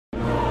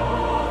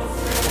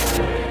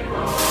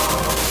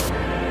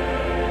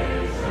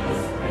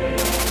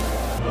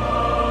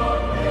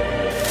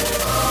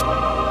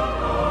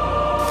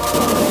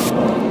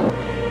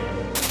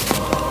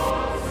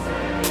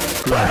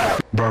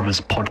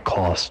Brothers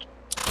podcast,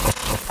 a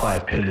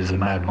 5 Pillars of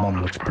Mad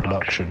Monolith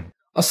production.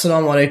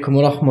 Assalamu alaikum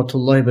wa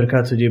rahmatullahi wa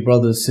barakatuh, dear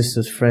brothers,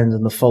 sisters, friends,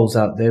 and the foes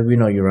out there. We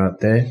know you're out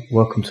there.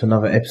 Welcome to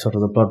another episode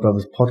of the Blood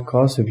Brothers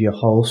podcast with your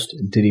host,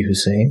 Didi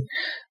Hussein.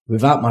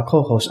 Without my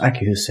co-host,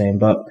 Aki Hussein,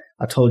 but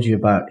I told you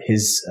about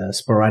his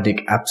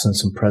sporadic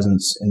absence and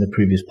presence in the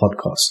previous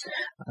podcast.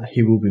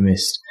 He will be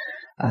missed.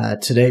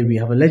 Today we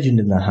have a legend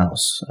in the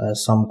house.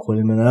 Some call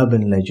him an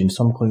urban legend,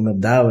 some call him a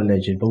Dawah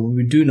legend, but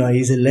we do know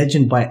he's a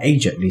legend by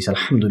age at least,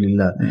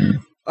 alhamdulillah.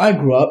 I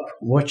grew up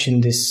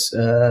watching this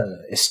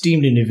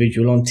esteemed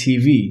individual on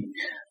TV,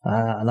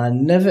 and I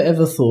never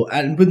ever thought,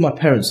 and with my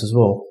parents as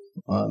well,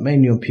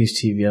 mainly on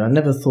Peace TV, and I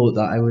never thought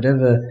that I would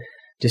ever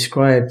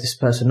describe this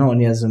person not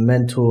only as a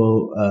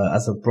mentor,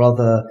 as a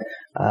brother,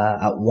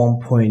 at one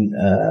point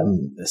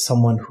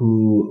someone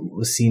who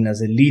was seen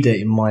as a leader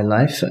in my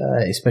life,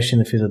 especially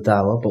in the field of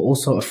Dawah, but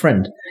also a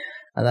friend,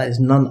 and that is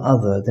none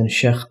other than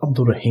Sheikh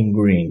Abdurraheem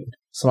Green.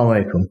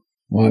 Assalamu alaikum.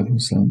 Wa alaikum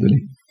assalam,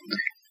 Billy.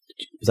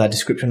 Was that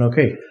description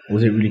okay? Or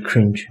was it really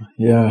cringe?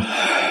 Yeah,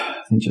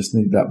 you just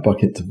need that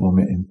bucket to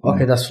vomit in.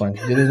 Okay, that's fine.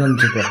 There's nothing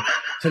to go.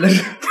 So let's...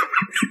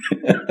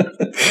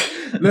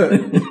 Look,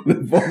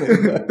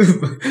 vomit.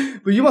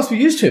 But you must be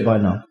used to it by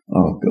now.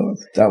 Oh God,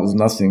 that was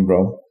nothing,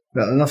 bro.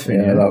 Nothing.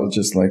 Yeah, that was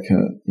just like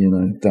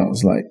that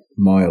was like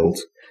mild.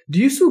 Do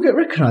you still get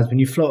recognised when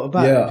you float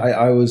about? Yeah,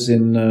 I was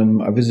in.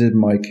 I visited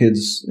my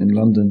kids in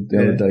London the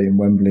other day in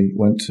Wembley.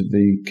 Went to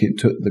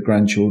took the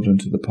grandchildren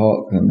to the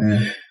park, and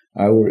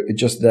I were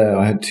just there.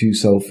 I had two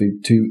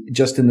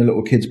just in the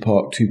little kids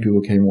park. 2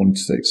 people came wanting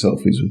to take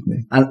selfies with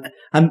me.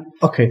 And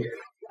okay,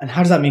 and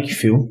how does that make you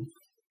feel?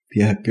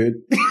 Yeah, good.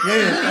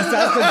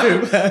 That's the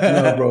truth.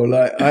 No, bro.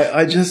 Like,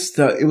 I just,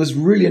 it was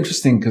really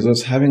interesting because I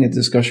was having a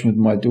discussion with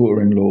my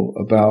daughter-in-law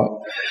about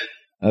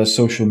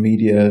social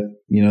media,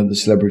 the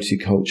celebrity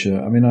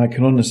culture. I mean, I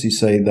can honestly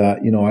say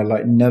that,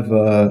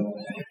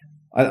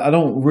 I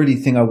don't really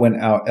think I went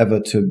out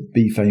ever to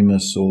be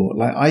famous or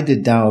I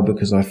did Dawah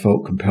because I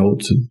felt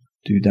compelled to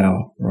do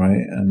Dawah, right?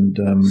 And,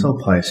 so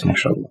pious,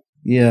 mashallah.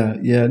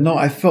 Yeah. No,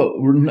 I felt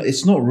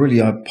it's not really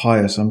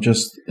pious. I'm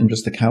just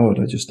a coward.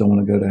 I just don't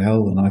want to go to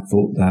hell. And I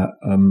thought that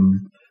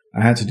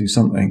I had to do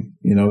something.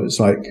 It's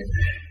like,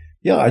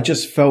 I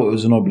just felt it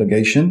was an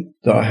obligation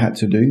that I had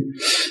to do.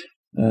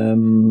 I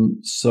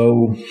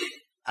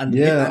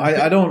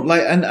don't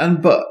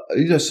like but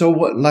so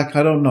what? Like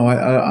I don't know.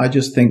 I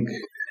just think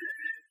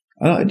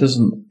it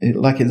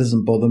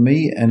doesn't bother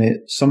me, and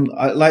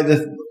I like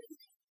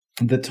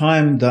the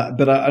time that,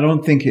 but I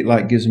don't think it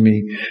like gives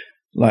me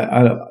like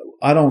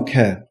I don't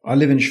care. I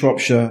live in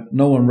Shropshire.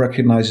 No one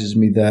recognizes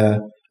me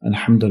there. And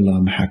alhamdulillah,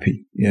 I'm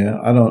happy. Yeah,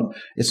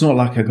 it's not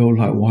like I go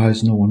like, why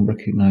is no one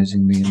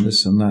recognizing me and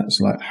this and that?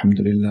 It's like,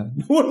 alhamdulillah.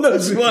 No one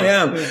knows who I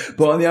am.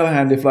 But on the other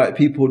hand, if like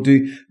people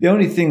do, the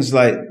only things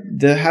like,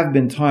 there have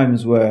been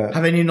times where...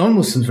 Have any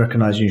non-Muslims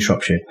recognized you in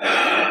Shropshire?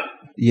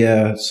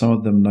 Yeah, some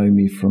of them know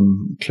me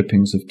from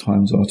clippings of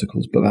Times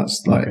articles, but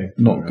that's like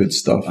not good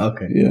stuff.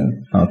 Okay. Yeah.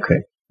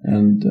 Okay.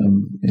 And,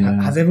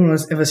 Has everyone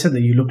ever said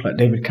that you look like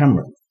David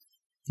Cameron?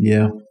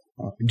 Yeah.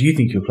 Do you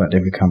think you look like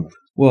David Cameron?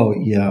 Well,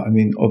 yeah. I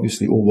mean,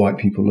 obviously, all white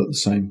people look the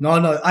same. No,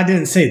 I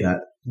didn't say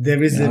that.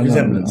 There is a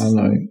resemblance. I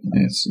know.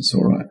 It's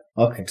all right.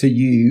 Okay. To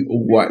you,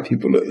 all white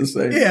people look the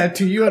same. Yeah,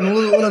 to you and all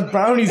the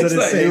brownies are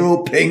the same. You're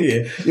all pink.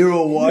 Yeah. You're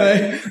all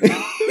white.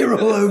 You're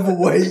all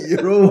overweight.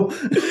 You're all...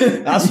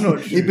 That's not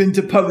true. You've been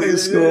to public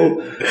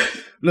school.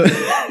 Look,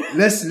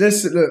 let's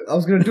look. I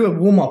was going to do a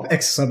warm-up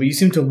exercise, but you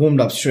seem to have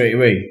warmed up straight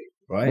away.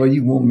 Right. Well,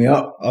 you warm me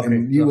up.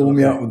 Okay. You warm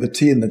me up with the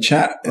tea in the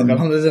chat. And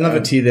there's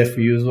another tea there for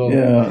you as well.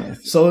 Yeah.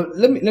 So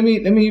let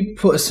me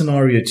put a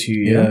scenario to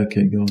you. Yeah.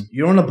 Okay. Go on.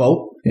 You're on a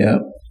boat. Yeah.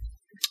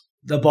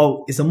 The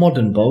boat is a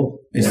modern boat.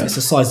 It's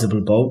a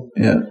sizable boat.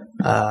 Yeah.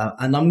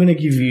 And I'm going to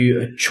give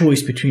you a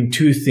choice between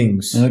two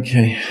things.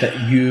 Okay.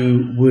 That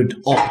you would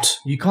opt.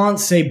 You can't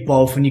say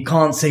both and you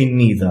can't say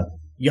neither.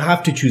 You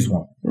have to choose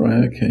one.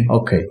 Right. Okay.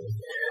 Okay.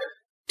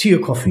 Tea or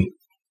coffee?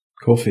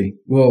 Coffee.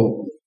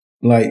 Well,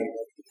 like...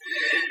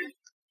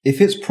 If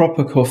it's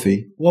proper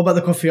coffee... What about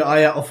the coffee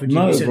I offered you?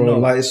 No, bro,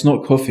 like, it's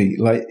not coffee.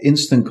 Like,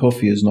 instant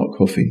coffee is not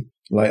coffee.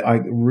 Like,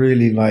 I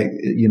really like,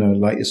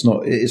 like, it's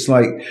not... It's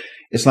like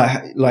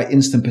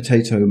instant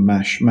potato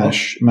mashed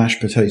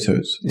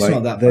potatoes. It's like,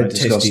 not that they're bad.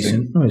 disgusting.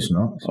 Decent. No, it's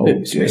not.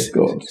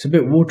 It's a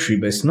bit watery,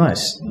 but it's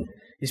nice.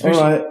 All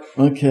right,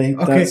 okay.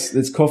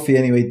 It's coffee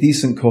anyway.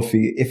 Decent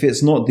coffee. If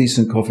it's not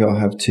decent coffee, I'll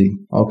have tea.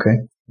 Okay.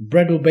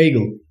 Bread or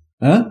bagel?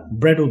 Huh?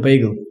 Bread or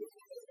bagel?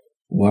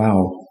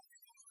 Wow.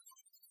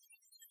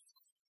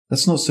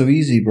 That's not so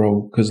easy,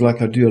 bro, because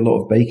like I do a lot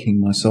of baking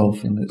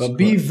myself. But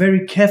be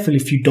very careful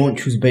if you don't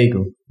choose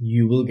bagel.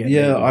 You will get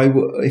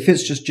bagel. If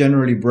it's just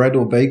generally bread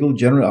or bagel,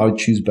 I would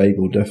choose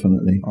bagel,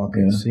 definitely.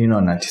 Okay, so you're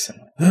not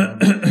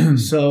 97.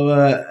 So,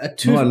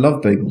 I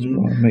love bagels,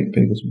 bro. I make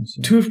bagels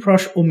myself.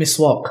 Toothbrush or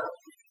miswak?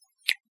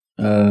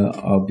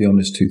 I'll be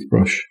honest,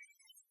 toothbrush.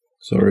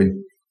 Sorry.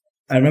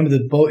 I remember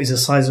the boat is a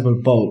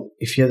sizable boat.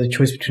 If you had the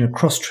choice between a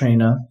cross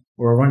trainer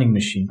or a running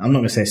machine, I'm not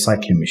going to say a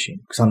cycling machine,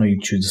 because I know you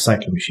choose a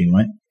cycling machine,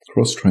 right?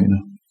 Cross trainer.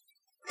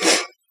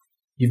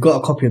 you've got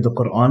a copy of the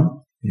Quran,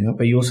 Yep.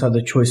 but you also have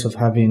the choice of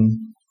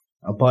having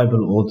a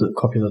Bible or the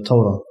copy of the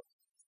Torah.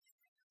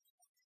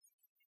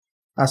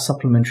 That's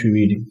supplementary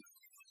reading.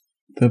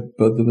 But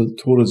the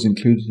Torah's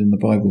included in the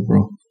Bible,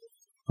 bro.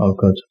 Oh,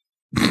 good.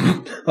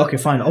 Okay,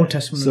 fine. Old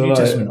Testament, So, New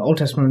Testament. Old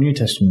Testament, New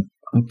Testament.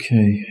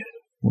 Okay.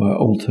 Well,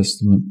 Old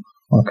Testament.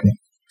 Okay.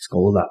 It's got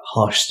all that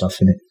harsh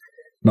stuff in it.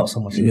 Not so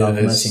much love,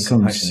 mercy, it's and some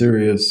compassion.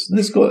 serious.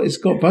 It's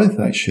got both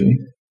actually.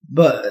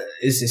 But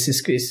it's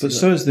But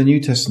so is the New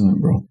Testament,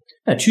 bro.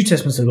 yeah, New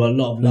Testament's got a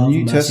lot of The love.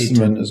 New mercy,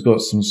 Testament has got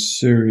some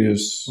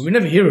serious. We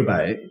never hear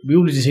about it. We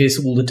always just hear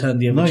all the time.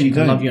 No, you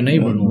don't. Love your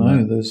neighbor and all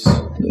that. There's,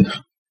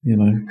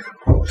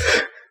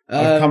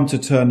 I've come to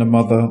turn a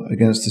mother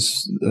against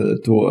his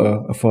daughter,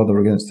 a father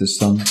against his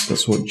son.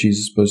 That's what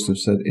Jesus is supposed to have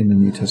said in the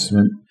New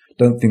Testament.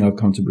 Don't think I've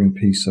come to bring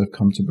peace. I've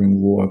come to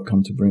bring war. I've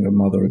come to bring a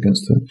mother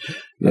against her.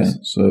 Yeah.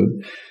 So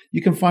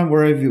you can find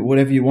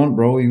whatever you want,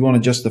 bro. You want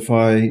to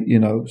justify,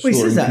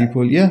 slaughtering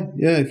people. Yeah.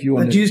 If you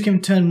want. But Jesus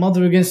can turn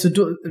mother against the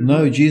daughter.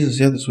 No, Jesus.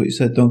 Yeah, that's what he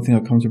said. Don't think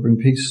I've come to bring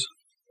peace.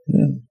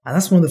 Yeah. And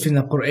that's one of the things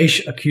that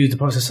Quraysh accused the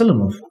Prophet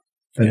ﷺ of.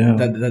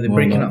 That they're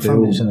breaking up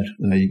families, isn't it?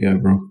 There you go,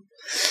 bro.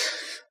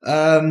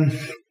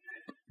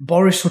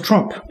 Boris or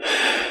Trump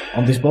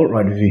on this boat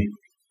ride with you?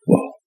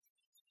 Well,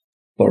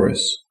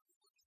 Boris.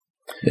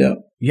 Yeah.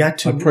 You had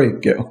to. I pray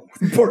get on.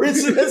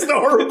 Boris, that's the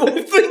horrible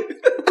thing.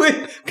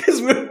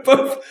 Because we're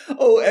both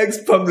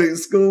ex-public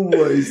school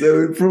boys, so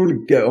we'd probably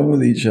get on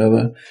with each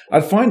other.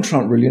 I'd find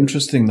Trump really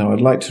interesting, though.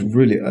 I'd like to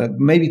really,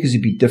 maybe because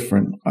he'd be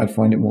different, I'd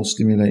find it more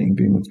stimulating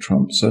being with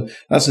Trump. So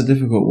that's a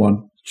difficult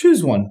one.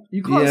 Choose one.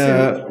 You can't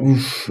say.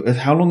 Oof.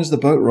 How long is the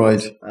boat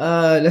ride?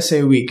 Let's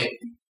say a week.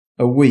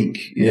 A week,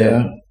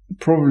 yeah.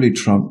 Probably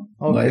Trump.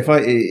 Okay.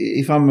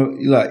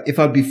 Like if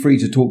I'd be free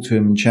to talk to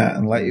him and chat,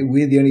 and like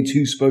we're the only two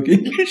who spoke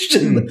English,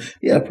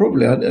 yeah,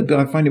 probably.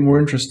 I find it more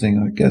interesting,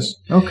 I guess.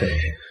 Okay.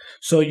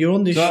 So you're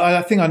on this. So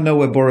I think I know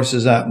where Boris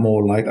is at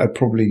more. Like I'd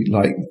probably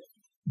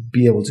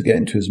be able to get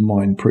into his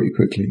mind pretty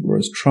quickly,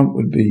 whereas Trump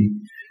would be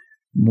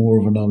more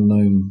of an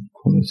unknown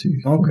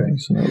quality. Okay.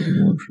 So that would be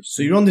more interesting.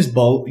 So you're on this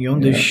boat, you're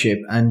on this ship,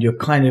 and you're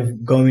kind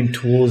of going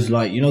towards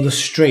the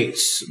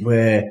straits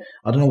where,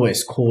 I don't know what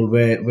it's called,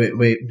 where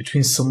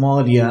between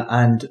Somalia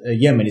and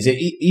Yemen. Is it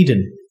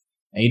Aden?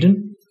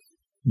 Aden?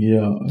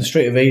 Yeah. The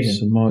Strait of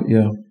Aden.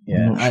 Yeah.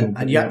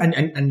 Yeah.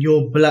 And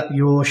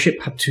your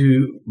ship had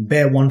to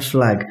bear one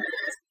flag.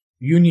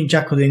 Union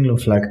Jack or the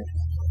England flag?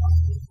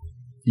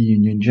 The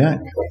Union Jack.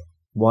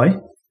 Why?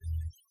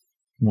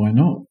 Why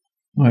not?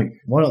 Why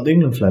not the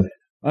England flag?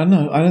 I don't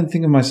know. I don't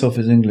think of myself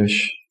as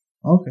English.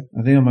 Okay.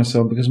 I think of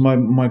myself because my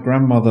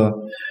grandmother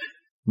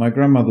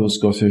was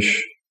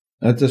Scottish.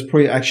 That's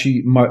probably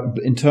actually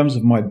in terms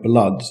of my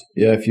blood.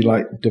 Yeah, if you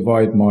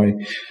divide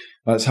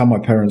that's how my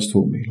parents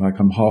taught me. Like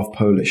I'm half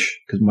Polish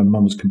because my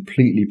mum was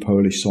completely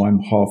Polish, so I'm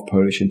half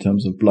Polish in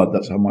terms of blood.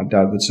 That's how my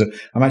dad would. So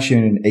I'm actually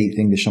only an eighth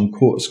English. I'm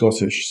quarter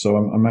Scottish, so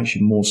I'm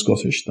actually more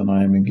Scottish than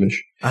I am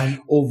English.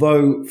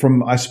 Although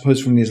I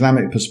suppose from the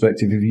Islamic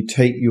perspective, if you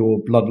take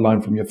your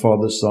bloodline from your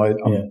father's side,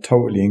 I'm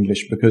totally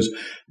English because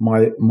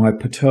my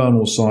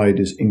paternal side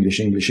is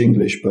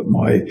English, but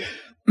my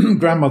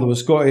grandmother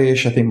was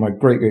Scottish. I think my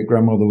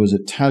great-great-grandmother was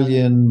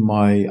Italian.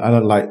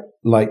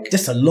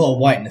 Just a lot of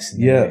whiteness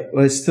in there. Yeah,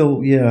 well, it's still,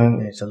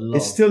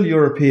 it's still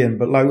European,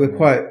 but we're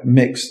quite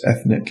mixed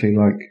ethnically.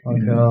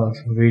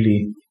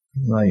 Really?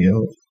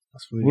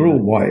 That's really we're all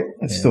white.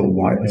 It's still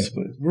white, I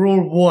suppose. We're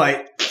all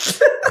white.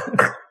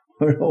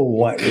 We're all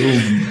white.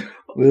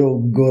 We're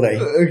all goody.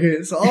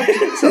 Okay,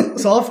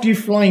 so after you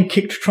flying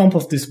kicked Trump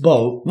off this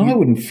boat... No, I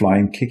wouldn't fly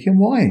and kick him.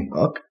 Why?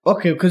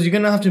 Okay, because you're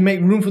going to have to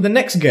make room for the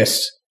next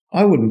guest.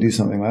 I wouldn't do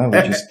something like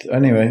that.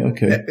 Anyway,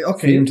 okay.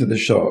 Feed him to the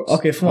sharks.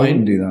 Okay, fine. I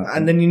wouldn't do that.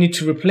 And then you need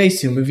to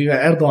replace him with either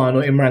Erdogan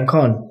or Imran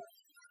Khan.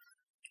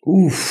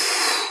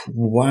 Oof.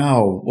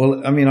 Wow.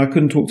 Well, I mean, I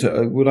couldn't talk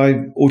to... would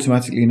I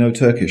automatically know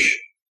Turkish?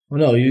 Well,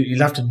 no,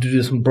 you'll have to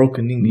do some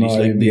broken English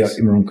like this.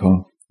 Imran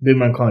Khan.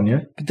 Imran Khan,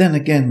 yeah? But then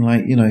again,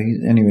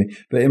 anyway.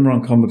 But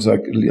Imran Khan, because I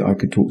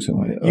could talk to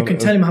him. You can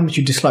tell him how much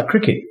you dislike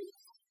cricket.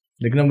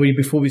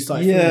 Before we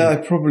started. Yeah, I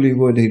probably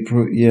would. And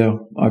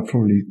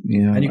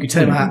you can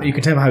tell him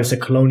how it's a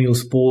colonial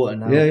sport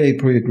and how, he'd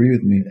probably agree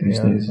with me these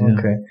days. Yeah.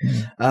 Okay.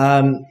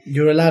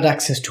 You're allowed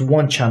access to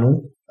one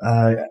channel,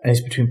 and it's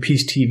between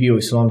Peace TV or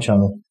Islam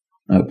channel.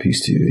 Oh,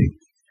 Peace TV.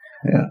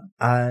 Yeah.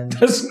 And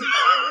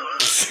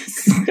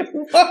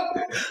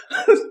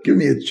give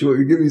me a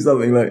choice. Give me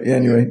something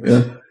anyway.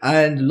 Yeah.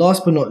 And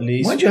last but not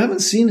least, mind you, I haven't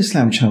seen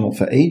Islam channel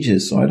for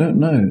ages, so I don't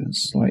know.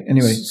 It's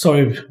anyway.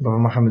 Sorry, Brother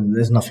Muhammad.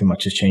 There's nothing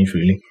much has changed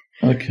really.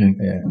 Okay.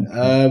 Yeah.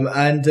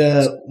 And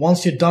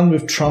once you're done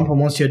with Trump and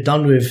once you're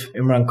done with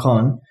Imran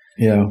Khan,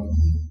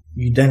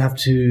 you then have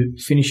to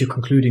finish your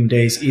concluding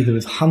days either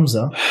with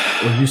Hamza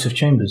or Yusuf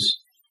Chambers.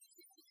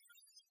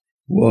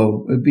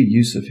 Well, it'd be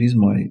Yusuf. He's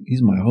my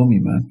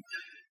homie, man.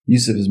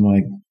 Yusuf is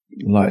my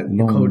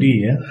long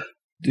Cody, yeah.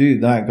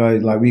 Dude, that guy,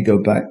 we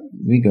go back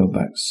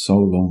so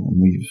long,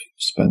 and we've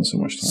spent so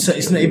much time. So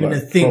it's not even a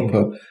thing.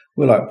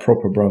 We're like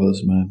proper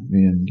brothers, man.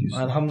 Me and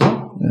Yusuf. And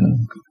Hamza? Yeah.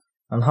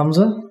 And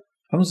Hamza?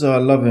 Hamza, I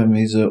love him.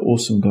 He's an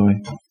awesome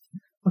guy.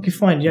 Okay,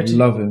 fine. I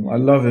love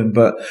him.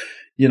 But,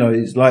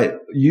 it's like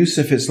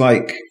Yusuf, it's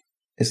like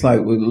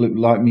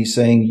me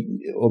saying,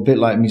 or a bit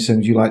like me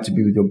saying, do you like to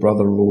be with your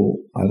brother or,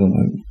 I don't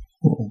know.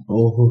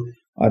 Or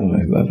I don't know,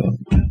 whoever.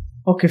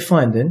 Okay,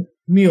 fine then.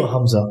 Me or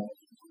Hamza?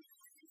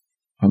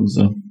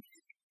 Hamza.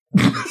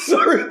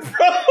 Sorry,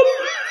 bro.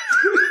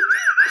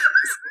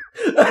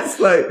 That's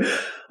like,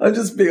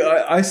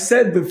 I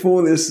said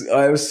before this,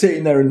 I was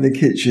sitting there in the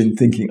kitchen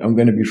thinking, I'm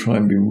going to be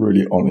trying to be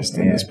really honest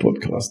in this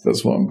podcast.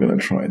 That's what I'm going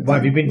to try and do.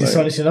 Have you been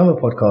dishonest in other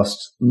podcasts?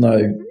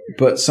 No,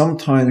 but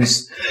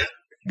sometimes,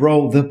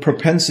 bro, the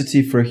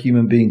propensity for a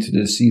human being to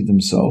deceive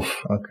themselves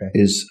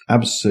is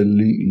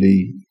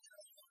absolutely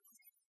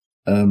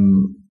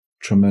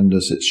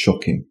tremendous. It's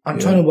shocking. I'm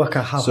trying to work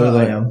out how hurt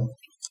I am.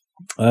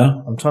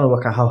 I'm trying to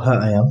work out how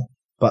hurt I am.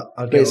 But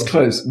it's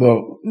close.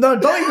 Well, no,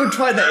 don't even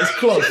try that. It's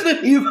close.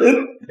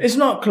 It's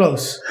not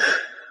close.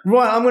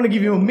 Right, I'm going to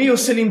give you a me or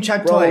Salim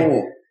Chagtai.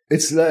 Bro,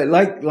 it's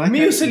like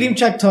me or Salim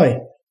Chagtai.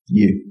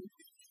 You.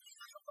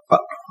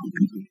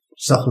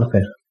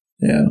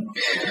 Yeah.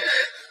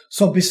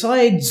 So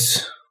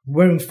besides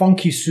wearing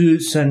funky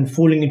suits and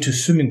falling into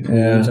swimming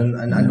pools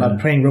and like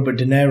playing Robert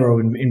De Niro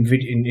in new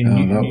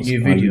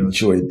videos, I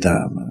enjoyed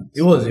that, man.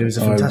 It was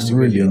a fantastic. I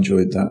really video.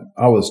 enjoyed that.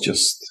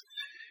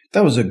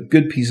 That was a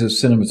good piece of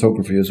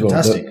cinematography as well.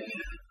 Fantastic.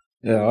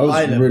 I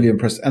was really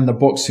impressed. And the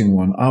boxing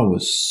one, I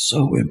was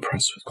so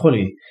impressed with.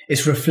 Quality.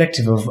 It's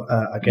reflective of,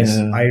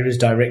 Ira's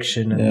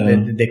direction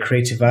and their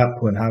creative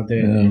output and how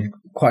they're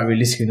quite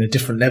realistic on a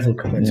different level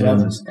compared to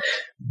others.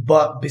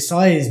 But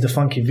besides the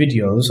funky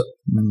videos,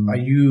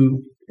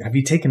 have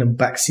you taken a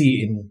back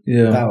seat in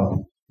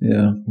Dawah?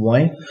 Yeah.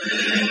 Why?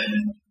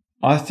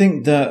 I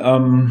think that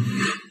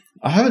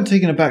I haven't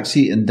taken a back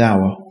seat in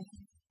Dawah.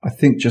 I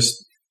think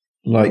just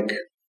like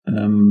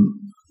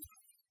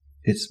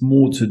it's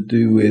more to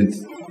do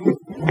with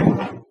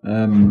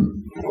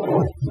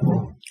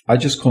I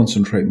just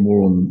concentrate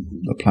more on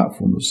the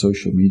platform of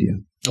social media.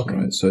 Okay.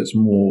 Right? So it's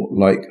more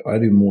like I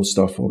do more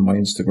stuff on my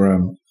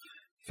Instagram,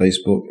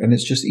 Facebook, and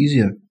it's just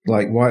easier.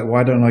 Like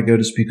why don't I go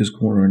to Speaker's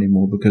Corner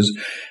anymore? Because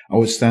I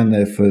would stand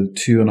there for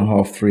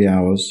 2.5, 3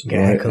 hours,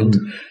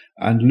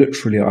 and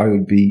literally I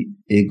would be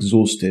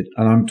exhausted.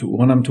 And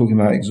when I'm talking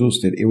about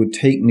exhausted, it would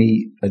take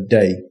me a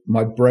day.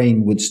 My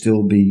brain would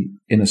still be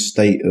in a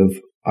state of,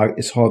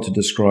 it's hard to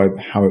describe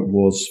how it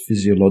was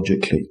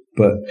physiologically,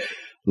 but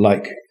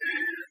like,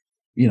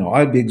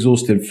 I'd be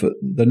exhausted for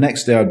the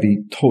next day. I'd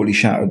be totally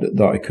shattered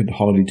that I could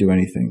hardly do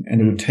anything.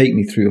 And it would take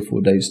me 3 or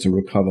 4 days to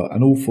recover.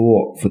 And all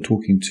for what? For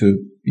talking to,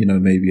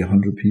 maybe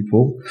 100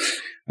 people.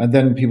 And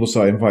then people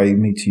started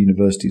inviting me to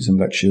universities and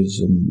lectures.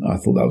 And I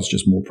thought that was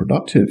just more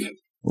productive,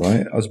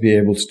 right? I was be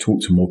able to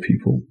talk to more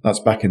people. That's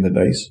back in the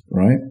days,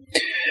 right?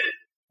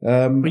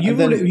 But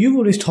you've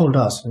always told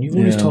us, and you've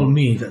always told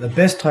me that the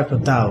best type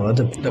of dawah,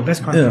 the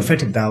best kind of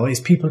prophetic dawah is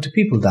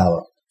people-to-people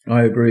dawah.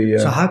 I agree, yeah.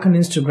 So how can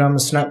Instagram and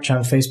Snapchat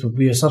and Facebook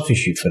be a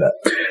substitute for that?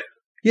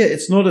 Yeah,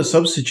 it's not a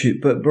substitute,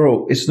 but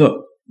bro, it's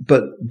not.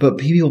 But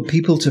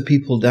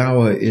people-to-people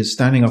dawah is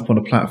standing up on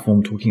a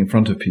platform talking in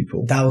front of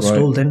people. Dawah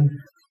stole then?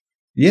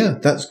 Yeah,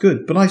 that's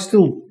good. But I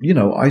still,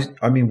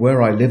 I mean,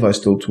 where I live, I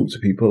still talk to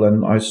people,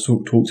 and I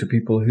talk to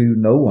people who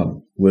no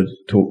one would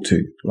talk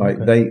to.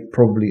 Like they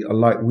probably are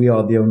like, we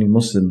are the only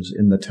Muslims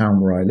in the town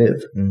where I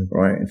live,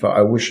 right? In fact,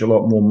 I wish a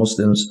lot more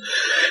Muslims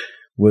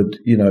would,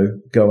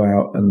 go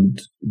out, and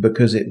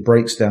because it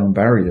breaks down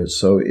barriers.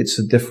 So it's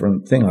a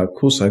different thing. Of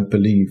course, I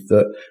believe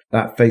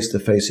that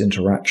face-to-face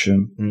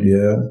interaction,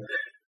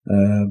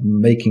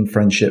 making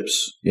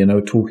friendships,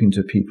 talking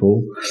to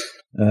people,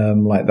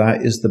 like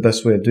that is the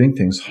best way of doing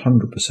things,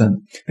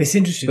 100%. It's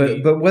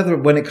interesting. But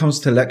when it comes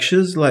to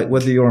lectures, like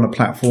whether you're on a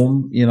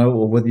platform,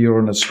 or whether you're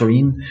on a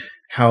screen,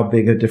 how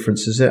big a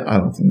difference is it? I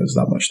don't think there's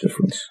that much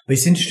difference. But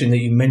it's interesting that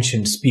you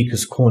mentioned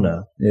Speaker's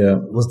Corner. Yeah.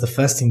 Was the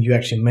first thing you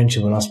actually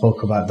mentioned when I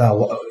spoke about that.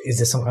 Is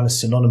there some kind of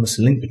synonymous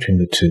link between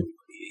the two?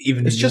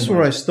 It's just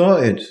where I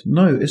started.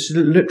 No, it's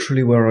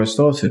literally where I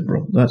started,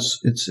 bro.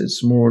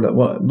 It's more or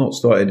less, not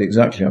started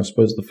exactly. I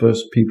suppose the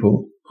first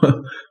people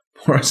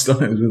where I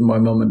started was with my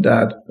mum and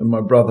dad and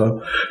my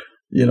brother,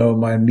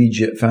 my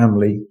immediate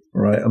family,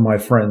 right? And my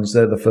friends.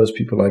 They're the first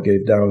people I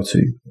gave dawah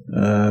to.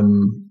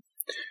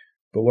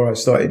 But where I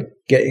started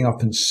getting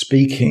up and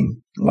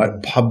speaking,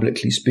 like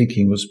publicly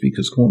speaking, was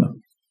Speaker's Corner.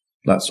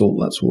 That's all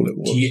it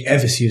was. Do you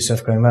ever see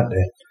yourself going back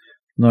there?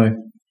 No.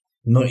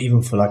 Not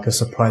even for like a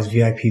surprise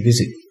VIP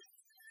visit?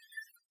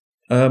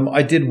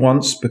 I did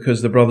once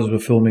because the brothers were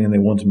filming and they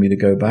wanted me to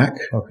go back.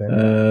 Okay.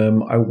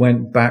 I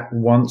went back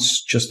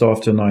once just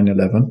after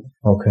 9/11.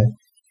 Okay.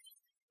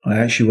 I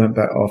actually went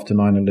back after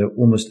 9/11,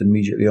 almost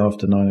immediately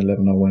after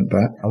 9/11 I went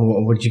back.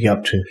 And what did you get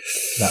up to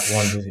that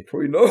one visit?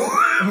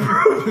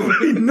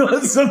 Probably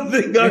not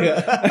something I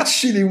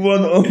actually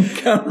want on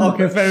camera.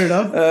 Okay, fair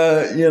enough.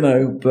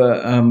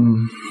 But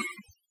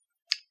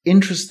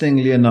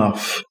interestingly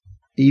enough,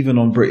 even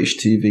on British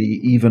TV,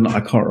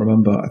 I can't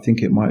remember, I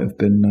think it might have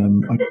been,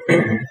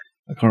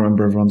 I can't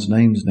remember everyone's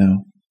names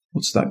now.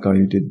 What's that guy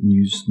who did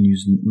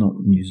not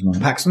Newsline?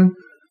 Paxman?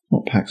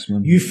 Not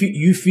Paxman.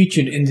 You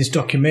featured in this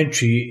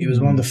documentary. It was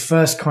one of the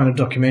first kind of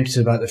documentaries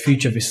about the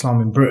future of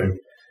Islam in Britain.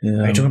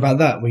 Yeah. Are you talking about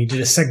that, where you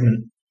did a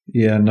segment?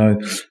 Yeah,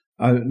 no.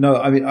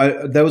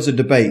 There was a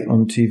debate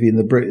on TV, and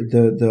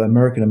the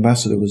American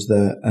ambassador was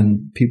there,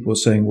 and people were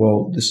saying,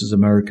 well, this is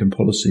American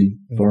policy,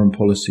 foreign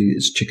policy,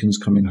 it's chickens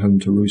coming home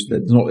to roost.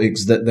 It's not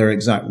their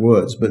exact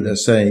words, but they're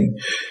saying,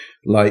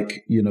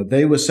 like, you know,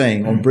 they were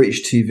saying on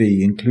British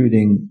TV,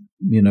 including,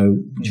 you know,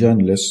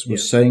 journalists, were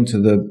saying to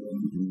the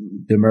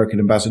American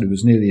ambassador, who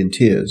was nearly in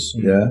tears,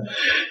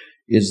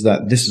 is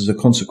that this is a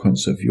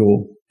consequence of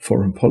your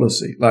foreign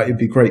policy. Like, it'd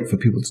be great for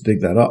people to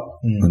dig that up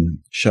and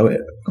show it,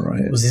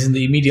 right? Was this in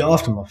the immediate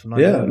aftermath of 9/11?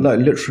 Yeah, like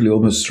literally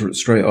almost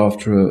straight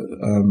after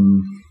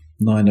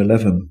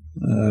 9/11.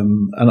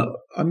 And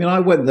I mean, I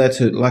went there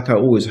to, like I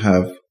always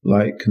have,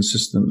 like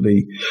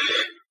consistently,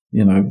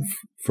 you know,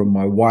 from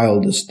my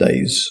wildest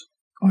days,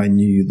 I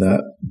knew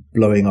that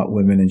blowing up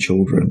women and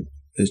children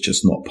is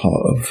just not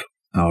part of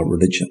our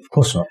religion. Of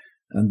course not.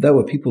 And there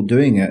were people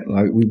doing it.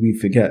 Like we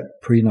forget,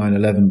 pre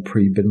 9/11,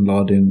 pre Bin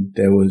Laden,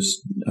 there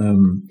was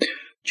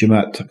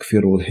Jamaat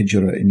Takfir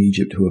al-Hijra in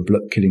Egypt who were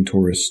killing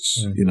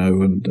tourists, you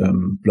know, and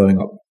blowing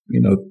up, you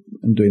know,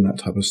 and doing that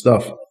type of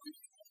stuff.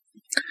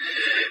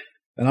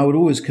 And I would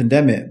always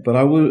condemn it, but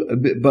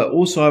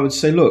also I would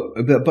say, look,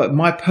 but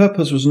my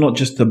purpose was not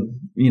just to,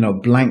 you know,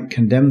 blank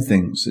condemn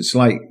things. It's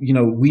like, you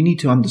know, we need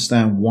to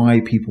understand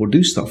why people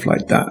do stuff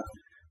like that.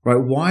 Right?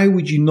 Why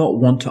would you not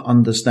want to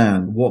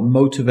understand what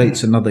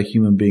motivates another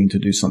human being to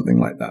do something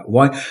like that?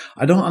 Why?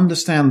 I don't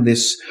understand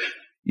this,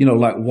 you know,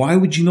 like, why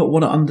would you not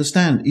want to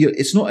understand?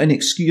 It's not an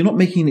excuse. You're not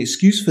making an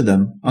excuse for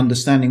them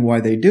understanding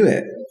why they do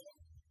it.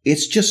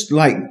 It's just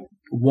like,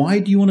 why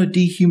do you want to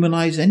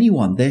dehumanize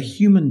anyone? They're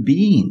human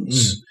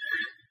beings.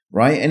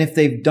 Right? And if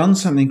they've done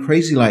something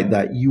crazy like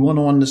that, you want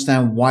to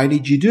understand, why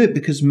did you do it?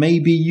 Because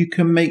maybe you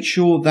can make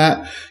sure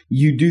that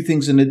you do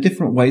things in a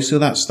different way so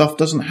that stuff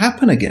doesn't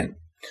happen again.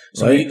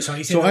 Right?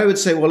 So I would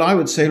say,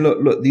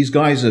 look, these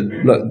guys are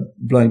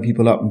blowing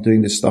people up and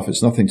doing this stuff.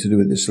 It's nothing to do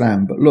with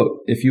Islam. But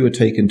look, if you were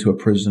taken to a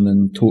prison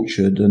and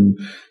tortured and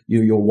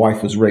your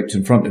wife was raped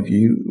in front of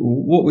you,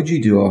 what would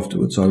you do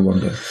afterwards? I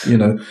wonder, you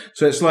know?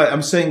 So it's like,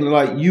 I'm saying,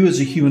 like, you as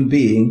a human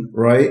being,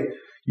 right?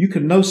 You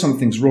can know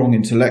something's wrong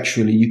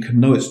intellectually. You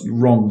can know it's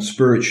wrong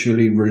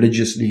spiritually,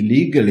 religiously,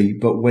 legally.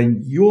 But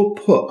when you're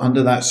put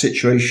under that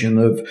situation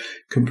of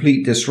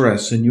complete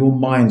distress and your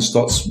mind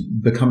starts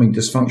becoming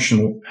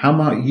dysfunctional, how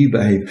might you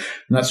behave?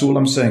 And that's all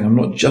I'm saying. I'm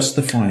not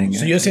justifying it.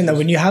 So you're saying that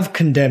when you have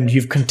condemned,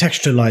 you've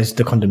contextualized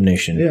the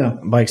condemnation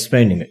by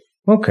explaining it.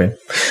 Okay.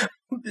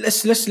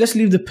 Let's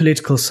leave the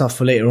political stuff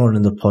for later on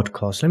in the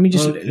podcast. Let me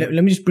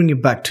just bring you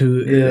back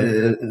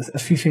to a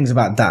few things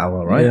about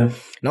Dawah, right? Yeah.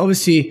 Now,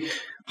 obviously,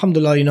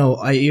 alhamdulillah, you know,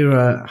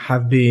 IERA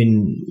have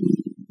been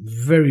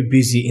very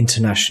busy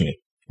internationally,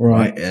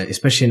 right?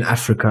 Especially in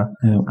Africa.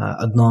 Yeah.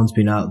 Adnan's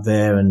been out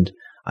there, and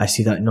I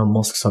see that, you know,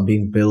 mosques are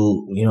being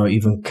built, you know,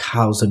 even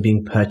cows are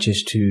being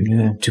purchased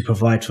to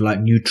provide for, like,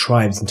 new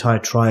tribes, entire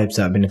tribes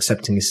that have been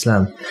accepting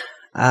Islam.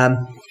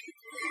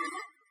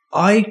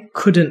 I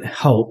couldn't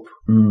help,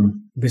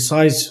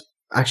 besides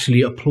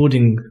actually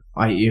applauding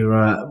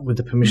IERA with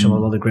the permission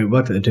of all the great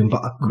work that they're doing,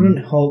 but I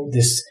couldn't help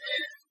this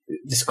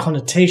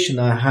connotation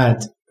I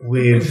had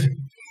with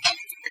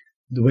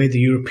the way the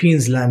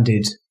Europeans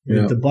landed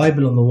with the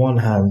Bible on the one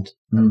hand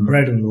and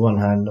bread on the one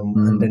hand,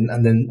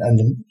 and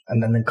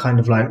then kind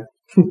of like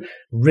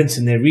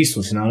rinsing their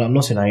resources. Now, I'm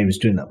not saying IERA is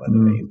doing that, by the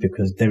way,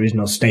 because there is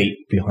no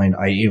state behind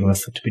IERA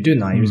to be doing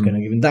that. IERA is going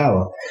to give them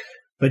Dawah.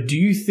 But do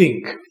you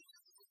think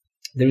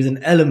there is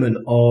an element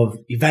of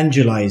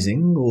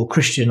evangelizing or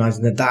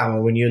Christianizing the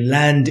Dawah when you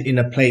land in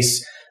a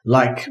place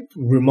like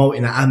remote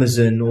in the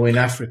Amazon or in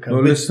Africa?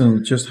 Well,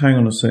 listen, just hang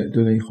on a sec,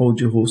 Dilly. Hold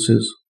your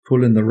horses.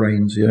 Pull in the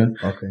reins, yeah?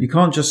 Okay. You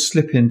can't just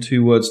slip in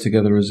two words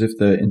together as if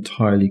they're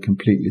entirely,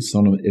 completely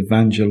synonymous.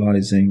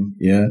 Evangelizing,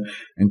 yeah?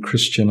 And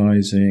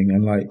Christianizing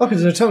and like... Okay,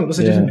 so tell me, what's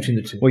the difference between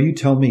the two? Well, you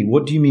tell me.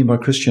 What do you mean by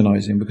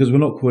Christianizing? Because we're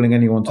not calling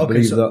anyone to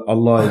believe that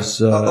Allah is...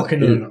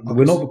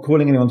 we're not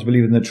calling anyone to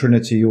believe in the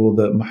Trinity or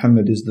that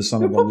Muhammad is the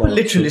son of Allah. You're a proper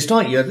literalist,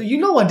 aren't you? You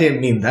know I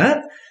didn't mean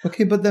that.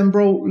 Okay, but then,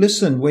 bro,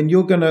 listen, when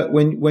you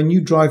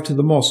drive to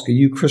the mosque, are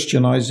you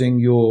Christianizing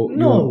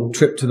your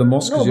trip to the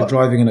mosque because you're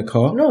driving in a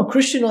car? No,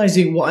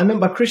 Christianizing, what I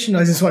meant by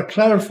Christianizing, so I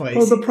clarify.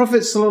 Oh, the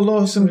Prophet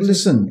sallallahu alaihi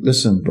wasallam,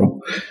 listen,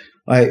 bro.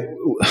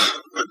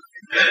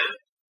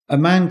 A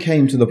man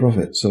came to the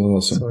Prophet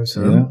sallallahu alaihi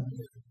wasallam. Yeah?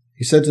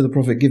 He said to the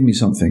Prophet, give me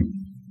something.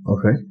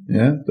 Okay.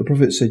 Yeah. The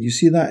Prophet said, you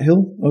see that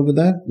hill over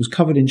there? It was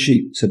covered in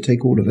sheep. He said,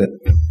 take all of it.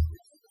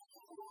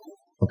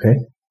 Okay.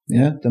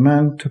 Yeah, the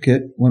man took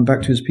it, went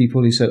back to his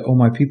people. He said, oh,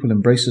 my people,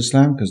 embrace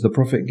Islam because the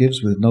Prophet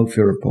gives with no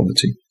fear of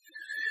poverty.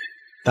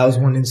 That was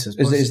one instance.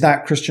 Is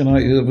that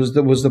Christianity? Was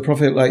the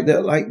Prophet like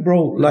that? Like,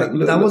 bro, like...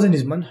 That wasn't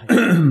his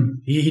manhaj.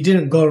 he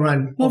didn't go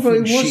around... No, bro,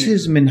 it was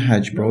his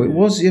minhaj, bro. It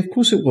was, of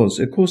course it was.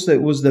 Of course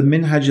it was the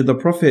minhaj of the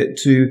Prophet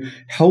to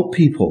help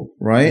people,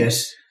 right?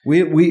 Yes.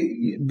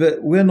 But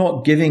we're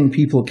not giving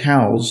people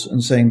cows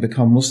and saying,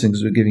 become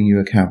Muslims, we're giving you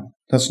a cow.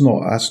 That's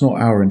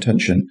not our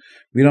intention.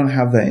 We don't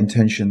have that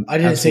intention. I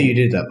didn't say you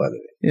did that, by the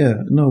way. Yeah,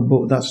 no,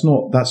 but that's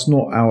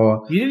not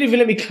our. You didn't even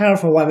let me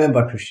clarify what I meant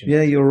by Christian.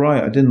 Yeah, you're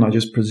right. I didn't. I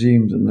just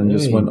presumed and then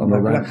just went on a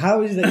rant. Like,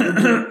 how is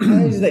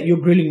that you're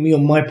grilling me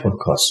on my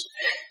podcast?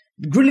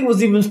 Grilling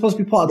wasn't even supposed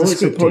to be part of the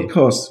script. It's a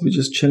podcast. We're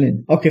just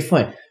chilling. Okay,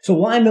 fine. So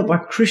what I meant by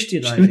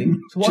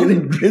Christianizing... What I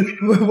meant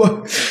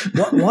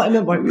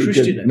by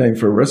Christianizing... Name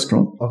for a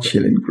restaurant. Okay.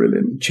 Chilling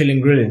Grilling.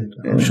 Chilling Grilling.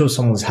 Yeah. I'm sure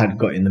someone's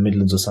got it in the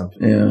Midlands or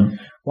something. Yeah.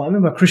 What I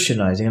mean by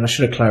Christianizing, and I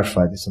should have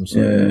clarified this, I'm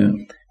sorry. Yeah.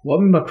 What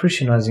I mean by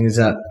Christianizing is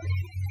that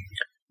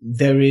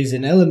there is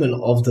an element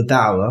of the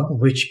da'wah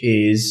which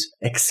is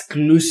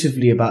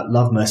exclusively about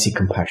love, mercy,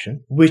 compassion,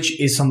 which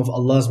is some of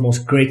Allah's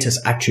most greatest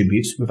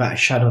attributes, without a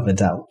shadow of a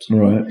doubt.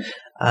 Right.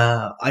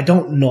 I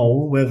don't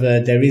know whether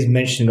there is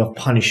mentioning of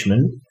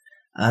punishment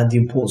and the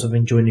importance of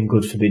enjoining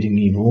good, forbidding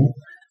evil,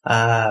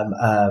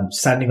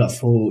 standing up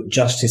for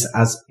justice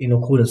as in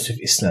accordance with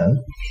Islam,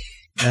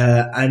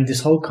 and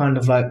this whole kind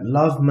of like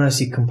love,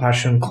 mercy,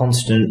 compassion,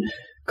 constant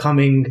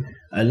coming,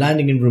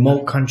 landing in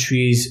remote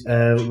countries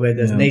where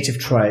there's native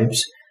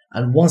tribes,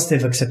 and once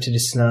they've accepted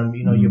Islam,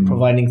 you're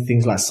providing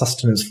things like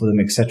sustenance for them,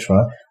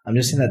 etc. I'm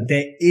just saying that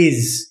there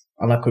is,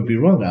 and I could be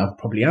wrong, I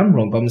probably am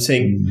wrong, but I'm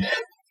saying,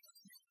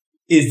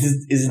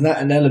 is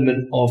that an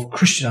element of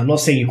Christian? I'm not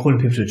saying you're calling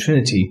people to the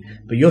Trinity,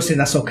 but you're saying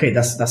that's okay,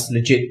 that's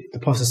legit. The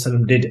Prophet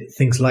ﷺ did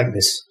things like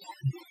this.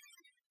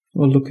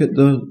 Well, look at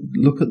the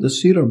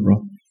seerah,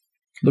 bro.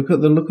 Look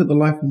at the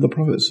life of the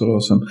Prophet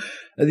ﷺ.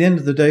 At the end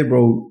of the day,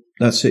 bro,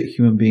 that's it.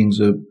 Human beings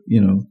are,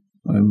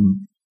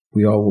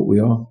 we are what we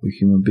are. We're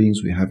human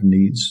beings. We have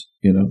needs.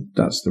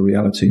 That's the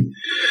reality.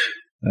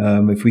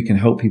 If we can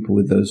help people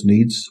with those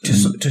needs,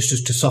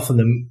 to soften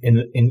them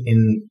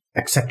in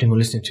accepting or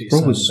listening to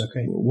Islam,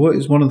 okay. What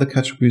is one of the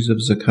categories of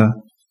zakah?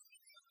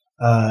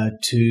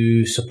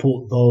 To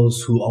support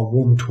those who are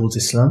warm towards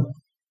Islam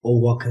or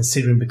who are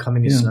considering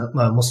becoming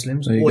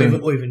Muslims, or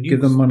even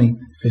give them money.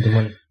 Give them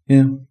money.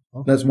 Yeah.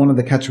 Okay. That's one of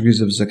the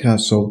categories of zakah.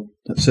 So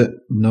that's it.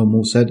 No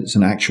more said. It's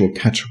an actual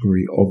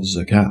category of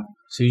zakah.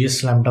 So you just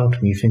slammed down to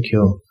me. You think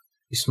you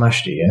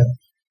smashed it, yeah?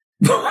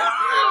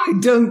 I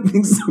don't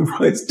think so,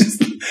 bro. It's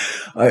just,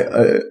 I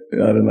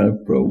don't know,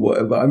 bro.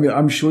 Whatever. I mean,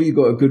 I'm sure you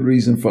got a good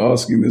reason for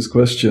asking this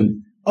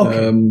question.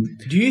 Okay.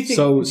 Do you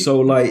think so?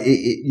 Like, do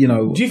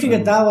you think a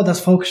da'wah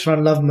that's focused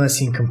around love,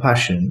 mercy, and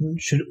compassion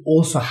should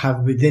also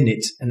have within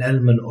it an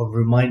element of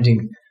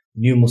reminding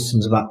new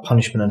Muslims about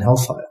punishment and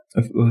hellfire?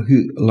 If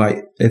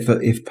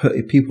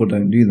people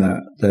don't do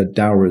that, their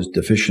dawah is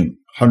deficient,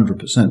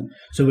 100%.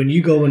 So when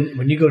you go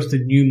to the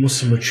new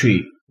Muslim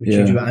retreat, which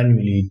you do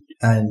annually,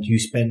 and you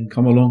spend...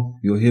 Come along.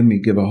 You'll hear me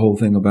give a whole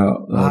thing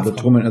about the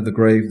torment of the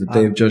grave, the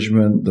day of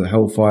judgment, the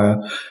hellfire.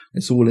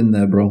 It's all in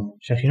there, bro.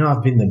 Sheikh,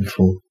 I've been there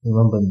before.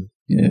 Remember?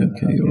 Yeah,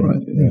 okay, you're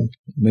right. Yeah.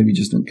 Maybe you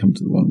just didn't come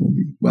to the one where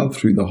we went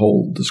through the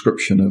whole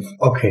description of...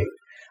 Okay.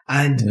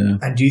 And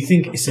do you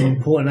think it's an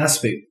important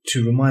aspect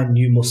to remind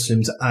new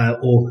Muslims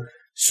or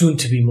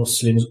soon-to-be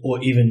Muslims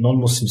or even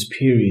non-Muslims,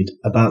 period,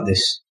 about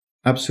this?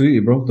 Absolutely,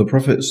 bro. The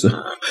Prophet's...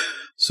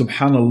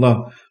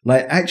 Subhanallah.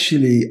 Like,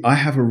 actually, I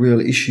have a real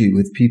issue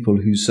with people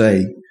who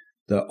say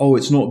that,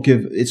 it's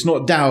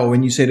not dawah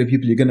when you say to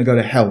people you're going to go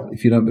to hell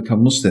if you don't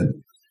become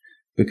Muslim.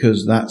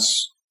 Because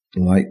that's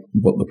like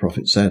what the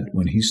Prophet said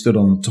when he stood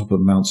on the top of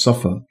Mount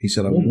Safa. He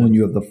said, I warn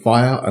you of the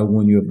fire, I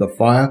warn you of the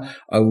fire,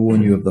 I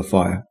warn you of the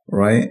fire,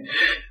 right?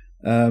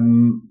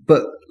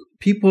 But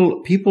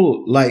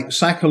people like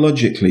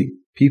psychologically,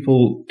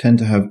 people tend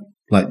to have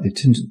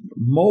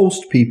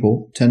most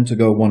people tend to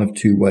go one of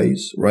two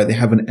ways, right? They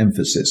have an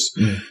emphasis.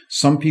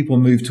 Some people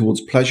move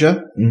towards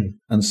pleasure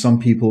and some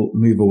people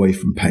move away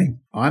from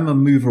pain. I'm a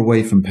move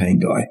away from pain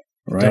guy,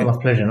 right? You don't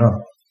like pleasure,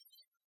 no?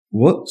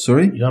 What?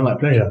 Sorry? You don't like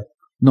pleasure?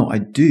 No, I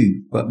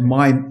do. But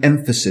my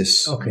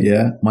emphasis,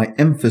 my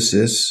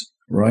emphasis,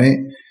 right,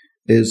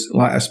 is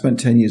like I spent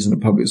 10 years in a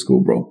public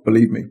school, bro.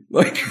 Believe me.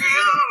 Like...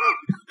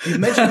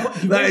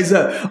 that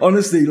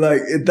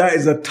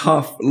is a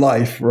tough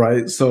life,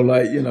 right? So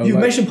you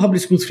mentioned public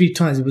school 3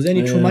 times. Was there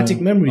any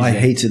traumatic memories? I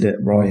hated it,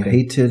 bro. I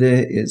hated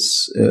it.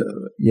 It's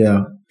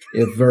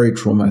very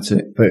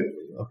traumatic,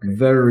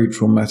 very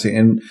traumatic,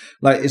 and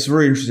it's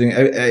very interesting.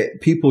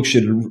 People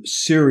should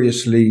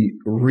seriously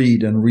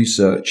read and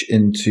research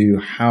into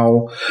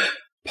how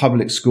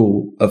public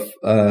school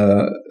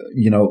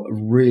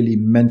really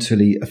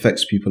mentally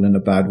affects people in a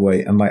bad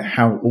way, and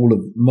how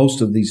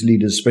most of these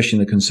leaders, especially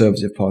in the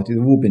Conservative Party,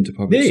 they've all been to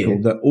public school.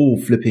 They're all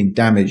flipping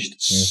damaged,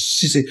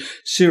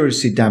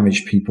 seriously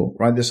damaged people,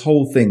 right? This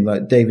whole thing,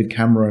 like David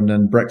Cameron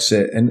and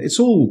Brexit, and it's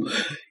all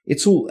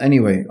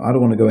anyway, I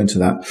don't want to go into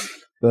that.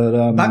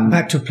 But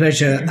back to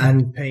pleasure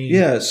and pain.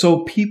 Yeah,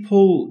 so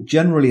people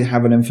generally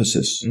have an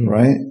emphasis,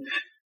 right?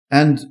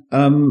 And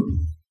and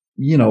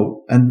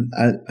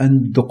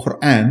the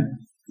Quran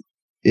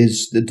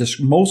is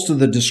most of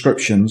the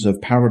descriptions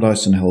of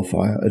paradise and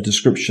hellfire are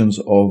descriptions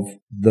of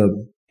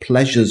the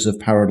pleasures of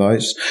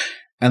paradise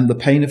and the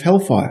pain of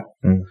hellfire.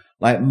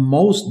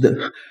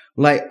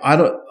 Like I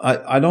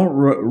don't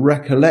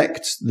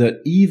recollect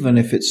that, even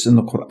if it's in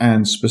the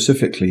Quran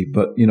specifically,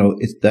 but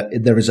it's that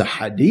there is a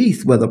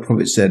hadith where the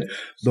Prophet said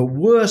the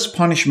worst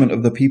punishment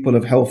of the people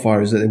of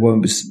hellfire is that they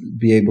won't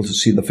be able to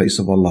see the face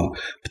of Allah.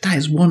 But that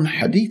is one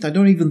hadith. I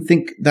don't even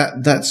think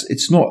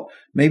it's not.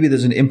 Maybe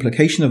there's an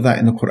implication of that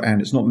in the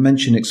Quran. It's not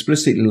mentioned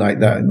explicitly like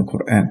that in the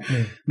Quran.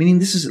 Meaning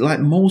this is like,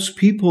 most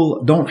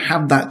people don't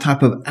have that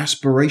type of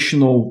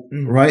aspirational,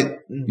 right?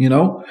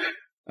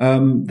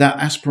 That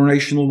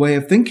aspirational way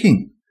of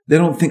thinking. They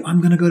don't think,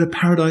 I'm going to go to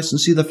paradise and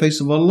see the face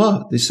of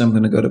Allah. They say, I'm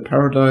going to go to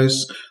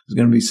paradise. There's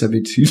going to be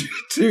 72.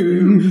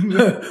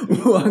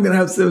 I'm going to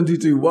have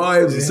 72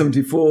 wives or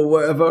 74,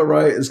 whatever,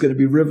 right? It's going to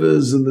be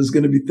rivers and there's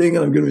going to be thing,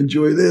 and I'm going to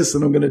enjoy this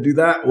and I'm going to do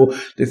that. Or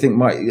they think,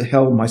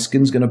 my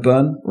skin's going to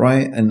burn,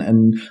 right?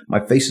 And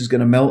my face is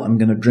going to melt. I'm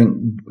going to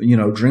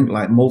drink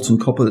like molten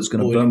copper that's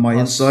going to burn my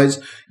insides.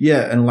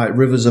 Yeah. And like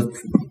rivers of,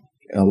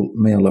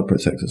 may Allah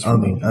protect us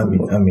from that.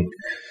 Ameen.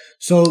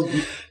 So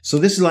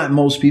this is like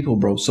most people,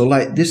 bro. So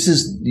like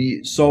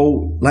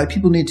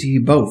people need to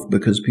hear both,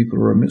 because people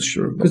are a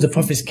mixture of both. Because the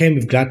prophets came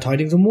with glad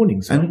tidings and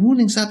warnings. Right? And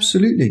warnings,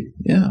 absolutely.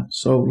 Yeah.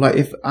 So like,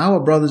 if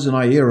our brothers in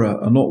our era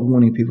are not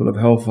warning people of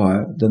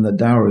hellfire, then the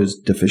dawah is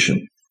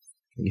deficient.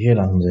 You hear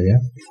that, Hamza, yeah?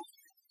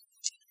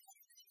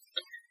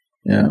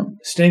 Yeah.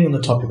 Staying on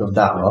the topic of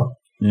dawah.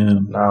 Yeah.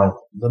 Now,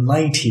 the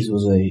 90s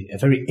was a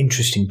very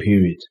interesting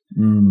period.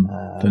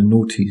 The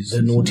noughties.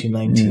 The naughty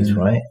 90s,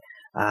 right?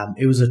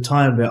 It was a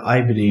time where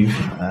I believe,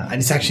 and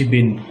it's actually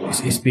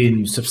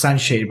been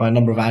substantiated by a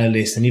number of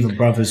analysts and even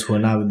brothers who are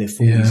now in their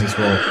 40s as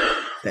well,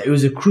 that it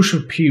was a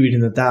crucial period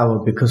in the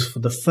dawah, because for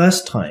the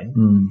first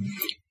time,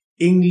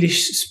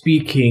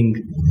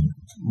 English-speaking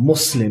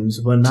Muslims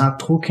were now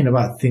talking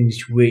about things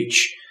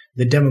which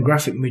the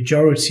demographic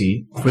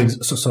majority,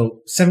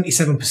 so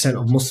 77%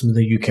 of Muslims in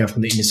the UK are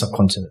from the Indian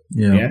subcontinent,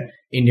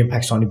 Indian,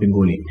 Pakistani,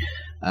 Bengali,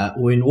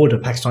 or in order,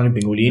 Pakistani,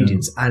 Bengali,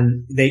 Indians,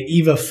 and they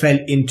either fell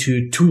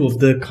into two of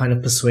the kind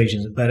of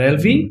persuasions,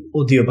 Barelvi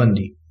or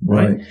Deobandi,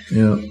 right?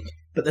 Yeah.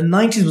 But the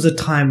 90s was a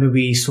time where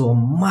we saw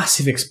a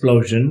massive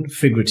explosion,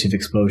 figurative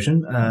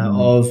explosion,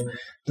 of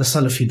the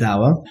Salafi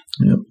dawah,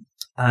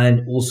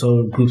 and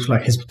also groups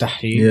like Hizb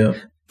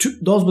ut-Tahrir.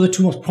 Those were the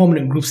two most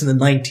prominent groups in the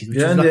 90s.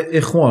 And the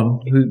Ikhwan.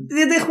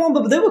 The Ikhwan,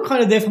 but they were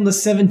kind of there from the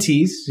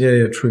 70s.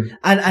 Yeah, true.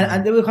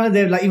 And they were kind of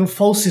there, like even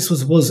Falsis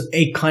was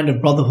a kind of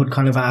brotherhood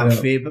kind of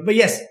outfit. But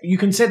yes, you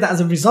can say that as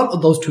a result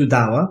of those two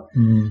dawah.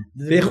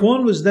 The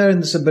Ikhwan was there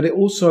but it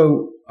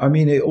also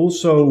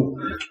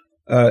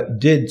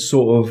did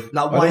sort of,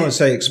 like, I don't want to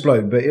say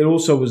explode, but it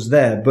also was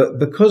there. But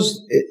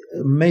because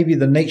maybe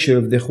the nature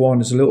of the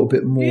Ikhwan is a little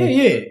bit more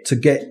to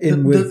get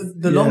in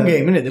with the long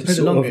game, isn't it? They play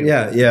the long game.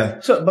 Yeah.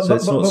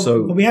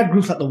 But we had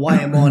groups like the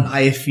YMO and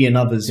IFE and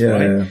others,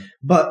 right? Yeah.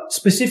 But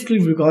specifically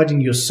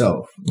regarding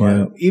yourself,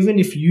 right? Even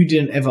if you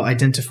didn't ever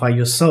identify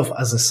yourself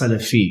as a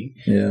Salafi.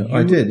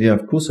 I did. Yeah,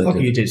 of course I did.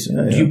 Okay, you did.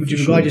 Would you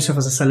regard yourself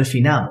as a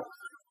Salafi now?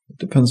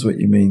 Depends what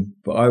you mean,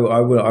 but I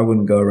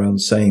wouldn't go around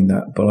saying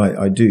that, but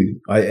I do.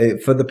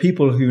 For the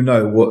people who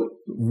know what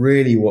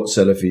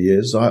Salafi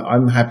is,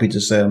 I'm happy to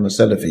say I'm a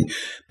Salafi,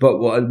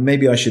 but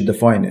maybe I should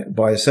define it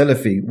by a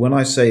Salafi.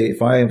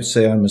 If I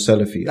say I'm a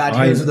Salafi, that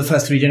adherents of the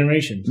first three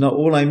generations. No,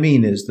 all I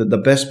mean is that the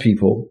best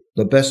people,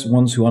 the best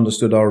ones who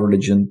understood our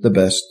religion the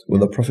best, were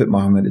the Prophet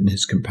Muhammad and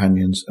his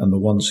companions, and the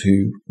ones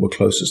who were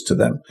closest to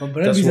them. But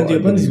Barelvis and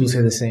Deobandis will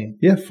say the same.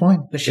 Yeah,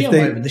 fine. The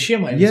Shia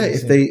might. Yeah,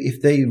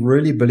 if they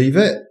really believe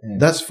it,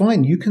 that's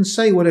fine. You can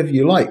say whatever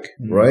you like,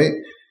 right?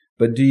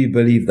 But do you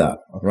believe that,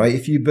 right?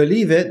 If you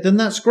believe it, then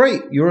that's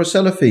great. You're a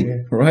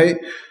Salafi, right?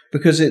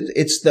 Because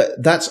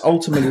that's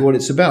ultimately what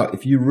it's about.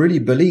 If you really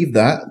believe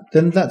that,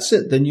 then that's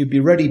it. Then you'd be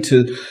ready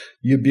to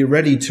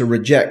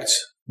reject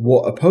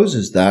what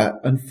opposes that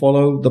and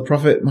follow the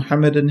Prophet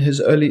Muhammad and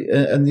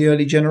the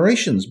early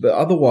generations. But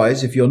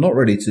otherwise, if you're not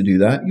ready to do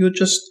that,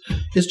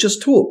 it's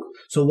just talk.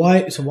 So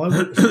why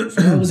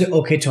was it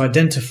okay to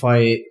identify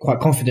it quite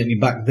confidently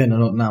back then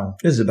and not now?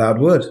 It's a bad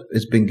word.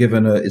 It's been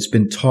it's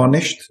been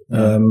tarnished.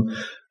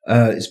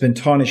 It's been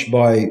tarnished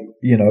by,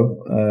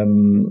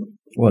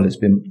 it's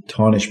been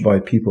tarnished by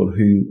people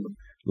who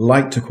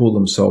like to call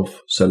themselves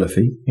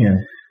Salafi. Yeah.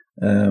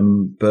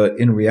 But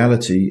in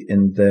reality,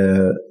 in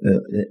their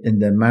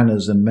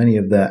manners and many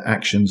of their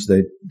actions,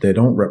 they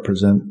don't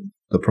represent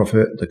the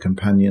Prophet, the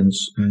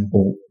companions,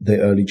 or the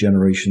early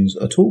generations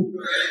at all.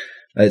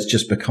 It's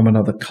just become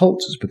another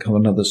cult. It's become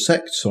another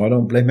sect. So I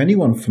don't blame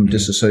anyone from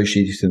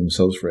disassociating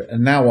themselves for it.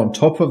 And now on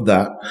top of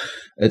that,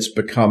 it's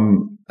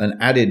become an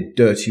added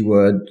dirty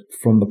word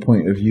from the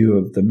point of view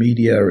of the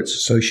media, its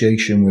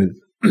association with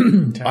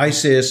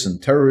ISIS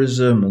and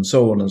terrorism and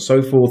so on and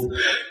so forth.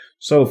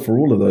 So for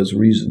all of those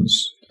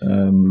reasons,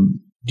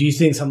 do you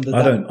think some of the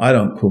I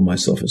don't call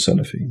myself a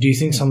Salafi. Do you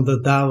think some of the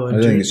dawah? I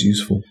think it's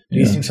useful. Do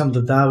you think some of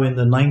the dawah in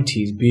the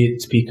 90s, be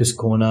it Speaker's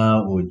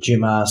Corner or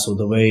Jimas, or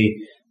the way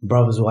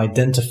brothers who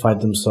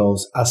identified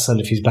themselves as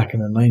Salafis back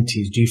in the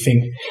 90s, do you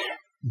think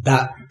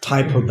that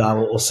type of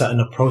dawah or certain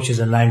approaches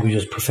and language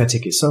was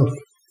prophetic itself?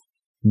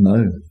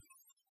 No.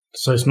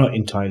 So it's not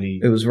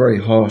entirely. It was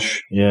very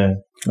harsh. Yeah.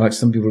 Like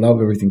some people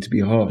love everything to be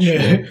harsh.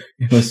 Yeah.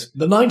 It was,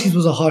 The 90s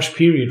was a harsh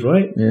period,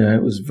 right? yeah,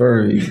 it was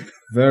very,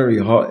 very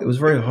hard. It was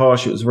very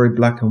harsh. It was very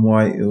black and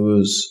white. It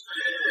was,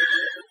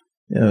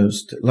 you know, it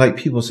was like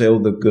people say, oh,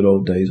 the good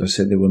old days. I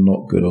said they were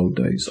not good old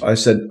days. I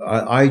said,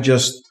 I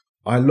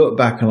look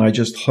back and I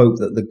just hope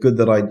that the good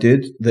that I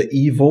did, the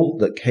evil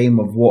that came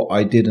of what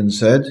I did and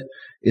said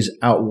is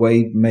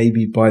outweighed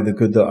maybe by the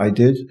good that I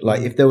did.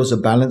 Like if there was a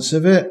balance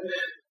of it,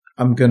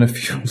 I'm going to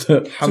feel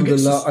that,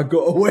 alhamdulillah, I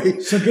got away.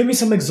 So give me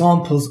some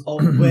examples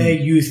of where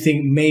you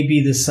think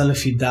maybe the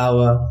Salafi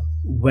Dawah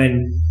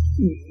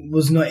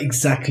was not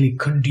exactly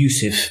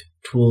conducive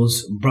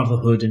towards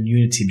brotherhood and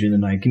unity during the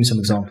night. Give me some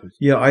examples.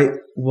 Yeah, I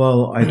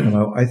don't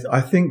know.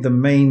 I think the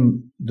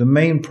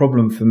main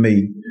problem for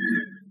me,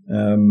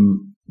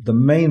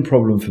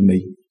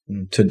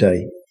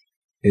 today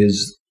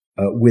is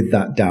with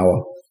that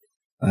dawah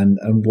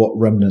and what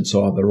remnants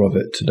are there of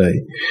it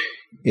today,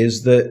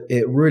 is that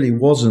it really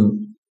wasn't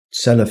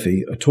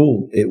Salafi at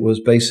all. It was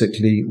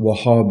basically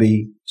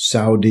Wahhabi,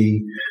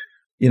 Saudi.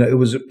 You know,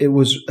 it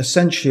was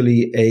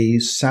essentially a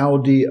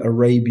Saudi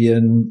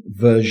Arabian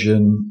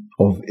version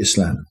of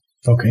Islam.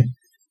 Okay.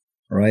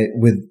 Right?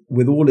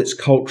 With all its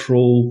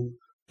cultural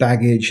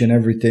baggage and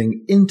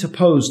everything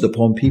interposed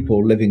upon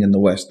people living in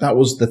the West. That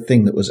was the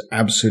thing that was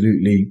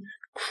absolutely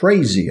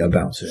crazy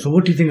about it. So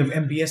what do you think of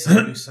MBS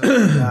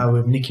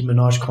with Nicki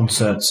Minaj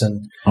concerts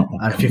and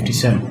 50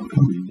 Cent?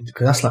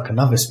 Because that's like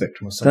another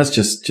spectrum or something.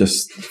 That's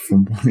just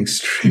from one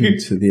extreme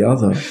to the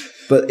other.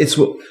 But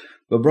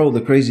bro,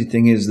 the crazy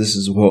thing is, this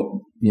is what,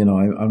 you know,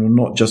 I'm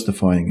not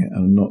justifying it.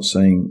 I'm not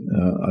saying,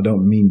 I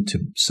don't mean to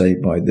say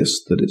by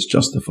this that it's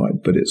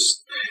justified, but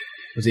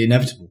was it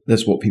inevitable?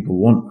 That's what people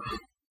want.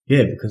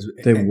 Yeah, because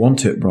they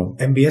want it, bro.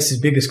 MBS's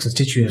biggest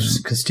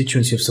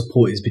constituency of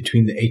support is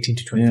between the 18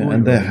 to 24. Yeah,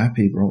 and they're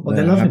happy, bro. Well,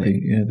 they're loving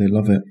it. Yeah, they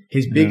love it.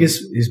 His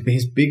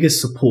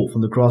biggest support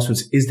from the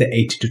grassroots is the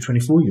 18 to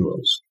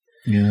 24-year-olds.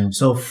 Yeah.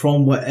 So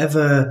from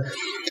whatever,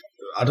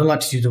 I don't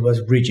like to use the word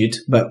rigid,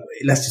 but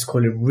let's just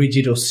call it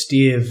rigid,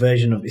 austere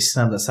version of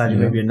Islam that Saudi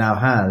Arabia now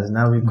has.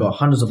 Now we've got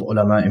hundreds of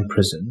ulama in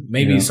prison,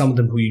 maybe some of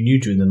them who you knew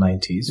during the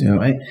 90s,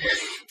 right?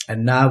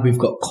 And now we've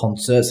got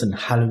concerts and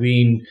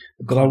Halloween.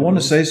 But I want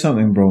to say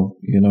something, bro,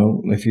 you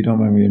know, if you don't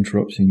mind me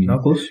interrupting you. No,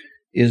 of course.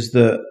 Is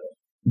that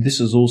this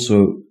is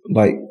also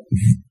like,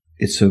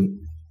 it's food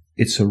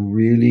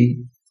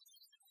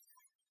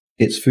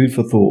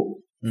for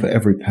thought for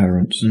every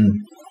parent.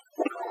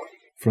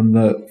 From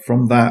that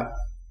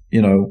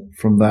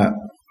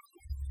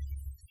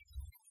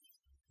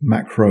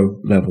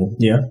macro level,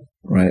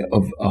 right,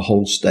 of a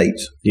whole state,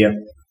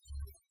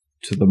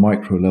 to the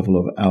micro level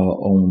of our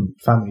own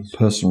families,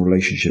 personal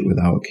relationship with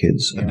our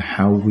kids, and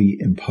how we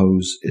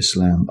impose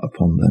Islam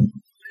upon them.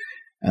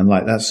 And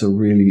like, that's a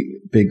really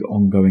big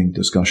ongoing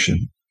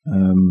discussion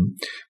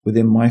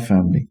within my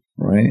family,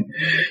 right?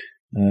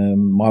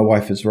 My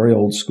wife is very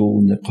old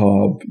school,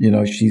 niqab, you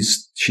know,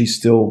 she's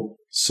still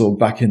sort of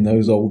back in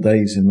those old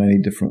days in many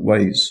different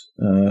ways.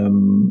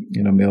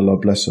 You know, may Allah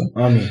bless her.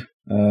 Ameen.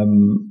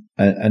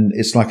 And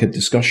it's like a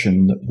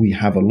discussion that we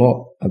have a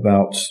lot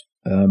about,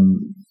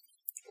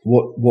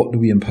 what do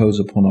we impose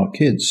upon our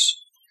kids?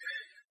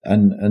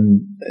 And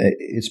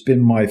it's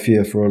been my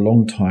fear for a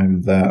long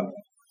time that,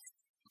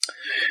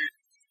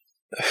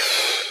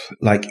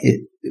 like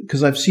it,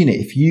 because I've seen it.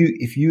 If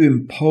you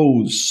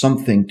impose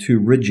something too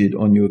rigid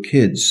on your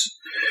kids,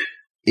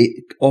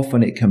 it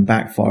can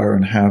backfire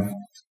and have,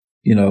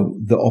 you know,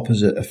 the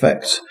opposite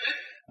effect.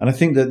 And I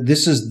think that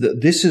this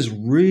is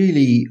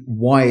really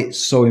why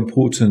it's so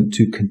important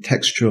to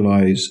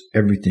contextualize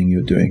everything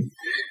you're doing.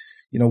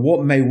 You know,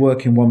 what may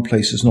work in one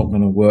place is not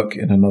going to work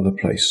in another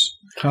place.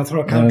 Can I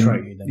throw a counter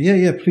at you then?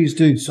 Yeah, please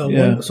do. So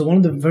one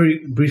of the very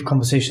brief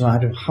conversations I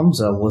had with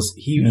Hamza was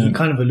he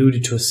kind of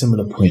alluded to a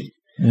similar point.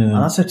 Yeah. And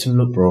I said to him,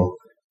 look, bro,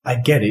 I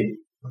get it.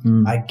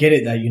 I get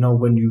it that, you know,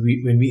 when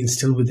we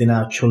instill within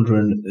our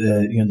children,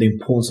 you know, the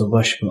importance of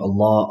worshiping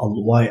Allah,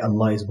 why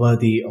Allah is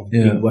worthy of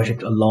being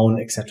worshipped alone,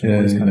 etc.,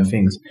 all these kind of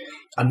things,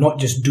 and not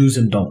just does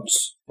and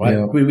don'ts, right?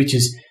 Yeah. Which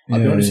is, I'll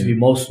be honest with you,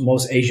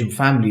 most Asian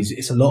families,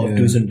 it's a lot of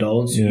do's and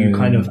don'ts. You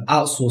kind of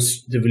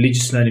outsource the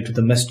religious learning to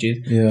the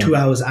masjid, 2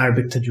 hours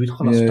Arabic tajweed,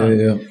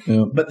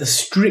 khalas, But the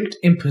strict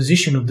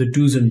imposition of the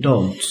do's and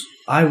don'ts,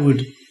 I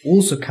would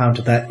also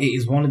counter that it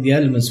is one of the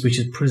elements which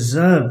has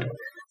preserved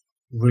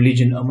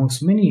religion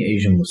amongst many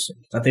Asian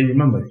Muslims, that they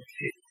remember,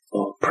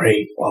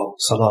 pray,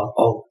 salah,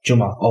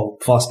 Jummah,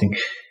 fasting.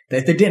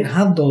 If they didn't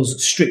have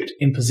those strict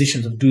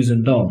impositions of do's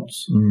and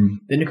don'ts,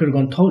 then it could have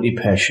gone totally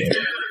pear-shaped.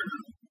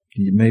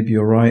 Maybe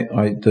you're right.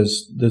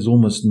 There's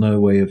almost no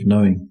way of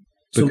knowing,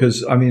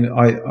 because I mean,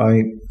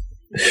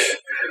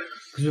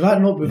 because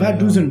without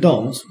do's and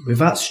don'ts,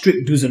 without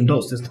strict do's and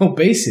don'ts, there's no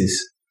basis,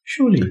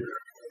 surely.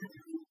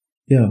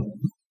 Yeah,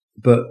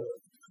 but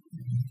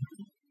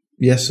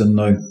yes and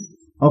no.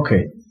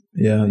 Okay.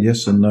 Yeah,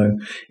 yes and no.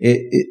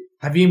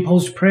 Have you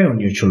imposed prayer on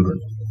your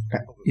children?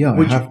 Yeah,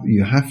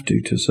 you have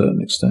to a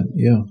certain extent,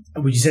 yeah.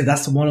 Would you say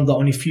that's one of the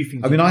only few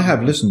things? I mean, I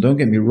have, listen, don't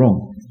get me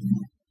wrong.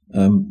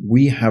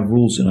 We have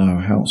rules in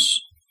our house,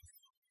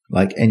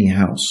 like any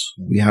house.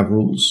 We have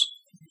rules.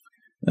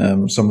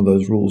 Some of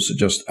those rules are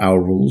just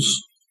our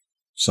rules.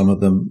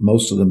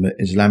 Most of them are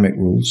Islamic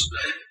rules.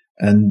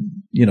 And,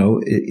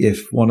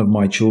 if one of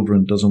my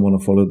children doesn't want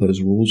to follow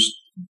those rules,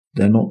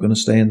 they're not going to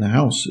stay in the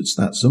house. It's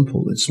that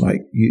simple. It's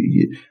like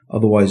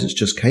otherwise it's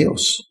just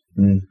chaos.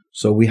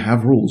 So we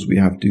have rules. We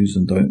have do's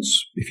and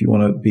don'ts. If you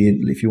want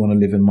to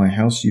live in my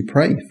house, you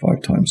pray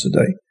 5 times a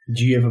day.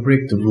 Do you ever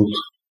break the rules?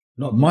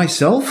 Not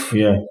myself?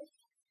 Yeah.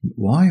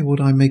 Why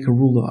would I make a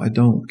rule that I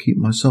don't keep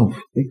myself?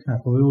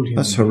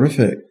 That's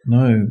horrific.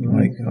 No,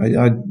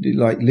 I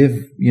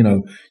live. You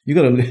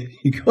got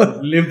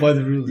to live by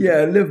the rules.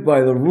 Yeah, live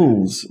by the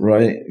rules,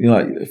 right?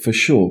 For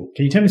sure.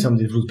 Can you tell me some of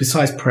these rules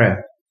besides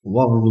prayer?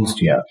 What other rules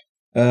do you have?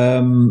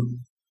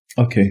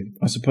 Okay,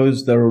 I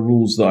suppose there are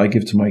rules that I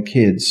give to my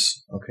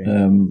kids. Okay.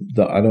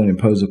 That I don't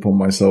impose upon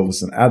myself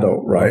as an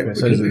adult, right? Okay,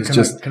 so because it's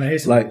just can I hear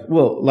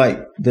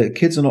something? the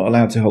kids are not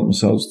allowed to help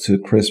themselves to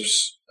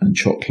crisps and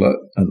chocolate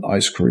and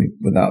ice cream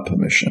without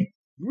permission.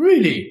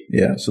 Really?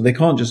 Yeah, so they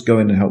can't just go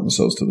in and help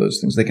themselves to those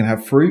things. They can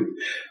have fruit,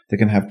 they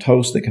can have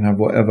toast, they can have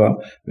whatever.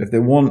 But if they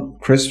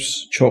want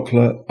crisps,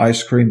 chocolate,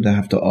 ice cream, they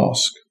have to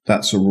ask.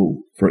 That's a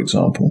rule, for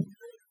example.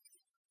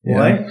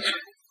 Why? Yeah.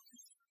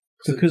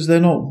 Because they're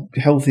not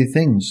healthy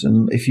things.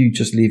 And if you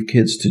just leave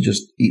kids to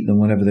just eat them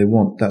whenever they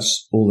want,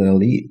 that's all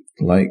they'll eat.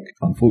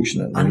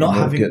 Unfortunately, and not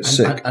having get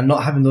sick. And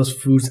not having those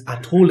foods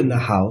at all in the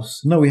house.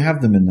 No, we have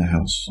them in the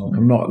house. Okay.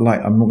 I'm not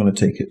going to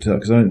take it to,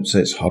 because I don't say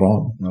it's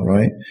haram,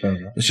 right?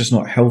 It's just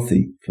not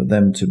healthy for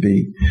them to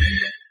be,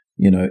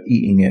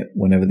 eating it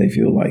whenever they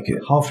feel like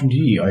it. How often do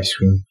you eat ice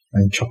cream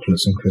and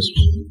chocolates and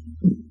crisps?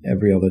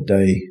 Every other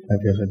day.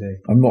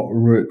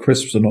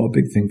 Crisps are not a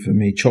big thing for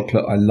me.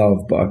 Chocolate I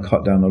love, but I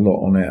cut down a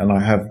lot on it, and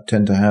I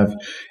tend to have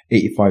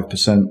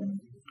 85%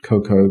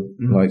 cocoa,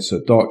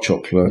 so dark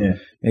chocolate. Yeah.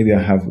 Maybe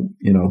I have,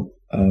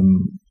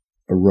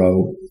 a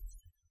row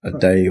a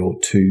day or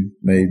 2,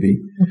 maybe.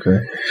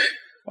 Okay.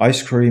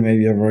 Ice cream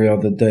maybe every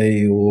other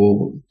day,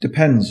 or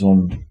depends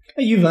on.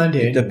 You've earned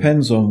it. It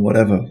depends on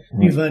whatever.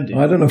 Right? You've earned it.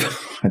 I don't know.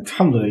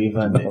 Alhamdulillah, you've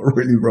earned it. Not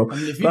really wrong.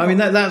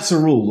 That's a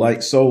rule.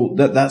 That's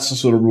the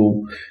sort of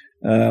rule.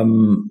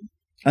 And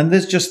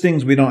there's just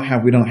things we don't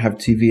have. We don't have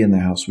TV in the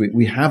house.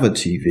 We have a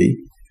TV,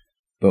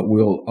 but we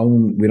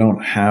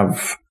don't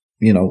have,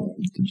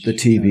 the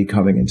TV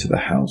coming into the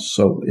house.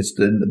 So it's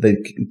the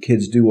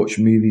kids do watch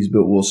movies,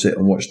 but we'll sit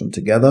and watch them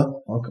together.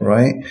 Okay.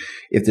 Right.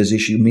 If there's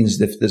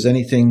if there's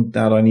anything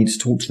that I need to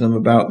talk to them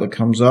about that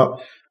comes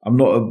up, I'm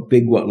not a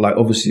big one.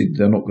 Obviously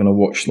they're not going to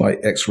watch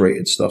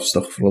X-rated stuff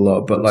for a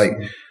lot,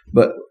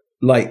 but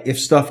if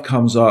stuff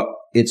comes up,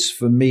 it's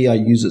for me, I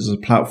use it as a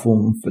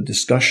platform for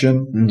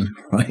discussion,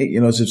 right?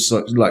 As if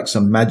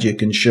some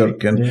magic and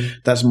shirk, and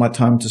that's my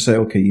time to say,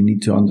 okay, you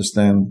need to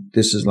understand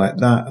this is like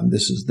that, and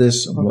this is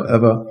this, and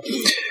whatever.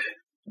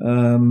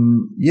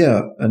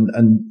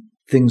 And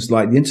things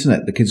like the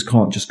internet, the kids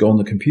can't just go on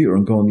the computer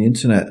and go on the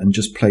internet and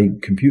just play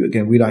computer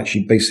games. We'd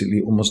actually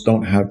basically almost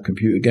don't have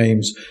computer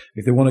games.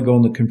 If they want to go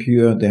on the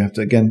computer, they have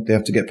to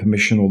get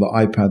permission, or the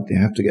iPad, they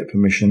have to get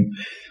permission.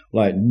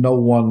 No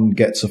one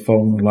gets a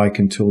phone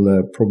until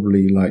they're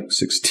probably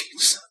 16.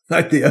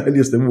 The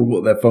earliest they've all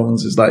got their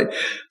phones is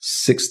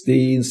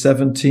 16,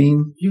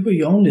 17.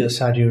 You're only a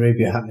Saudi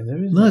Arabia happening there,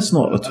 isn't it? No, it's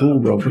not at all,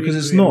 bro. Because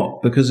it's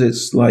not. Because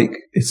it's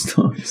it's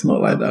not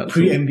like that.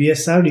 Pre-MBS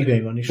Saudi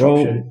going on.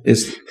 Bro,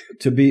 it's,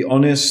 to be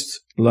honest,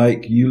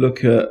 you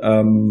look at,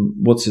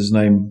 what's his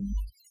name?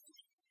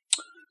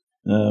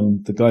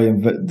 The guy,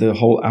 the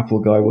whole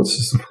Apple guy, what's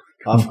his name?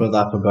 I forgot the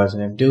Apple guy's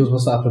name.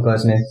 What's the Apple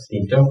guy's name?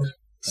 Steve Jobs.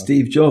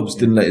 Steve Jobs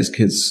didn't let his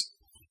kids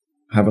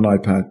have an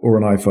iPad or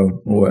an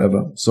iPhone or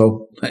whatever.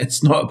 So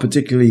it's not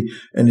particularly,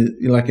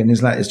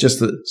 it's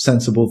just a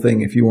sensible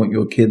thing if you want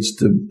your kids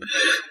to,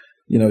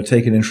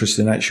 take an interest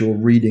in actual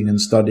reading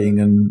and studying.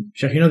 And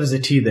Shaq, there's a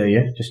tea there,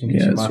 yeah? Just in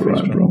case it's all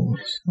right, bro.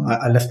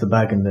 I left the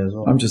bag in there as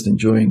well. I'm just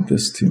enjoying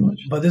this too much.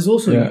 But there's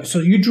also, so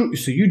you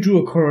drew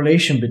a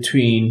correlation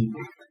between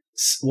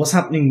what's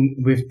happening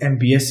with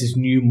MBS's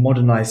new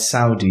modernized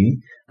Saudi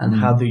and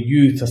how the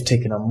youth have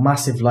taken a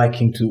massive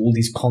liking to all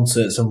these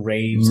concerts and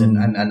raves and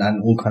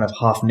all kind of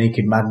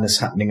half-naked madness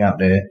happening out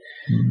there.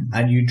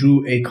 And you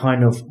drew a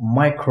kind of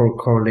micro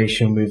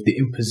correlation with the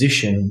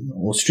imposition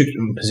or strict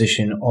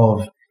imposition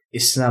of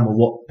Islam, or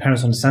what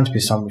parents understand to be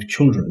Islam with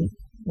children,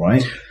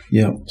 right?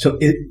 Yeah. So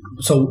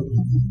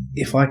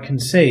if I can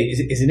say,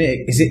 isn't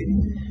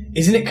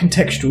it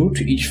contextual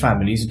to each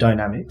family's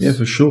dynamics? Yeah,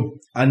 for sure.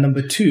 And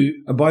number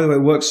 2, and by the way,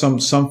 it works. Some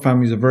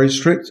families are very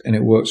strict, and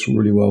it works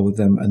really well with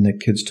them, and their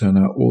kids turn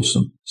out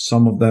awesome.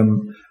 Some of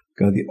them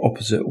go the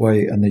opposite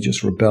way, and they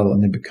just rebel,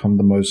 and they become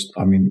the most.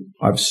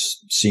 I've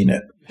seen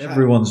it.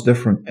 Everyone's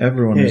different.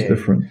 Everyone is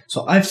different.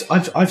 So I've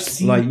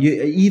seen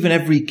even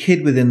every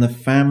kid within the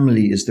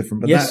family is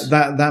different, but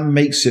that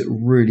makes it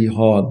really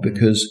hard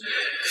because.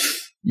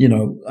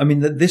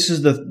 This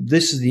is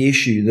the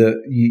issue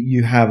that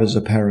you have as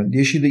a parent.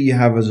 The issue that you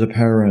have as a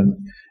parent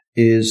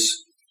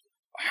is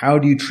how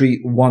do you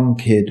treat one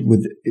kid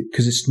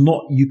because it's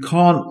not, you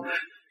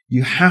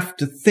you have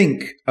to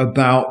think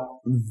about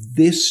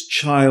this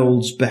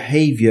child's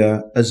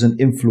behavior as an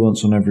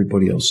influence on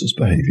everybody else's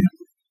behavior.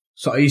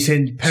 So are you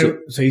saying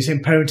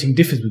parenting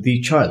differs with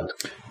each child?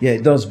 Yeah,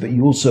 it does. But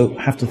you also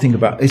have to think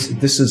about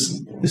this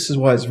is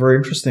why it's very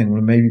interesting.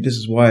 Well, maybe this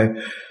is why,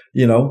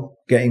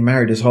 getting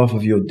married is half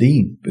of your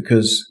deen,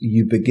 because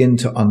you begin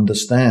to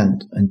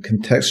understand and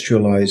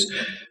contextualize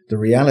the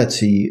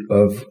reality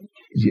of.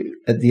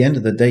 At the end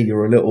of the day,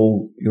 you're a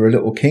little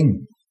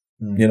king.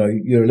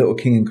 You're a little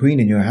king and queen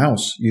in your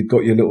house. You've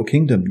got your little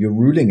kingdom. You're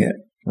ruling it,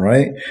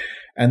 right?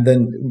 And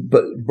then,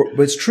 but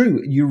it's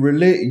true.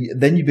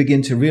 Then you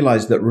begin to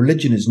realize that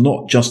religion is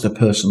not just a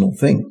personal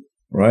thing,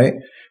 right?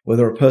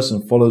 Whether a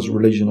person follows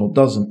religion or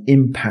doesn't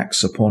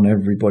impacts upon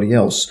everybody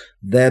else.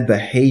 Their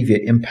behavior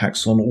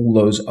impacts on all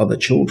those other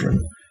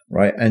children,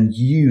 right? And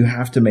you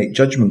have to make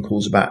judgment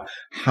calls about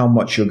how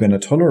much you're going to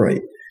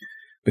tolerate.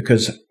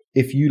 Because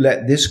if you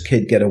let this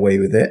kid get away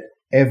with it,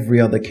 every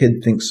other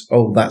kid thinks,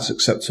 oh, that's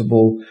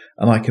acceptable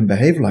and I can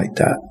behave like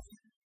that.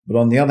 But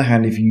on the other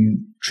hand, if you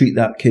treat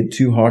that kid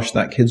too harsh,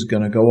 that kid's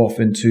going to go off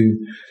into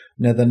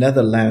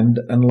Netherland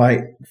and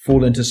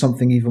fall into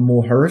something even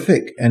more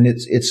horrific. And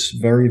it's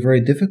very,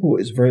 very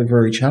difficult. It's very,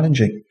 very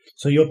challenging.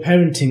 So your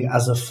parenting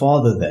as a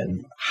father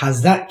then,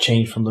 has that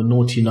changed from the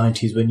naughty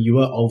 90s when you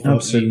were overtly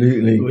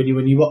Absolutely.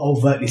 when you were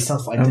overtly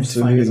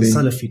self-identifying as a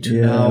Salafi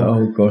to now?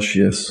 Oh gosh,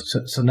 yes.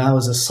 So now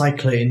as a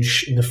cycler in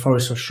the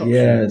forest of Shropshire.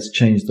 Yeah, it's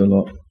changed a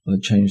lot.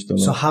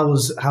 So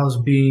how's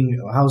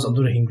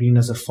Abdurraheem Green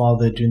as a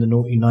father during the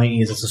naughty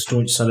 90s as a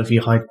staunch Salafi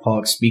Hyde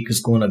Park speaker's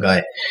corner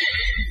guy?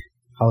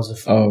 How's the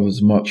I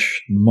was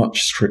much,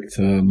 much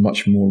stricter,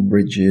 much more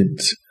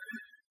rigid.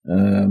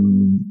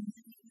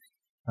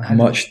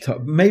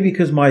 Maybe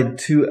because my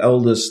two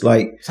eldest,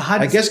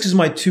 because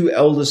my two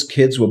eldest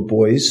kids were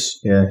boys.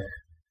 Yeah.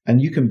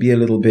 And you can be a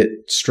little bit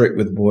strict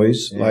with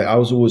boys. Yeah. I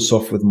was always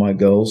soft with my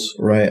girls,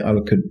 right? I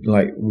could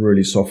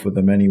really soft with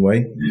them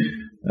anyway.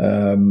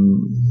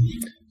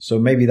 So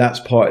maybe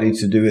that's partly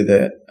to do with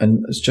it.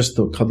 And it's just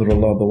the qadr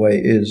Allah the way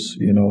it is,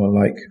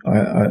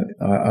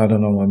 I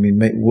don't know. I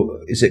mean,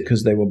 is it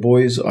because they were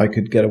boys? I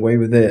could get away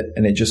with it.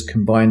 And it just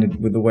combined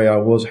with the way I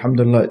was.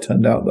 Alhamdulillah, it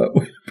turned out that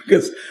way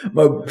because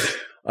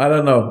I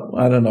don't know.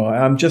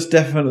 I'm just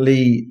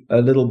definitely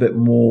a little bit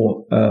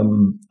more,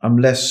 I'm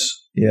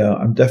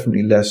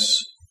definitely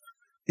less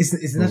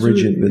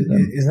rigid with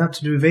them. Is that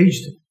to do with age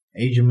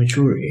and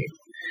maturity?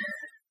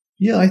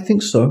 Yeah, I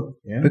think so.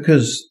 Yeah.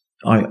 Because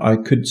I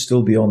could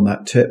still be on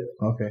that tip.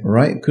 Okay.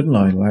 Right? Couldn't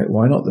I?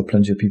 Why not? There are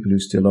plenty of people who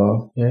still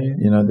are.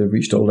 Yeah. They've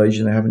reached old age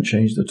and they haven't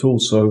changed at all.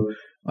 So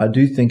I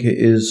do think it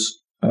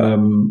is, I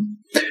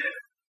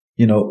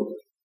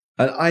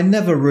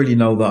never really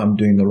know that I'm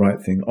doing the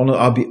right thing.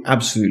 I'll be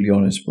absolutely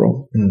honest,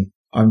 bro.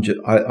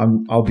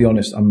 I'll be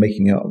honest. I'm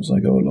making it up as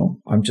I go along.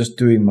 I'm just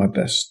doing my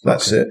best.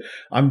 That's it.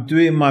 I'm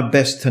doing my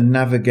best to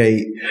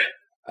navigate.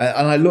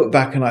 And I look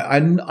back and I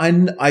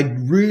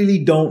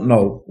really don't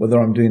know whether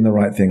I'm doing the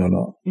right thing or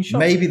not.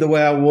 Maybe the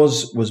way I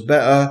was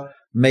better.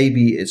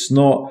 Maybe it's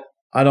not.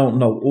 I don't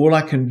know. All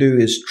I can do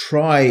is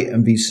try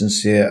and be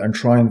sincere and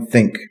try and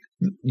think,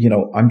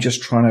 I'm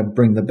just trying to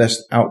bring the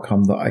best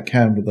outcome that I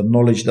can with the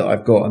knowledge that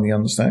I've got and the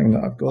understanding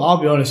that I've got.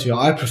 I'll be honest with you.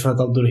 I prefer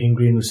Abdurraheem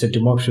Green who said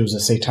democracy was a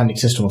satanic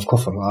system of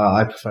kufr.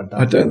 I prefer that.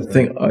 I don't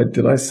think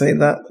did I say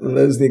that?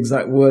 Those are the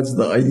exact words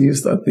that I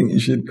used. I think you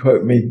should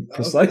quote me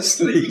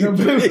precisely.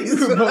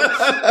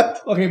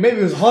 Okay, maybe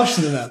it was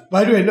harsher than that.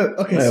 By the way, look.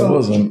 Okay, no, it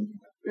wasn't.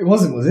 It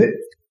wasn't, was it?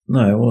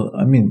 No, it wasn't.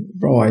 I mean,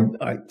 bro, I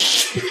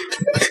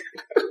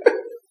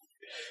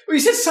Well, you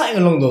said something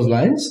along those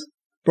lines.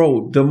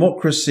 Bro,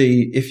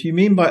 democracy, if you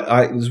mean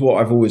by, this is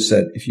what I've always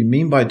said, if you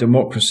mean by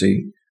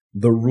democracy,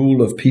 the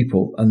rule of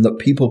people and that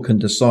people can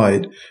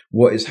decide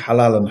what is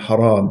halal and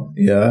haram,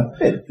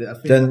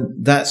 then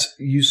that's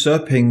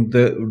usurping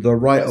the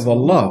right of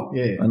Allah.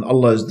 Yeah. And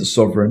Allah is the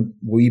sovereign.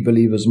 We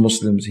believe as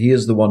Muslims, He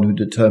is the one who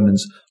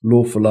determines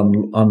lawful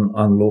and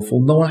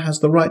unlawful. No one has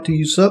the right to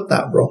usurp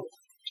that, bro.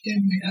 Yeah,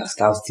 mate,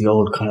 that was the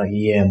old kind of,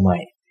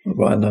 mate.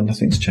 Right, no,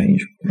 nothing's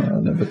changed. No,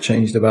 never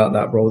changed about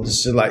that, bro.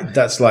 This is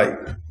that's like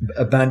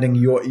abandoning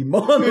your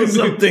iman or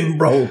something,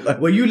 bro.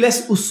 Were you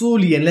less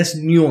usuli and less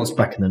nuanced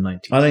back in the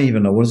 90s? I don't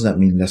even know. What does that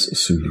mean, less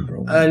usuli,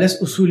 bro? Less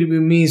usuli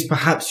means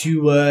perhaps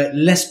you were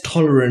less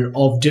tolerant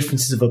of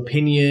differences of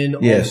opinion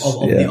of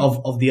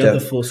the other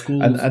four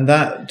schools. And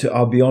that,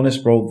 I'll be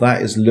honest, bro,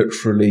 that is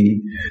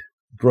literally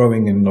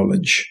growing in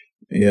knowledge.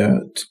 Yeah,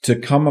 to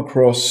come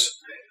across...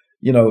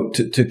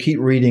 to keep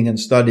reading and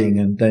studying,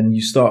 and then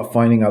you start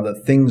finding out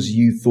that things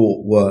you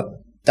thought were,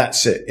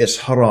 that's it, it's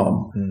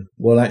haram.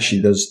 Well,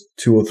 actually, there's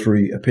 2 or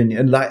 3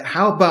 opinions. Like,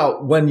 how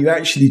about when you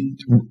actually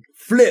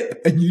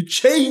flip and you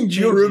change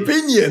your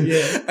opinion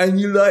and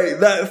you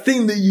that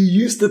thing that you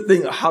used to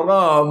think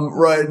haram,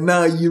 right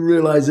now you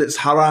realize it's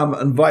haram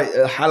and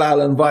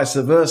halal and vice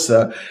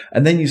versa.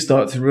 And then you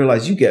start to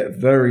realize you get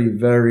very,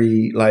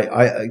 very,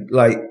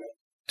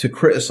 to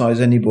criticize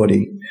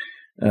anybody.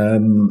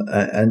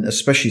 And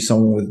especially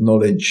someone with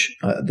knowledge,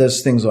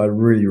 there's things I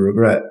really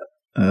regret.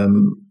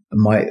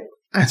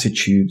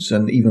 attitudes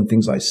and even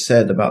things I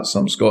said about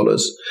some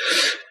scholars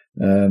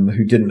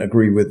who didn't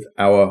agree with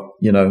our,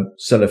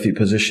 Salafi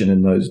position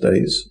in those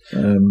days.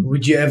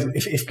 Would you ever,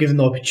 if given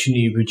the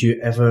opportunity, would you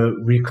ever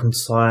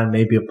reconcile,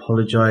 maybe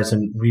apologize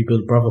and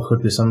rebuild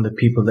brotherhood with some of the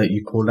people that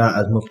you called out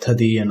as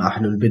Mubtadi and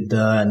Ahlul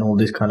Biddah and all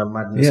this kind of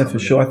madness? Yeah, for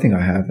sure. I think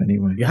I have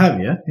anyway. You have,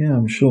 yeah? Yeah,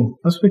 I'm sure.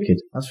 That's wicked.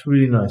 That's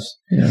really nice.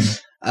 Yeah.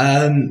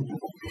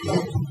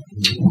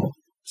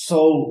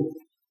 So,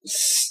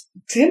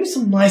 tell me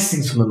some nice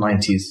things from the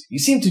 90s. You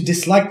seem to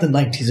dislike the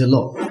 90s a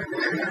lot.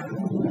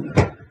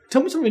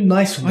 Tell me something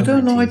nice from the 90s. I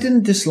don't know. I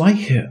didn't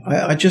dislike it.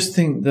 I just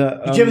think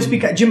that... Did you ever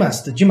speak at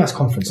Jimas, the Jimas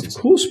conferences?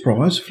 Of course,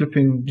 bro. I was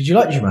flipping... Did you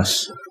like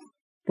Jimas?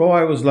 Bro,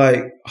 I was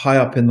like high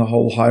up in the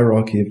whole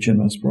hierarchy of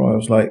Jimas, bro. I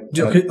was like...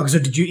 So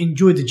did you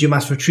enjoy the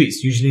Jimas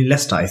retreats? Usually in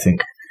Leicester, I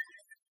think.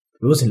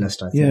 It was in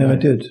Leicester, I think. Yeah, right? I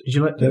did. Did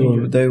you like? They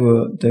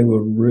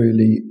were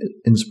really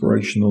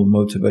inspirational,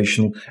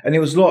 motivational, and it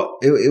was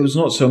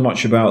not so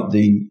much about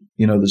the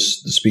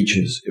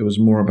speeches. It was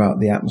more about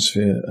the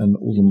atmosphere and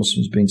all the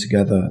Muslims being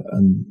together,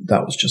 and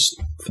that was just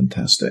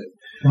fantastic.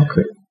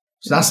 Okay,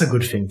 so that's a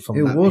good thing.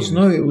 It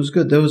was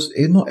good.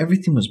 Not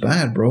everything was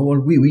bad, bro.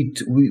 We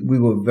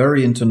were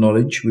very into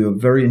knowledge. We were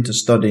very into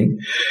studying.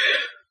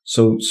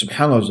 So,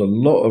 subhanAllah, there's a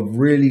lot of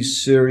really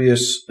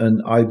serious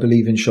and I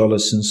believe, inshallah,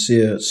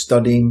 sincere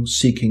studying,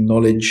 seeking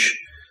knowledge,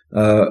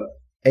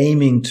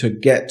 aiming to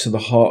get to the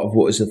heart of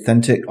what is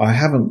authentic.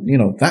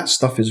 That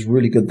stuff is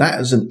really good. That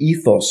as an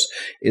ethos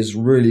is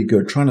really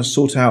good. Trying to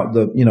sort out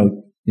the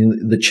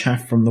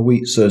chaff from the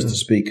wheat, so to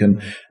speak,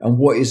 and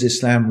what is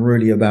Islam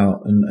really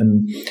about,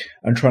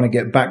 and trying to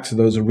get back to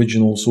those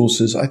original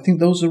sources. I think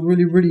those are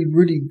really, really,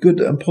 really good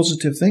and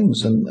positive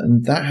things,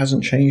 and that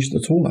hasn't changed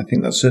at all. I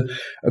think that's a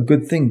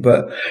good thing.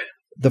 But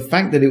the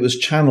fact that it was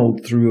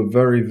channeled through a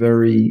very,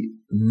 very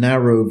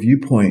narrow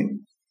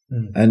viewpoint,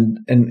 and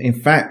in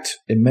fact,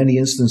 in many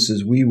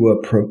instances, we were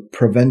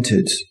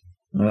prevented.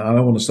 I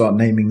don't want to start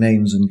naming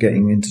names and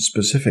getting into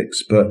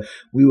specifics, but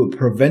we were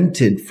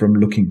prevented from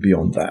looking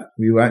beyond that.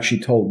 We were actually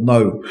told,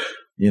 no,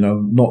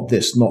 not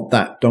this, not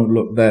that. Don't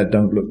look there.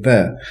 Don't look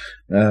there.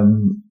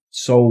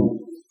 So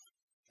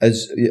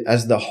as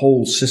the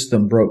whole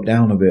system broke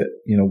down a bit,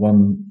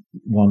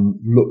 one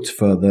looked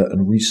further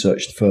and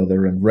researched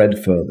further and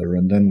read further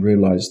and then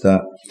realized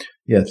that,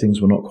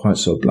 things were not quite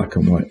so black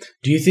and white.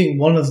 Do you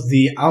think one of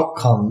the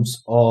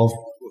outcomes of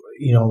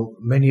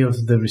many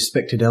of the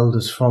respected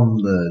elders from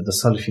the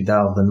Salafi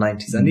Dawah of the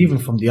 90s and even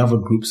from the other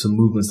groups and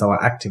movements that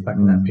were active back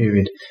in that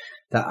period,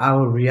 that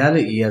our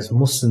reality as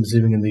Muslims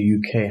living in the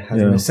UK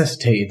has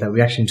necessitated that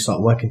we actually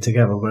start working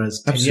together,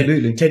 whereas 10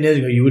 years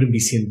ago you wouldn't be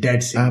seen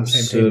dead sitting at the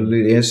same table.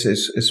 Absolutely.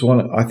 It's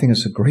one, I think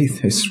it's a great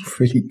thing. It's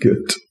really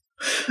good.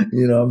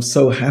 I'm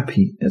so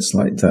happy it's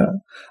like that.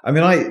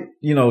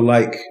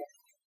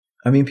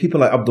 I mean, people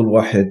like Abdul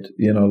Wahid,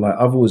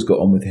 I've always got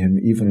on with him,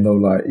 even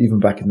though, even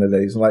back in the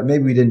days,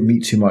 maybe we didn't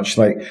meet too much.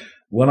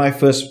 When I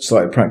first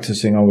started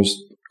practicing, I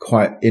was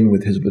quite in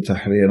with Hizb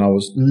ut-Tahrir, and I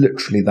was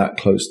literally that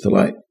close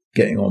to,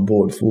 getting on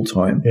board full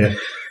time. Yeah.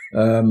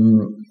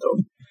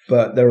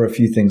 But there were a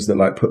few things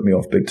that, put me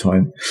off big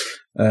time.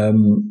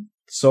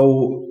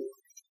 So,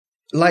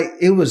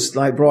 it was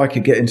bro, I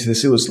could get into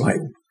this. It was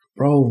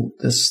bro,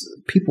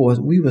 people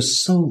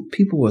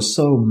were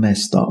so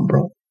messed up,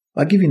 bro.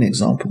 I'll give you an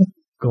example.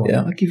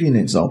 Yeah, I'll give you an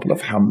example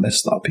of how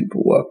messed up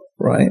people were,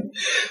 right?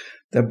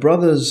 They're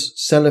brothers,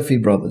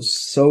 Salafi brothers,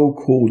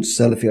 so-called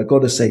Salafi. I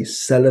got to say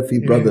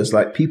Salafi brothers,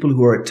 people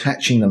who are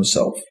attaching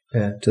themselves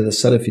to the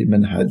Salafi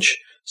minhaj,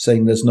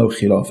 saying there's no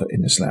khilafah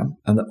in Islam.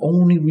 And the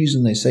only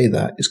reason they say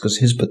that is because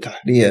Hizb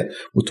ut-Tahrir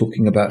were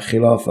talking about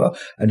khilafah,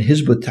 and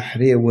Hizb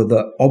ut-Tahrir were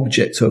the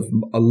object of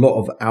a lot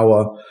of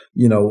our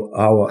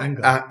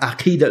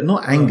aqidah,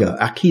 not anger,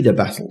 aqidah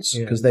battles,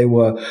 because they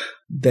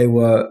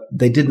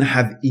didn't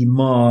have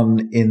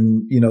iman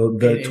in,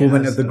 the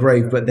torment of the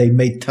grave, but they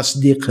made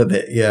tasdeeq of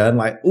it. Yeah.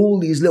 And all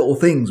these little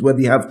things, whether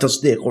you have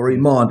tasdeeq or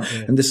iman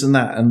and this and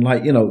that.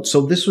 And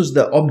so this was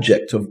the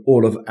object of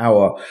all of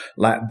our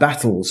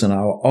battles and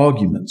our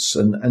arguments.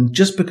 And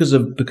just because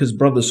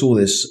brothers saw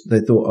this,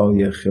 they thought, oh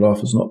yeah,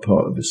 khilafah is not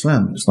part of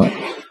Islam. It's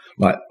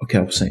okay,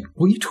 I was saying,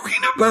 what are you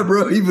talking about,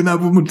 bro? Even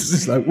Abu Muntas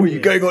is what are you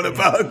going on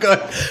about, guy?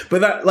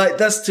 But that,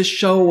 that's to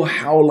show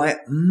how,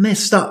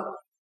 messed up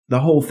the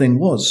whole thing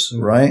was,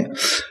 right?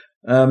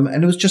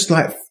 And it was just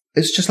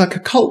it's just like a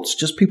cult,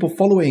 just people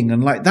following.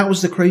 And that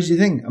was the crazy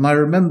thing. And I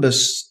remember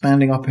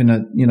standing up in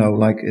a,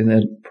 in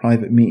a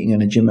private meeting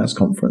in a Jimas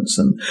conference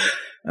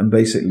and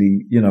basically,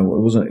 it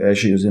wasn't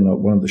actually, it was in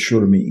one of the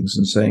shura meetings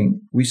and saying,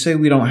 we say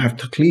we don't have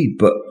taqleed,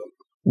 but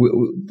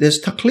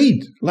there's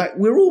taqleed.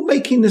 We're all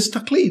making this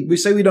taqleed. We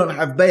say we don't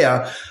have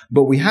bay'ah,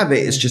 but we have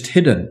it. It's just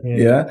hidden.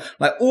 Yeah.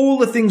 All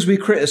the things we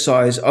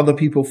criticize other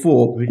people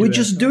for, we're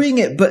just doing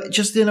it, but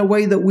just in a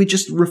way that we're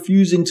just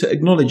refusing to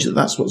acknowledge that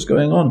that's what's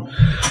going on.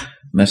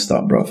 Messed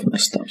up, bro.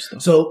 Messed up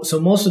stuff. So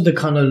most of the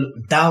kind of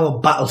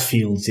Dawah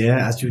battlefields,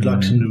 yeah, as you'd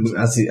like to,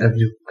 as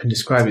you can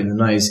describe it in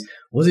the 90s,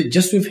 was it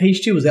just with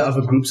HT? Was there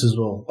other groups as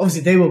well?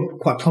 Obviously, they were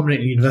quite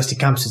prominent in university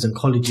campuses and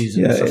colleges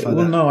and stuff like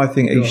that. No, I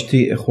think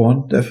HT,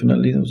 Ikhwan,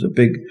 definitely. There was a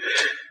big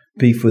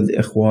beef with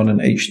Ikhwan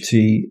and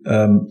HT,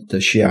 the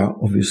Shia,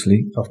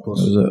 obviously. Of course.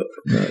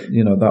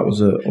 That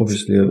was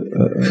obviously a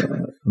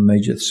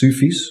major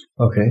Sufis.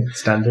 Okay,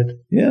 standard.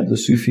 Yeah, the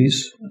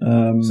Sufis.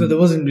 So there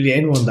wasn't really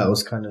anyone that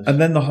was kind of...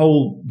 And then the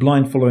whole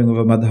blind following of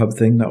a madhab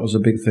thing, that was a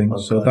big thing.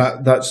 So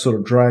that sort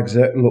of drags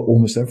it,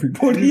 almost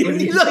everybody.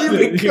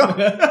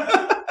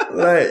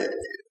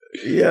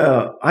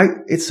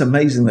 It's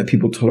amazing that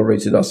people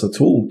tolerated us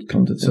at all.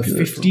 So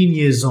 15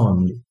 years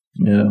on,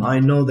 I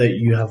know that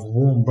you have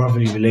warm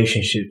brotherly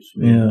relationships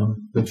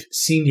with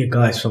senior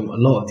guys from a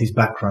lot of these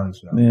backgrounds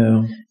now.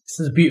 Yeah. This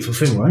is a beautiful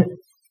thing, right?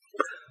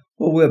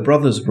 Well, we're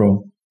brothers,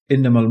 bro.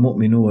 إِنَّمَا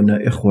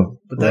الْمُؤْمِنُونَ إِخْوَةٌ.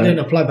 But that didn't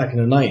apply back in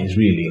the 90s,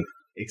 really.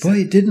 But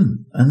it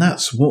didn't. And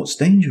that's what's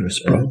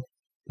dangerous, bro.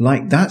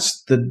 Like,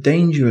 that's the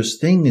dangerous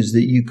thing, is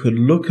that you could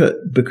look at,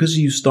 because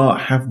you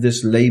have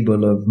this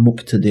label of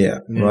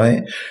mubtadi',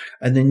 right?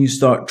 And then you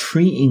start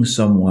treating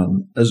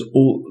someone as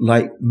all,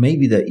 like,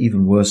 maybe they're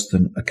even worse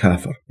than a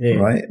kafir,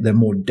 right? They're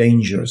more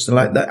dangerous. They're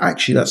like that.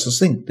 Actually, that's the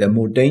thing. They're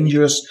more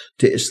dangerous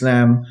to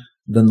Islam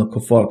than the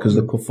kuffar, because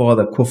the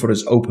kufr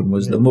is open,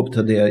 was the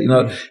mubtadi'.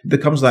 It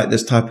becomes like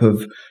this type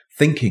of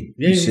thinking.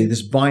 You see,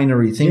 this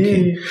binary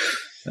thinking.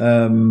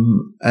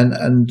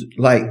 And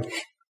like,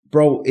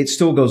 bro, it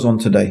still goes on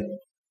today,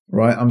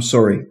 right? I'm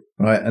sorry,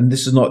 right? And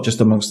this is not just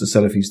amongst the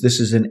Salafis.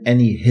 This is in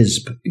any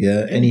hizb,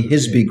 any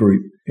hizbi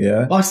group,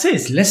 But I say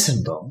it's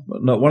lessened, though.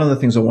 But no, one of the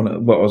things I want to,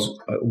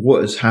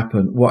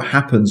 what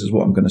happens is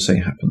what I'm going to say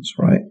happens,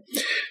 right?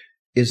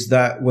 Is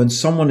that when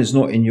someone is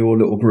not in your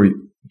little group,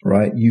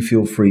 right, you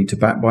feel free to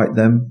backbite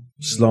them,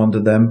 slander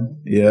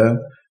them,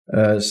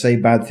 say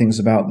bad things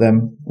about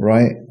them,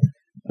 right?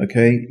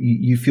 Okay,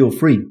 you feel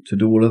free to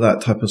do all of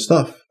that type of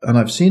stuff. And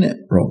I've seen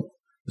it, bro.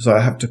 So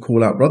I have to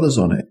call out brothers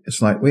on it. It's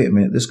like, wait a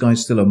minute, this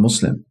guy's still a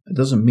Muslim. It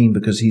doesn't mean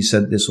because he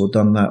said this or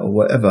done that or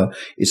whatever,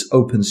 it's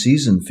open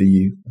season for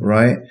you,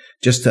 right?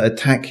 Just to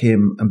attack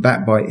him and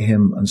backbite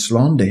him and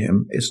slander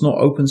him, it's not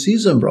open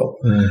season, bro.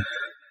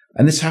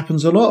 And this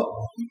happens a lot,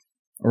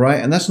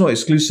 right? And that's not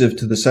exclusive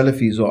to the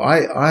Salafis. Or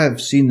I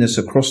have seen this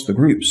across the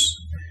groups.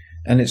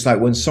 And it's like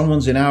when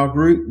someone's in our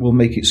group, we'll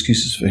make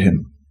excuses for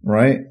him.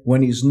 Right?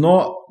 When he's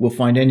not, we'll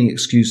find any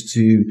excuse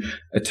to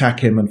attack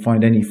him and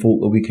find any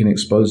fault that we can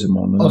expose him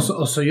on.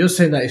 So you're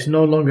saying that it's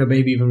no longer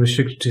maybe even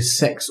restricted to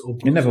sex or...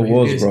 It never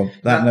was, bro.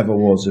 That never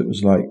was. It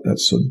was like,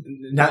 that's...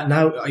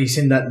 Now, are you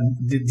saying that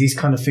these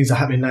kind of things are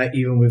happening now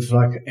even with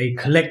like a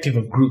collective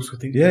of groups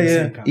within...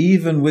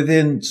 Even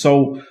within...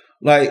 So,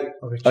 like,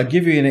 I'll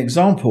give you an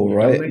example,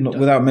 right?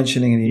 Without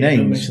mentioning any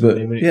names,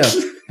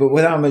 but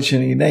without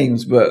mentioning any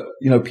names, but,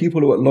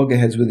 people who are at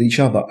loggerheads with each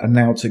other are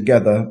now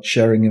together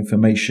sharing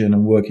information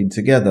and working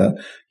together.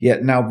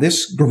 Yet now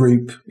this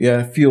group,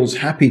 feels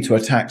happy to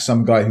attack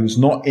some guy who's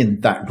not in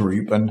that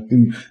group and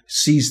who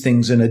sees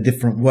things in a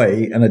different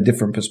way and a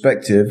different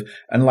perspective.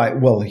 And like,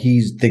 well,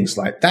 he thinks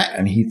like that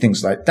and he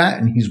thinks like that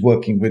and he's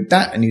working with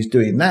that and he's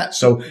doing that.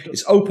 So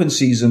it's open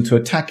season to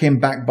attack him,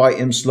 backbite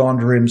him,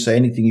 slander him, say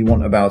anything you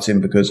want about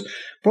him because,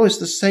 bro, it's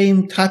the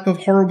same type of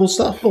horrible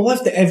stuff. But what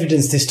if the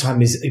evidence this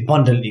time is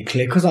abundantly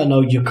clear? Because I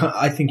know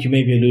I think you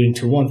may be alluding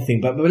to one thing,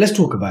 but let's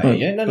talk about it.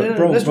 Yeah,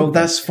 bro,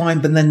 that's fine.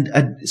 But then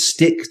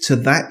stick to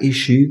that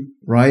issue,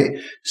 right?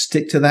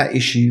 Stick to that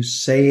issue.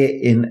 Say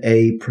it in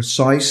a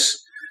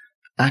precise,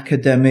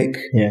 academic,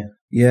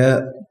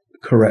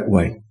 correct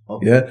way.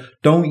 Okay.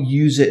 Don't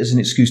use it as an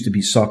excuse to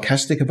be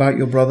sarcastic about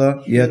your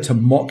brother. To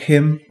mock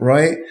him,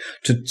 right?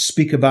 To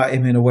speak about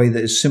him in a way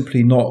that is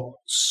simply not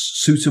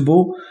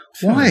suitable.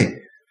 Why?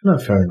 No,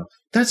 fair enough.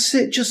 That's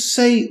it. Just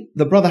say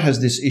the brother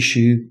has this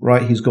issue,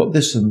 right? He's got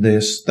this and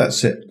this.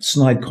 That's it.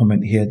 Snide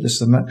comment here,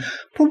 this and that.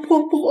 But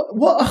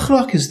what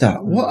akhlaq is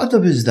that? What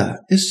adab is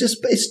that?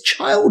 It's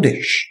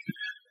childish.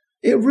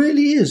 It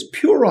really is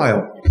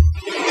puerile.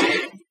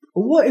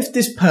 What if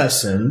this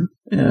person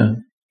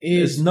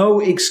There's no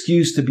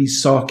excuse to be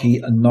sarky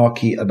and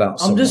narky about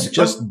someone.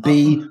 Just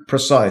be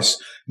precise.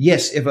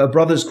 Yes, if a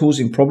brother's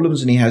causing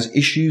problems and he has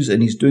issues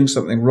and he's doing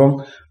something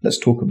wrong, let's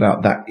talk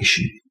about that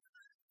issue.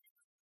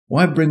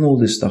 Why bring all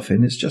this stuff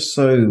in? It's just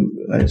so...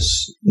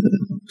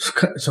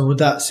 So would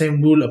that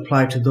same rule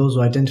apply to those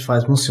who identify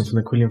as Muslim from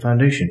the Quillian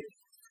Foundation?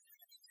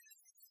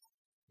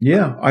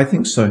 Yeah, I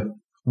think so.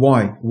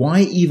 Why?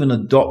 Why even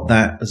adopt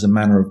that as a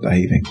manner of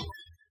behaving?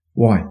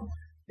 Why?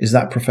 Is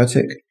that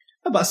prophetic?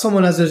 About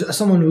someone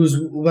someone who's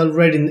well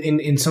read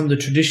in some of the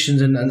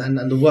traditions and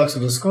the works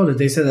of the scholars,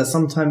 they say that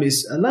sometimes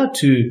it's allowed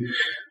to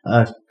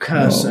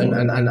curse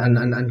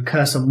and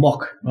curse and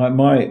mock.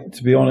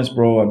 To be honest,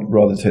 bro, I'd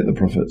rather take the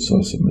Prophet as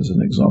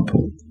an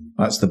example.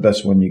 That's the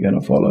best one you're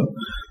going to follow,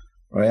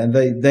 right? And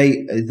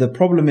the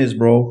problem is,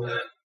 bro,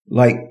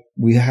 like,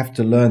 we have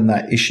to learn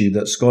that issue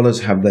that scholars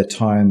have their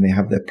time, they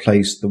have their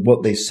place.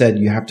 What they said,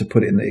 you have to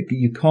put it in there.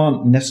 You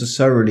can't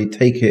necessarily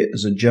take it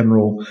as a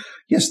general,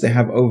 yes, they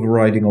have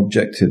overriding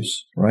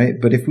objectives, right?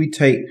 But if we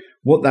take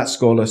what that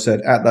scholar said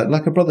at that,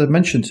 like a brother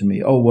mentioned to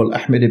me, oh, well,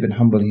 Ahmed ibn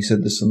Hanbal, he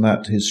said this and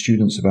that to his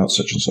students about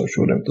such and such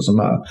or whatever, it doesn't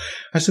matter.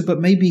 I said,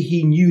 but maybe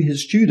he knew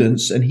his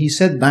students and he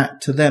said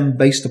that to them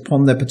based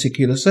upon their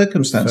particular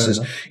circumstances.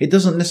 It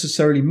doesn't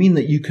necessarily mean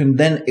that you can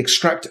then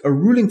extract a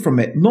ruling from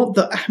it. Not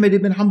that Ahmed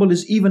ibn Hanbal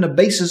is even a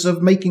basis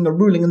of making a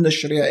ruling in the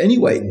Sharia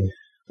anyway,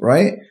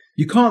 right?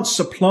 You can't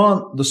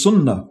supplant the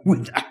Sunnah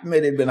with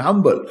Ahmed ibn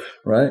Hanbal,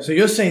 right? So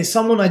you're saying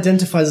someone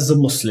identifies as a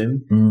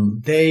Muslim,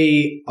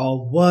 they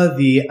are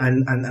worthy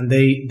and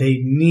they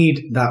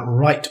need that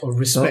right of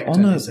respect. The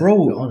honor,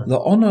 bro, the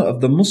honor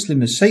of the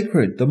Muslim is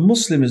sacred. The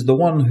Muslim is the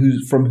one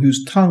from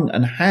whose tongue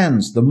and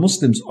hands the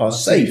Muslims are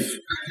safe.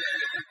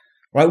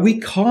 Right? We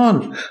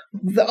can't.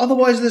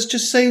 Otherwise, let's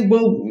just say,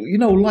 well,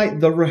 like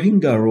the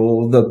Rohingya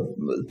or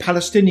the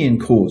Palestinian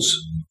cause.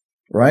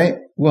 Right?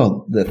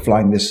 Well, they're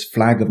flying this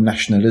flag of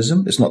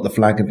nationalism. It's not the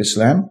flag of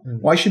Islam.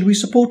 Why should we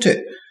support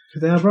it?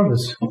 They are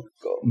brothers.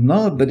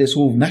 No, but it's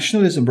all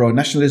nationalism, bro.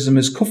 Nationalism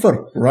is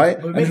kufr,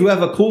 right? And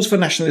whoever calls for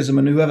nationalism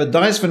and whoever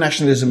dies for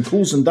nationalism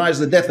calls and dies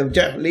the death of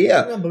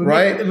Jahiliyyah,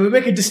 right? We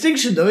make a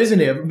distinction, though, isn't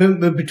it?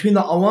 Between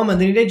the awam and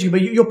the Neji.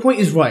 But your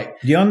point is right.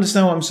 Do you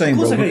understand what I'm saying,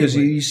 bro? Because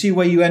you see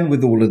where you end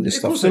with all of this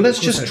stuff. So let's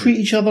just treat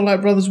each other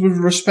like brothers with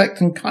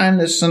respect and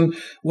kindness and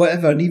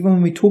whatever. And even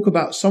when we talk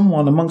about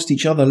someone amongst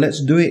each other,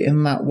 let's do it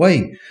in that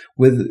way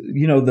with,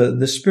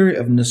 the spirit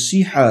of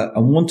nasiha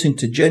and wanting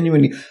to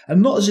genuinely,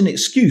 and not as an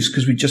excuse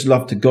because we just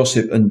love to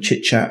gossip and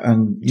chit chat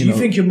and Do you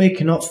think you're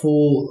making up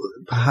for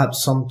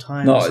perhaps some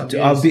time? No,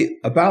 I'll be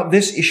about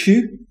this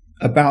issue,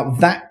 about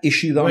that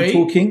issue that I'm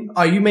talking.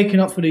 Are you making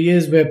up for the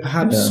years where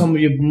perhaps some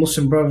of your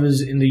Muslim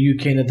brothers in the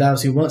UK and the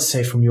Dawah weren't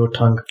safe from your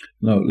tongue?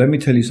 No, let me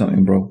tell you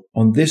something, bro.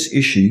 On this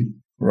issue,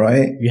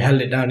 right? You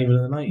held it down even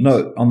in the 90s.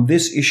 No, on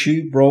this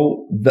issue,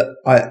 bro,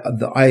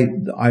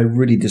 I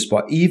really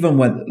despise. Even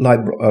when,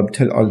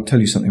 I'll tell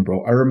you something,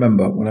 bro. I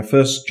remember when I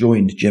first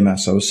joined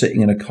JMAS, I was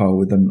sitting in a car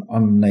with an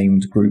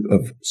unnamed group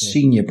of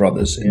senior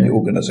brothers in the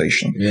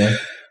organization. Yeah.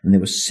 And they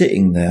were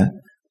sitting there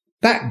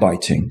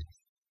backbiting,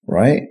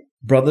 right?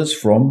 Brothers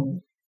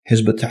from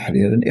Hizb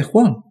ut-Tahrir and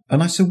Ikhwan.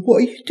 And I said, what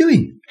are you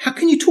doing? How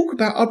can you talk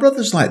about our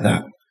brothers like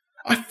that?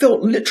 I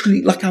felt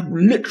literally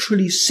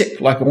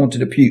sick, like I wanted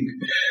to puke.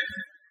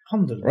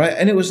 Right,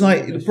 and it was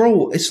like,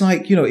 bro, it's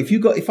like,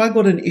 if I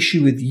got an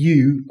issue with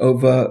you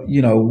over,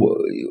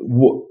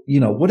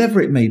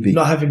 whatever it may be,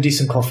 not having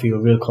decent coffee or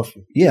real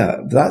coffee,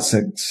 that's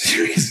a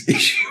serious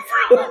issue,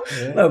 bro.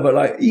 Yeah. No, but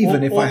like,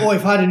 even if I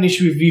had an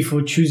issue with you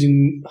for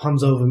choosing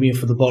Hamza over me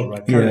for the bolt,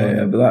 right?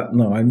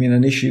 I mean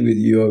an issue with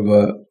you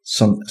over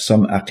some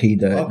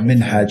aqidah,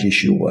 minhaj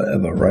issue, or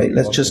whatever, right?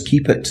 Let's just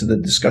keep it to the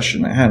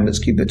discussion at hand. Let's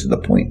keep it to the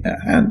point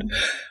at hand.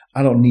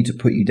 I don't need to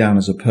put you down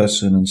as a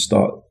person and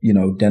start,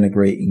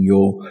 denigrating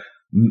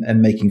and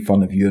making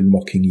fun of you and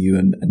mocking you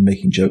and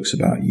making jokes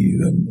about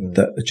you and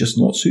that are just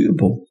not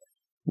suitable.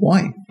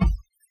 Why?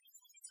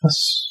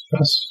 That's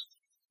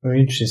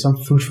very interesting. Some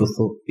food for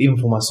thought, even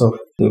for myself.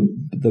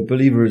 The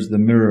believer is the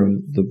mirror of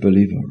the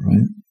believer, right?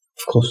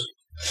 Of course.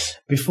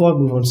 Before I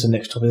move on to the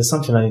next topic, there's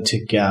something I need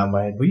to get out of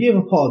my head. Were you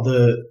ever part of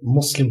the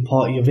Muslim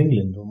Party of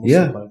England? Or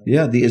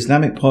the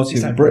Islamic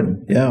Party of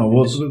Britain. Yeah, I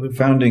was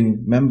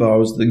founding member. I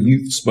was the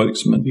youth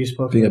spokesman.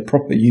 Being a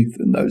proper youth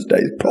in those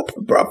days, proper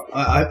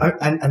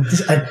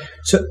bruv.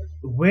 So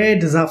where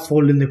does that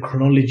fall in the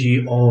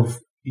chronology of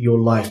your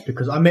life?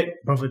 Because I met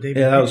Brother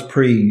David. Yeah, that was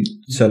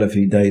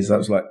pre-Salafi days. That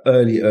was like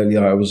early.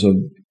 I was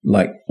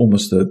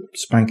almost a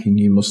spanking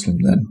new Muslim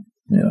then.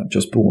 Yeah,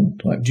 just born.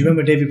 Do you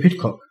remember David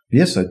Pidcock?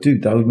 Yes, I do.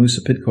 Dawah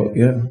Musa Pidcock,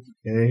 yeah.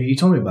 Yeah, you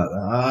told me about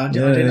that. I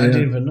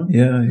didn't even know.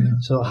 Yeah.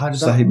 So how did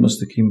Sahib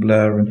Mustaqim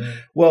Blair.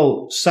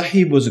 Well,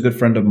 Sahib was a good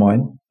friend of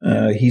mine.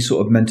 He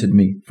sort of mentored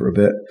me for a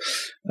bit.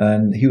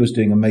 And he was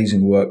doing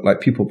amazing work.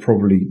 Like, people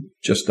probably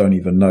just don't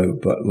even know.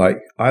 But, like,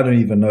 I don't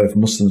even know if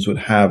Muslims would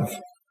have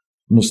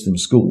Muslim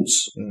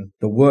schools.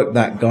 The work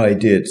that guy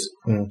did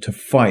to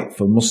fight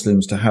for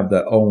Muslims to have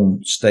their own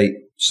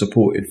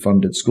state-supported,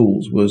 funded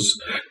schools was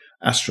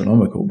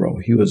astronomical, bro.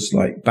 He was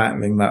like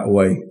battling that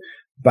away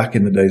back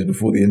in the days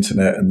before the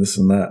internet and this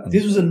and that.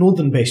 This was a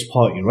northern-based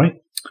party, right?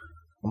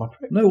 Am I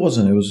correct? No, it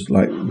wasn't. It was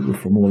like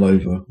from all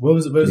over. Where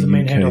was the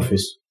main head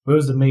office? Where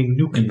was the main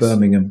nucleus? In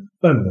Birmingham.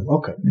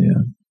 Okay.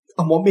 Yeah.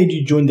 And what made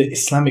you join the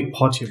Islamic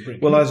Party of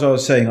Britain? Well, as I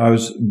was saying,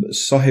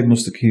 Sahib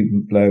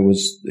Mustaqim Blair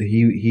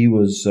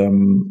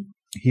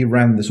he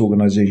ran this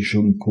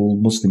organization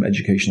called Muslim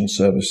Educational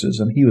Services,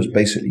 and he was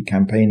basically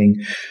campaigning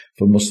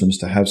for Muslims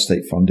to have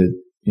state-funded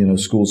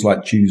schools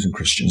like Jews and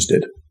Christians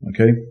did.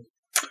 Okay.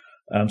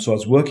 So I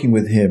was working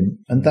with him,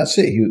 and that's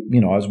it.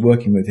 I was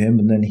working with him,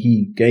 and then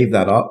he gave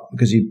that up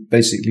because he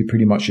basically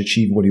pretty much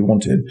achieved what he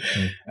wanted.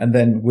 And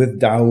then with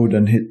Dawood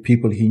and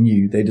people he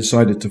knew, they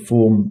decided to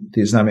form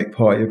the Islamic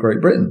Party of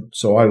Great Britain.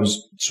 So I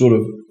was sort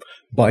of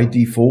by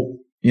default,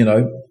 What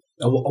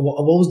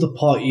was the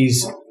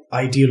party's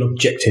ideal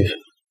objective?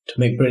 To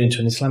make Britain into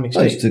an Islamic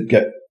That was state? to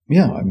get,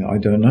 I mean, I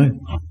don't know.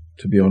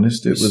 To be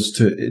honest,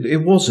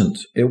 it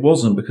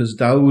wasn't because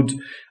Dawood,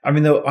 I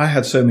mean, I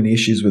had so many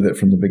issues with it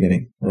from the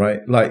beginning, right?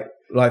 Like,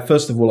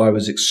 first of all, I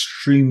was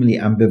extremely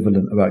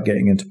ambivalent about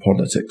getting into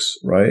politics,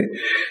 right?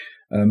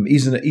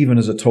 Even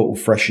as a total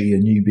freshie, a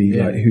newbie,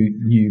 like who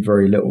knew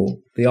very little,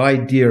 the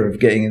idea of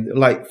getting in,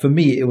 like, for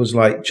me, it was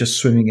like just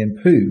swimming in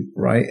poo,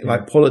 right? Yeah.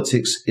 Like,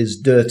 politics is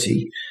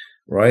dirty,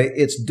 right?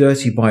 It's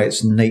dirty by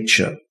its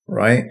nature,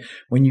 right?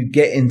 When you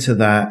get into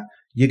that,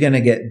 you're going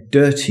to get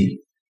dirty.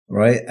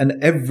 Right. And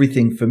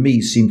everything for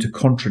me seemed to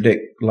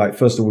contradict, like,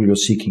 first of all, you're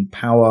seeking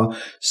power.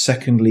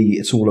 Secondly,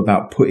 it's all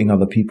about putting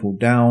other people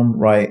down,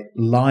 right?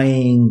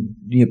 Lying,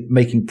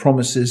 making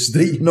promises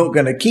that you're not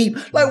going to keep.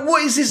 Like,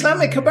 what is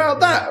Islamic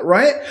about that?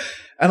 Right.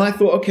 And I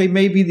thought, okay,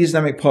 maybe the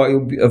Islamic Party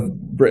of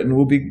Britain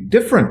will be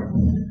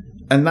different.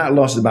 And that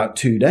lasted about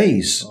 2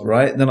 days,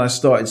 right? Then I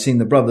started seeing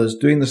the brothers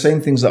doing the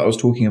same things that I was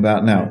talking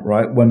about now,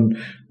 right? When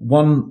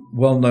one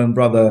well-known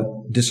brother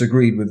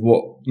disagreed with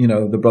what,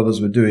 the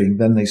brothers were doing,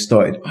 then they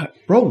started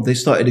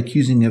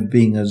accusing him of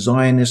being a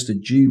Zionist, a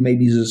Jew,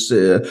 maybe he's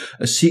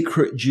a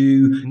secret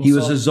Jew. He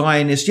was a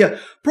Zionist. Yeah.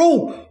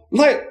 Bro,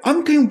 like,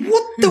 I'm going,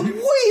 what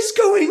is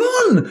going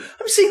on?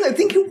 I'm sitting there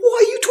thinking,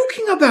 what are you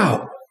talking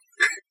about?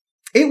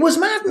 It was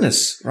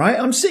madness, right?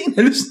 I'm sitting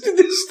there listening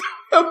to this stuff.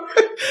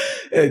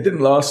 It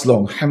didn't last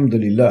long,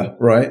 alhamdulillah,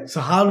 right? So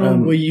how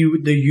long were you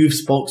the youth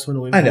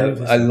spokesman? I know,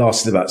 I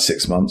lasted about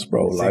 6 months,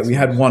 bro. We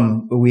had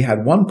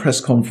one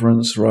press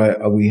conference, right?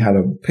 We had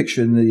a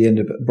picture in the end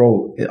of it,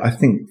 bro. I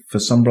think for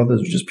some brothers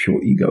it was just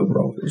pure ego,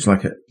 bro. It was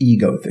like an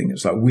ego thing.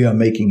 It's like, we are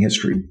making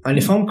history. And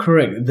if I'm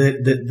correct,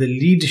 the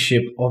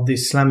leadership of the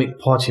Islamic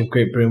Party of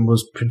Great Britain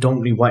was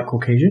predominantly white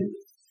Caucasian?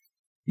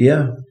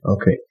 Yeah.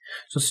 Okay.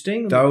 So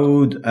staying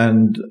Dawood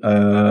and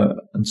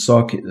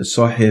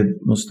Sahib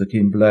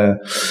Mustaqim Blair.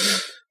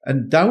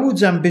 And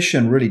Dawood's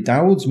ambition, really,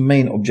 Dawood's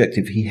main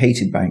objective, he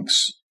hated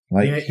banks.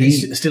 Like, he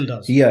still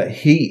does. Yeah,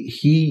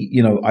 he,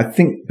 I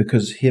think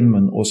because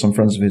him or some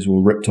friends of his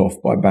were ripped off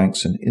by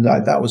banks, and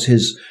that was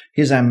his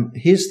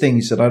thing.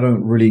 He said,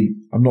 I'm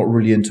not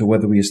really into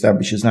whether we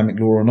establish Islamic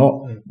law or not,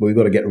 but we've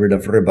got to get rid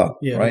of riba,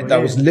 right?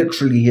 That was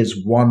literally his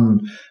one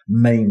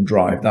main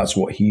drive. That's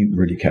what he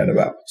really cared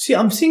about. See,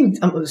 I'm seeing,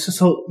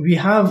 so we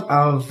have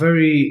our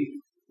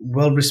very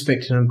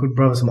well-respected and good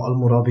brothers from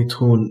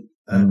Al-Murabitun,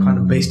 kind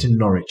of based in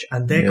Norwich,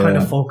 and their kind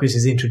of focus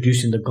is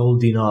introducing the gold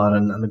dinar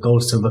and the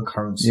gold silver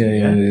currency.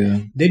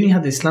 Then you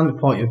had the Islamic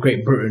Party of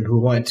Great Britain,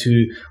 who wanted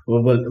to,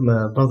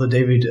 Brother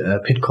David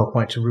Pidcock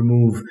wanted to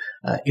remove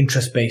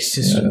interest-based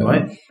system,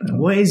 right? Yeah.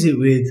 What is it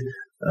with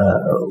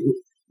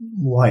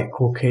white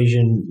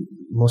Caucasian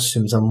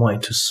Muslims and wanting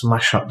to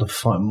smash up the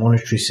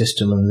monetary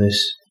system and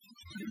this?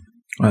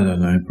 I don't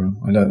know, bro.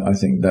 I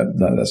think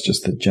that's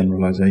just a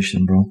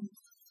generalization, bro.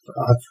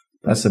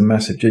 That's a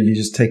massive. You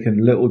just take a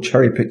little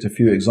cherry-picked a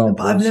few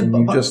examples,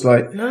 No,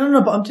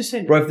 but I'm just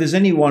saying, bro. If there's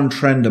any one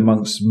trend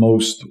amongst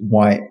most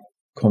white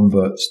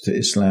converts to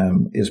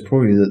Islam, it's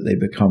probably that they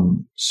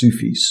become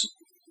Sufis.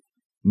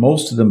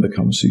 Most of them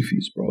become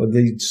Sufis, bro.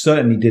 They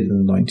certainly did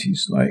in the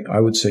 90s. Like, I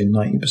would say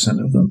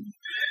 90% of them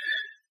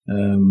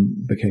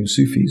became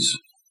Sufis.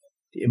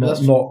 Yeah,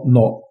 not.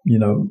 No,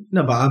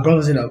 but our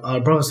brothers in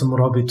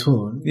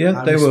Murabitun.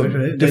 Yeah, they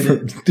were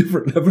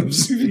different level of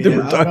Sufi,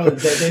 different type.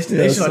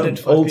 They should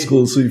identify old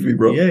school Sufi,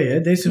 bro. Yeah,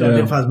 they should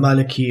identify as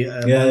Maliki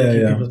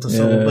people to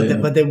soul.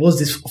 But there was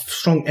this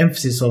strong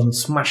emphasis on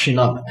smashing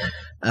up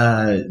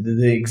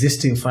the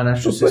existing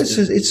financial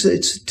system.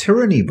 It's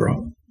tyranny,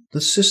 bro.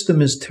 The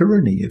system is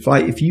tyranny.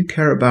 If you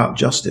care about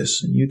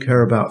justice and you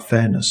care about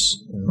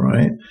fairness,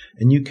 right,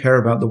 and you care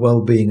about the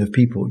well-being of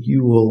people,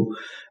 you will,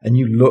 and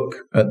you look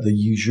at the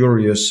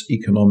usurious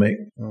economic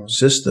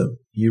system,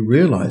 you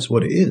realize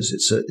what it is.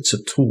 It's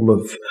a tool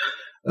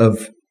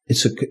of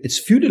it's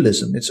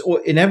feudalism. It's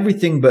in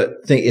everything, but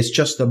it's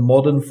just a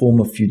modern form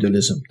of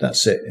feudalism.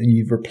 That's it. And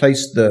you've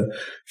replaced the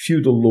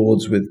feudal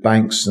lords with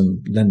banks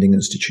and lending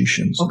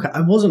institutions. Okay, I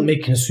wasn't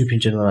making a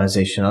sweeping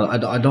generalization. I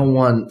don't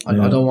want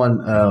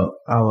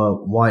our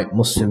white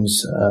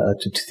Muslims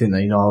to think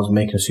that I was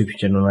making a sweeping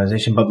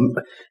generalization. But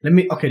let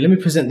me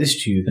present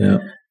this to you. Yeah.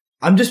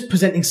 I'm just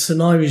presenting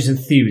scenarios and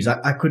theories.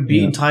 I could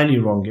be entirely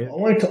wrong. I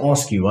wanted to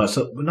ask you, right?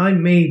 So when I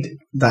made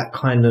that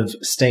kind of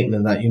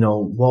statement that,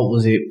 what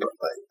was it?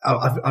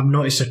 I've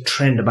noticed a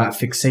trend about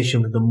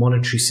fixation with the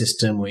monetary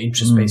system or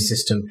interest-based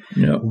system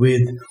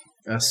with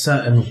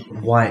certain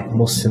white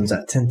Muslims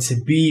that tend to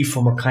be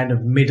from a kind of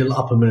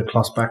upper middle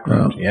class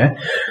background. Yeah.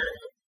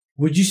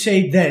 Would you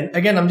say then,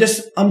 again, I'm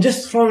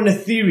just throwing a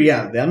theory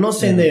out there. I'm not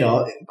saying they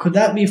are. Could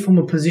that be from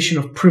a position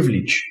of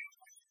privilege?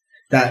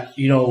 That,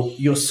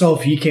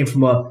 yourself, you came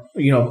from a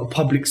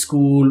public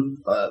school,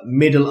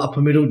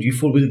 upper middle. Do you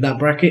fall within that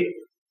bracket?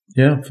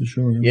 Yeah, for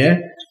sure. Yeah.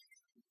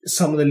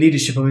 Some of the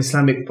leadership of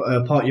Islamic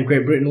Party of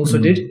Great Britain also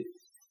did.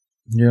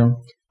 Yeah.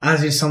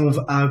 As is some of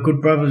our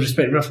good brothers,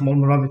 respected from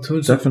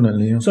Al-Murabitun.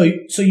 Definitely. Yeah.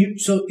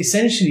 So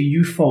essentially,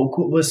 you folk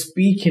were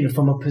speaking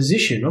from a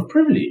position of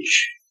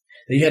privilege.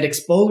 That you had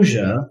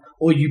exposure,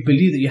 or you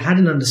believe that you had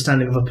an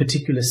understanding of a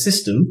particular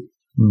system,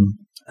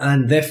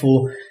 And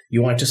therefore,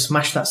 you want to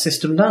smash that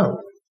system down.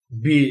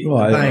 Be it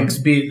the banks,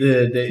 be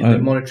it the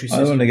monetary system.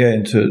 I don't want to get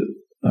into,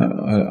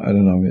 I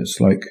don't know, it's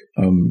like,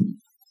 I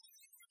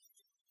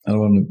don't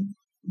want to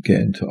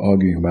get into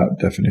arguing about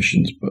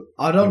definitions, but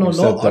I don't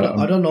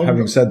know.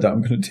 Having said that,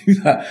 I'm going to do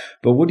that.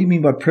 But what do you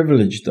mean by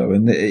privilege, though?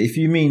 And if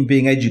you mean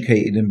being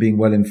educated and being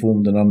well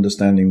informed and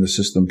understanding the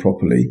system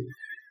properly,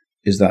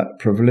 is that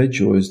privilege,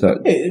 or is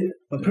that?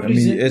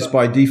 It's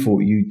by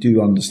default you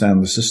do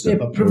understand the system. Yeah,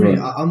 but privilege.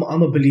 Right.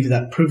 I'm a believer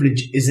that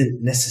privilege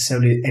isn't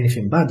necessarily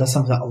anything bad. That's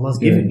something that Allah's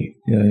given you.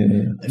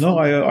 Yeah. No,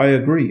 I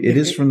agree. It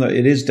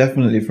is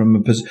definitely from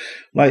a position.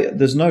 Like,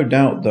 there's no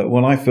doubt that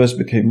when I first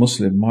became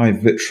Muslim, my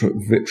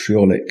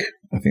vitriolic,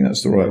 I think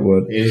that's the right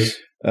word.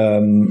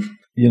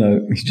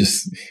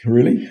 Just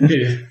really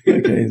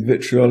okay,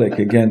 vitriolic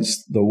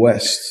against the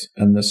West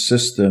and the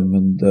system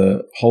and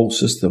the whole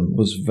system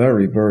was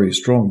very, very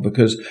strong,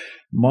 because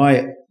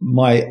my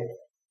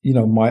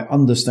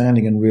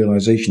understanding and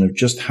realization of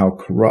just how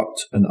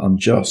corrupt and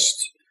unjust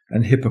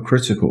and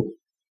hypocritical,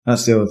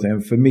 that's the other thing.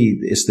 And for me,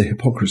 it's the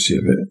hypocrisy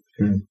of it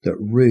that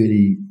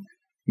really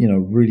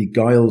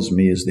guiles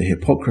me, is the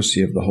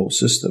hypocrisy of the whole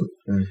system.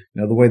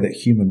 The way that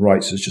human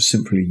rights is just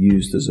simply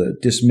used as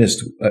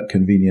dismissed at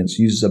convenience,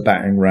 used as a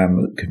battering ram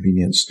at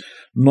convenience,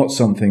 not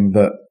something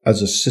that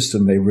as a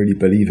system they really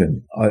believe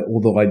in.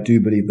 Although I do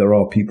believe there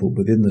are people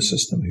within the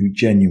system who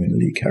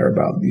genuinely care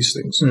about these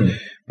things,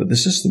 but the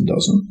system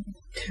doesn't.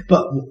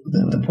 But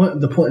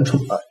the point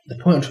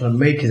I'm trying to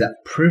make is that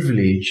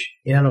privilege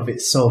in and of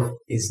itself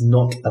is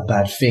not a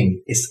bad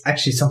thing. It's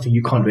actually something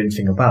you can't do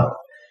anything about.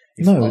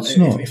 It's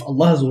not. If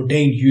Allah has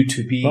ordained you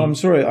to be... Well, I'm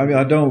sorry. I mean,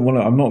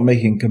 I'm not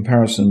making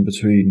comparison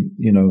between,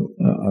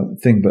 a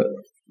thing, but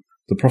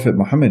the Prophet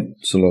Muhammad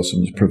sallallahu alaihi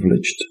wasallam was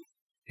privileged.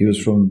 He was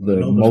from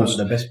the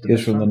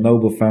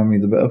noble family.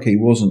 He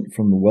wasn't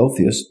from the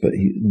wealthiest, but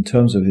in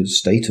terms of his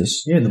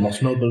status. Yeah, the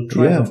most noble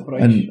tribe of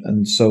Quraysh.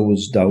 And so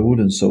was Dawood,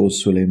 and so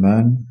was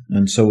Sulaiman,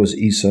 and so was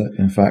Isa,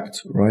 in fact,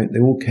 right?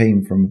 They all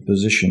came from a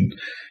position.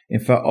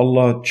 In fact,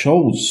 Allah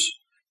chose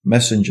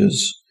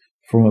messengers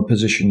from a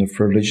position of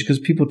privilege, because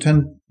people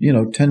tend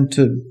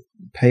to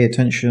pay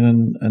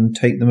attention and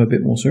take them a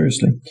bit more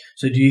seriously.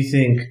 So do you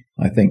think...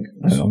 I think.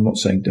 I'm not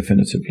saying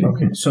definitively.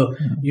 Okay. So,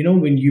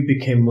 when you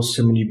became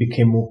Muslim and you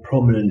became more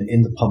prominent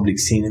in the public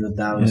scene, in the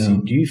Dawah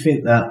scene, do you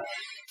think that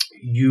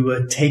you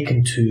were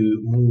taken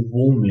to more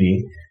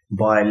warmly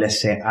by,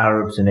 let's say,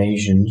 Arabs and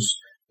Asians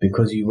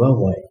because you were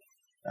white,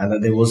 and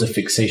that there was a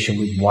fixation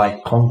with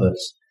white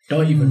converts?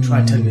 Don't even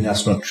try telling me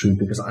that's not true,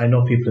 because I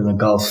know people in the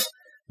Gulf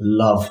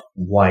love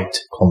white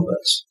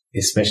converts,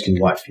 especially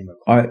white female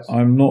converts.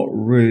 I'm not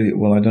really,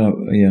 well, I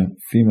don't,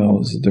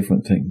 female is a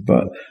different thing,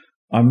 but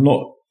I'm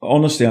not,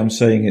 honestly, I'm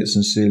saying it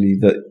sincerely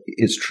that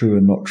it's true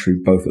and not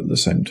true both at the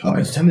same time.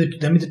 Okay, so tell me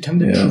the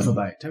truth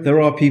about it.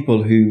 There are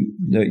people who,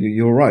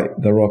 you're right,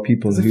 there are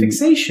people who... There's a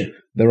fixation.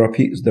 There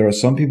are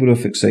some people who are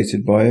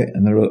fixated by it,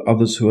 and there are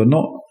others who are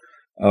not.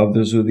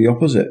 Others are the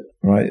opposite,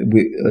 right?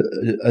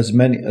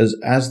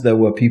 As there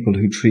were people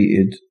who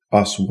treated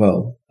us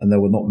well, and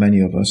there were not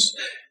many of us,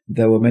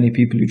 there were many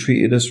people who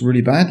treated us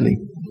really badly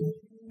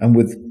and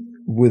with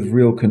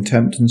real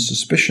contempt and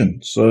suspicion.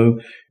 So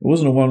it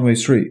wasn't a one-way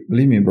street.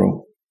 Believe me,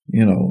 bro.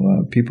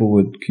 People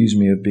would accuse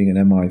me of being an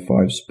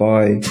MI5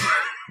 spy.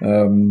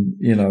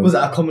 Was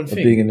that a common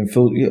thing? Being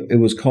it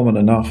was common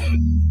enough.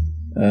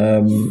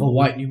 For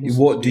white new Muslims.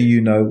 What do you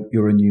know?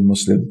 You're a new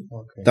Muslim.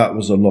 Okay. That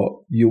was a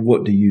lot.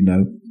 What do you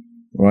know?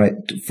 Right?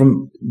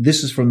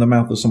 This is from the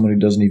mouth of someone who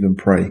doesn't even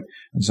pray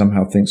and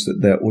somehow thinks that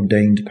they're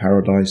ordained to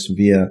paradise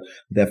via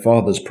their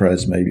father's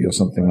prayers, maybe, or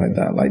something like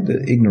that. Like,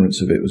 the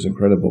ignorance of it was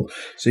incredible.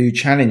 So you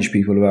challenge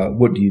people about,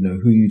 what do you know?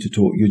 Who are you to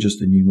talk? You're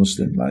just a new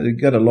Muslim. Like, you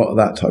get a lot of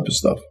that type of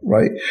stuff,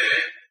 right?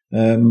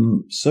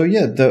 And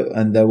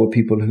there were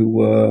people who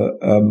were,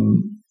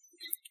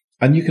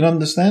 and you can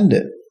understand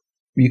it.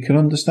 You can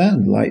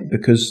understand,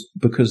 because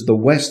the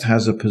West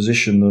has a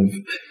position of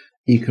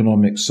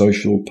economic,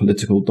 social,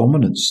 political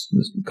dominance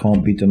that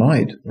can't be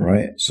denied,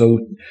 right? So,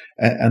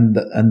 and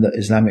the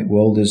Islamic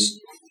world is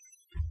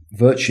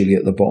virtually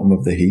at the bottom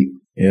of the heap,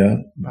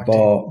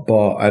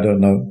 bar, I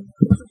don't know,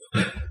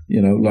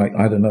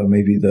 I don't know,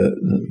 maybe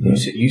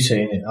you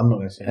saying it, I'm not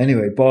going to say it.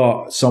 Anyway,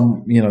 bar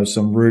some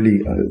really,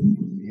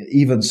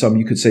 even some,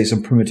 you could say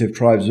some primitive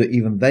tribes, but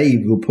even they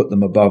will put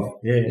them above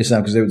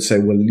Islam, because they would say,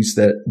 well, at least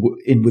they're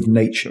in with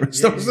nature and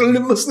stuff. So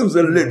Muslims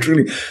are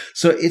literally,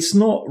 so it's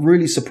not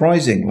really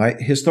surprising,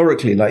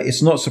 historically,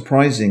 it's not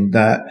surprising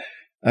that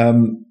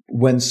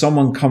when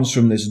someone comes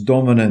from this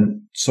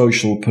dominant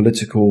social,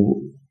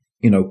 political,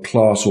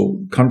 class or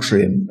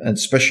country, and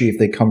especially if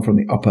they come from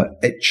the upper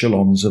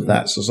echelons of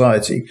that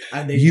society.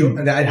 And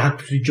they'd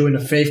have to join a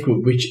faith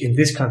group, which in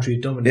this country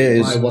is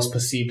dominated by what's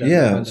perceived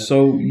as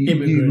so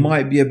you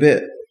might be a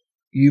bit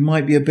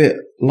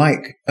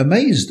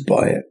amazed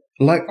by it.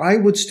 I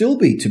would still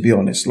be, to be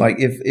honest.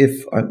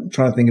 If I'm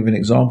trying to think of an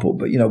example,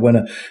 but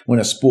when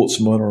a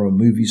sportsman or a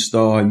movie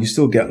star, you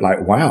still get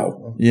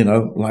wow,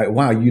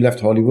 wow, you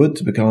left Hollywood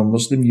to become a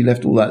Muslim, you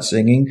left all that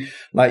singing.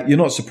 You're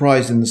not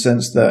surprised in the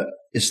sense that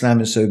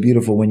Islam is so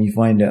beautiful when you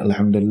find it,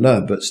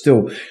 alhamdulillah, but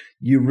still,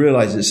 you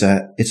realize it's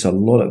a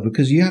lot of,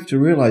 because you have to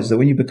realize that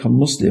when you become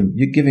Muslim,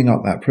 you're giving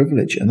up that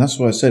privilege. And that's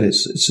why I said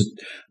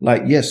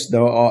like, yes,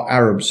 there are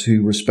Arabs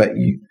who respect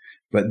you,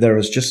 but there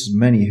is just as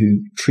many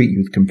who treat you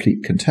with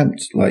complete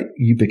contempt. Like,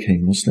 you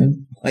became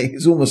Muslim. Like,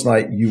 it's almost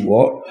like, you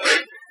what?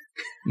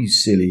 You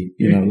silly,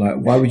 like,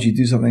 why would you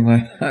do something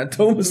like that? It's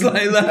almost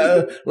like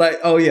that. Like,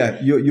 oh yeah,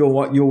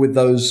 you're with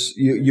those,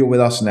 you're with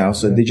us now.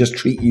 So they just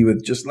treat you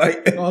with just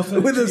like,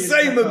 with the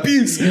same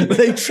abuse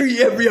they treat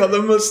every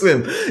other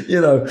Muslim,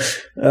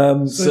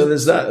 so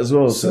there's that as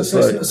well. So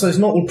it's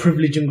not all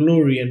privilege and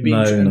glory and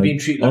being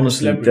treated like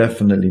honestly, a celebrity.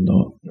 Definitely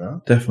not.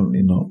 No?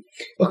 Definitely not.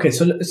 Okay,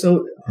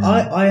 so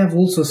I have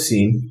also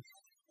seen,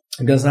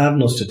 because I have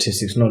no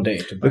statistics, no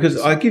data. Because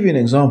I'll give you an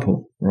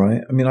example,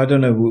 right? I mean, I don't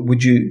know.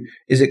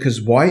 Is it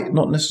because white?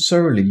 Not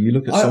necessarily. You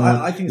look at someone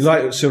I think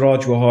like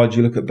Siraj Wahhad,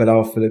 you look at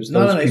Bilal Phillips,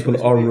 those people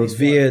are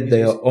revered,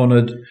 they are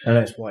honoured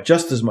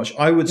just as much.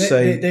 I would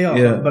say they are,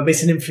 yeah. But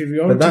it's an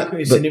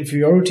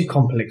inferiority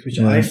complex, which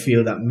I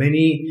feel that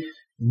many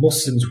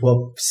Muslims who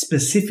are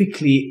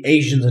specifically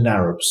Asians and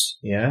Arabs,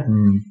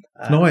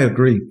 no, I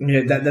agree.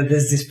 That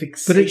there's this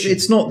fixation. But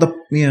it's not the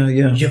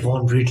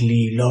Yvonne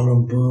Ridley,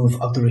 Lauren Booth,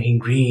 Abdurraheem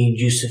Green,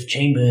 Yusuf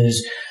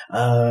Chambers,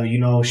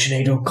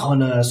 Sinead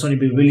O'Connor, Sonny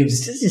Bill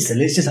Williams. It's just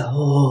a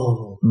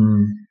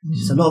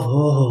lot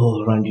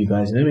of around you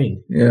guys. You know what I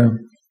mean? Yeah.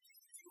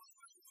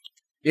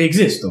 It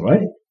exists, though,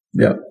 right?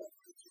 Yeah.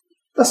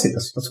 That's it.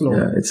 That's what.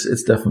 Yeah,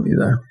 it's definitely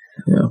there.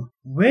 Yeah.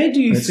 Where do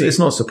you think... It's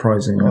not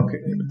surprising. Okay.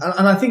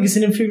 And I think it's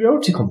an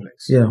inferiority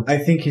complex. Yeah. I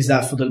think is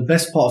that for the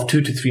best part of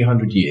 200 to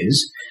 300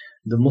 years,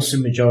 the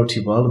Muslim majority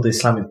world, or the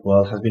Islamic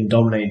world, has been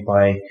dominated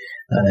by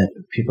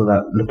people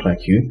that look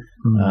like you.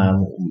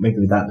 Maybe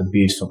without the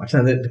beards so much.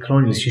 And the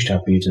colonialists used to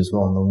have beards as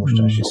well, no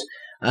mustaches.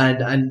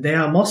 And they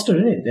are master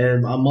in it. They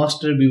are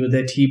master. We were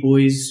their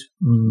T-boys.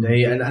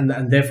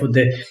 And therefore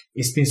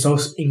it's been so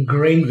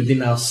ingrained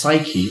within our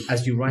psyche,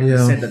 as you rightly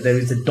said, that there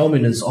is a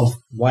dominance of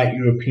white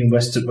European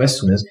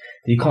Westerners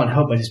that you can't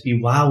help but just be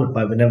wowed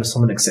by whenever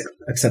someone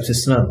accepts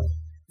Islam.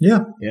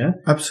 Yeah. Yeah.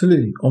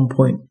 Absolutely. On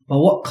point. But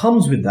what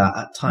comes with that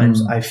at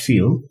times, I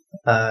feel,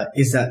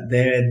 is that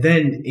there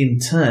then in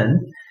turn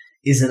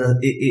is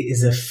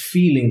a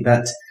feeling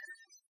that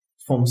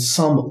from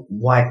some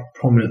white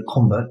prominent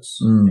converts,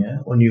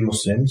 or new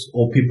Muslims,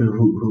 or people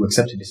who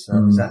accepted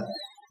Islam, is that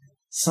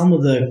some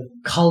of the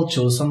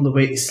culture, some of the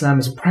way Islam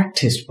is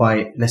practiced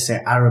by, let's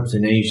say, Arabs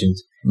and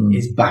Asians,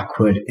 is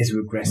backward, is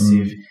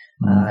regressive,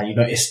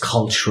 it's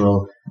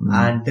cultural.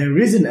 And there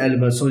is an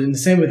element, so in the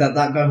same way that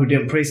guy who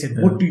didn't pray said,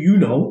 what do you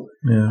know?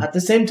 Yeah. At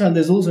the same time,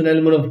 there's also an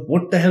element of,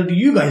 what the hell do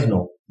you guys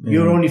know?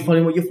 You're only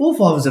following what your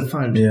forefathers have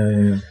found.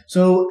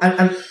 So,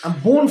 and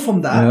born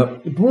from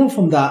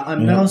that,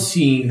 I'm now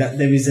seeing that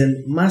there is a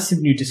massive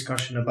new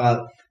discussion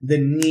about the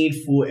need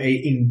for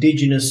a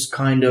indigenous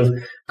kind of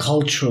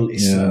cultural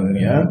Islam.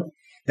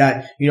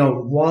 That,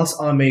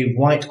 whilst I'm a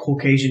white,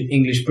 Caucasian,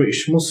 English,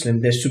 British Muslim,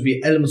 there should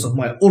be elements of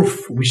my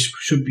urf which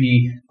should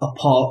be a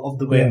part of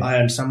the way I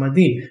understand my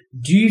deen.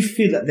 Do you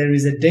feel that there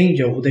is a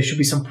danger, or there should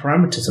be some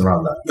parameters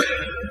around that?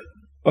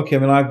 Okay, I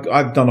mean,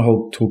 I've done a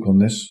whole talk on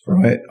this,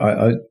 right?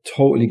 I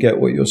totally get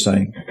what you're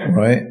saying,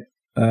 right?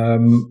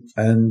 Do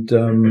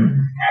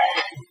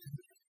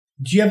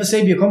you have a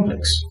savior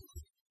complex?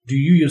 Do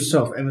you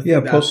yourself ever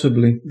think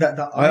possibly.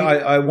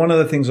 I one of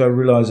the things I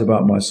realize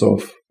about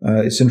myself,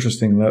 it's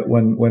interesting that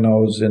when I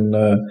was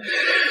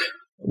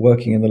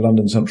working in the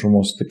London Central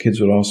Mosque, the kids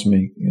would ask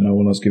me,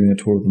 when I was giving a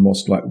tour of the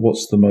mosque, like,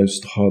 what's the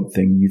most hard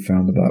thing you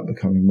found about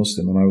becoming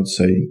Muslim? And I would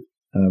say,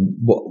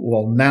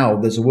 well, now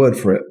there's a word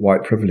for it,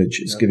 white privilege.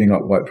 It's giving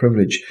up white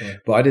privilege.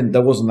 But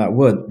there wasn't that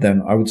word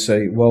then. I would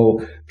say,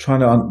 well, trying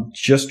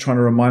to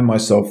remind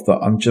myself that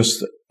I'm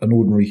just an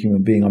ordinary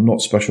human being. I'm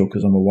not special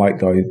because I'm a white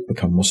guy who's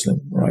become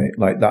Muslim, right?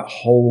 Like that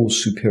whole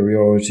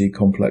superiority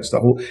complex,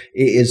 it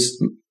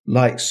is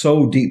like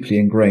so deeply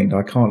ingrained.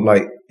 I can't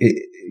I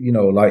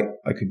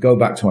could go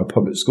back to my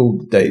public school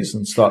days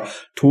and start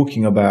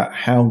talking about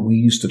how we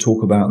used to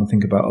talk about and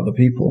think about other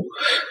people.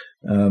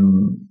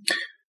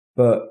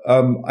 But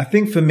I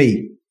think for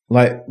me,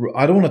 like,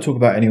 I don't want to talk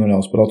about anyone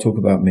else, but I'll talk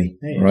about me,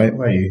 right?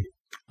 Where are you?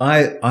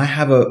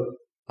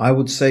 I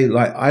would say,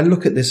 like, I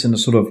look at this in a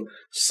sort of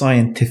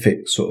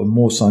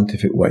more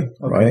scientific way,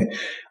 right?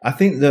 I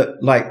think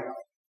that, like,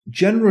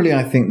 generally,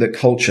 I think that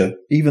culture,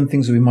 even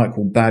things that we might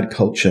call bad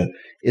culture,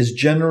 is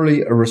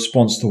generally a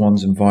response to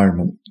one's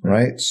environment,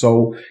 right?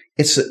 So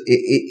it's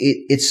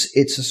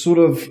a sort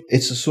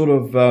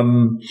of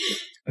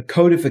a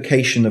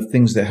codification of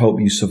things that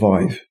help you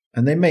survive.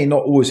 And they may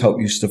not always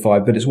help you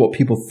survive, but it's what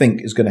people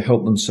think is going to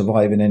help them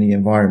survive in any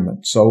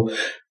environment. So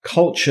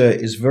culture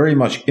is very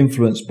much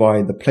influenced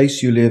by the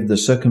place you live, the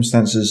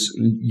circumstances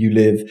you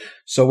live.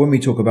 So when we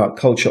talk about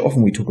culture,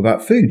 often we talk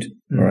about food,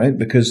 right?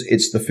 Because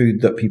it's the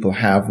food that people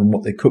have and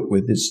what they cook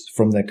with is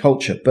from their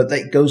culture. But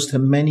that goes to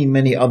many,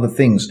 many other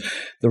things.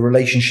 The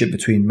relationship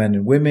between men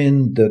and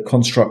women, the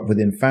construct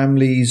within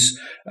families,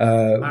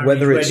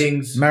 whether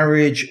it's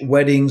marriage,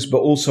 weddings, but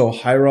also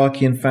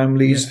hierarchy in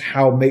families,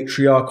 how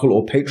matriarchal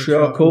or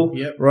patriarchal,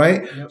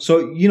 right? Yep.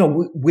 So,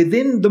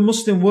 within the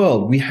Muslim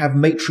world, we have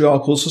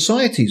matriarchal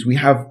societies. We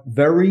have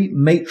very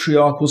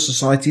matriarchal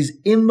societies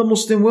in the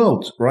Muslim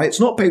world, right? It's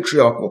not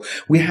patriarchal.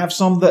 We have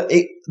some that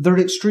they're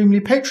extremely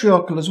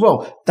patriarchal as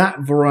well.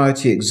 That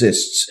variety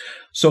exists.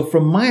 So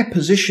from my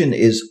position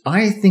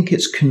I think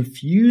it's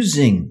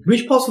confusing.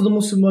 Which parts of the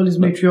Muslim world is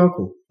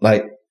matriarchal?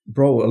 Like,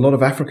 bro, a lot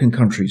of African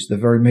countries, they're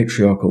very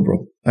matriarchal,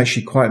 bro.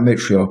 Actually quite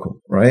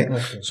matriarchal, right?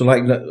 Okay. So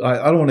like,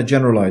 I don't want to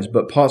generalize,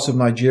 but parts of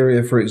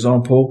Nigeria, for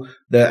example,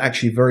 they're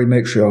actually very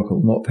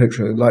matriarchal, not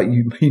patriarchal. Like,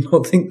 you may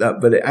not think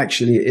that, but it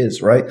actually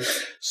is, right?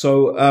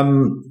 So,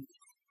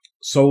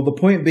 so the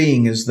point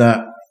being is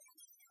that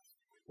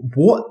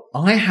what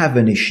I have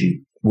an issue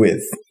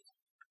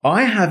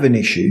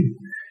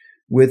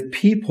with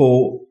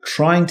people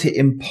trying to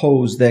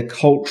impose their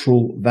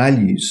cultural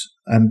values.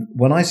 And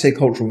when I say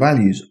cultural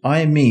values,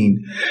 I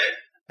mean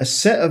a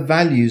set of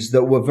values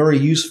that were very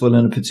useful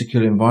in a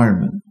particular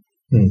environment.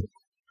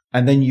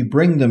 And then you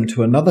bring them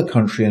to another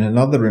country and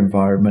another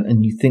environment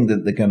and you think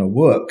that they're going to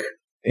work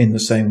in the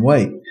same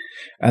way.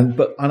 And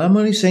I'm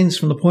only saying this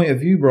from the point of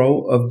view,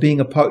 bro, of being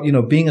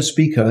a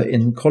speaker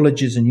in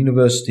colleges and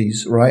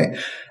universities, right?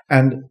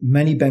 And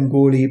many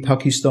Bengali,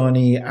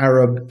 Pakistani,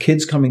 Arab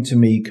kids coming to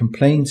me,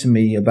 complaining to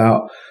me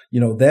about,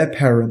 their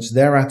parents,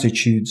 their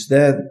attitudes,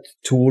 to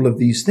all of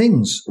these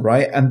things,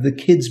 right? And the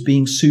kids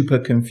being super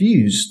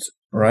confused,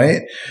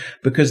 right?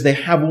 Because they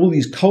have all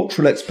these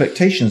cultural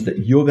expectations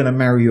that you're going to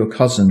marry your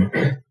cousin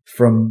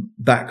from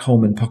back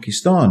home in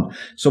Pakistan.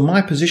 So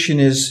my position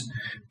is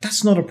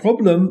that's not a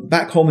problem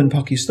back home in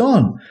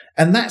Pakistan.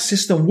 And that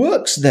system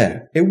works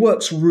there. It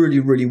works really,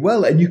 really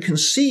well. And you can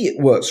see it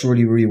works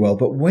really, really well.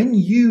 But when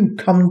you've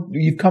come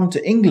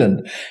to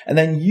England and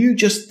then you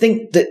just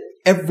think that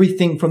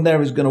everything from there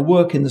is going to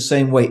work in the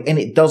same way, and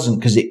it doesn't,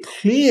 because it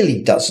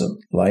clearly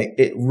doesn't. Like,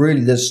 it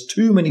really, there's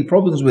too many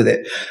problems with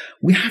it.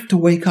 We have to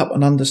wake up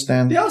and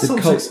understand. There are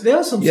some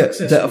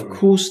success. Of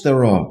course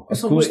there are.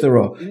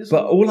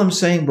 But all I'm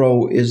saying,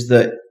 bro, is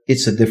that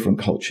it's a different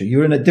culture.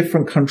 You're in a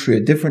different country,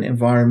 a different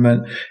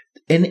environment,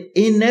 and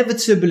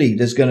inevitably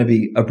there's going to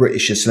be a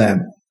British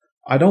Islam.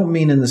 I don't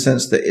mean in the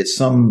sense that it's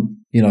some,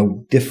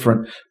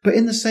 different, but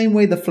in the same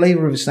way the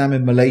flavor of Islam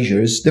in Malaysia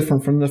is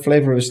different from the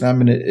flavor of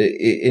Islam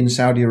in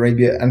Saudi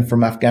Arabia and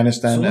from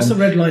Afghanistan. So what's the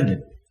red line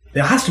then?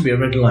 There has to be a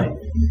red line.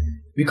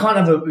 We can't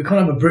have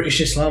a British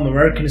Islam,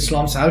 American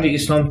Islam, Saudi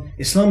Islam.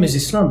 Islam is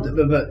Islam,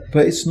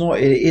 but it's not.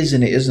 It is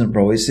and it isn't,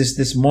 bro. It's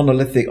this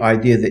monolithic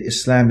idea that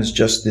Islam is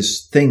just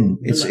this thing.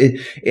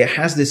 It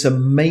has this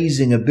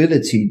amazing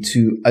ability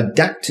to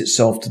adapt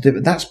itself to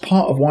different. That's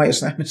part of why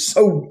Islam is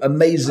so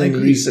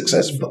amazingly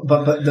successful.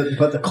 But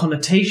the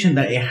connotation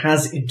that it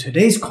has in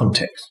today's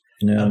context.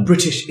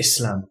 British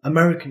Islam,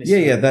 American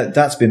Islam.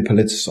 That's been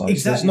politicized.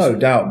 Exactly. There's no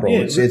doubt, bro.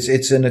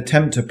 It's an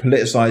attempt to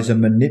politicize and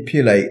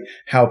manipulate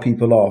how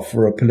people are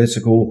for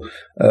political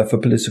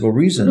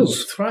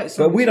reasons.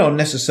 But we don't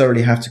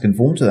necessarily have to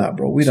conform to that,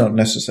 bro. We don't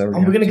necessarily.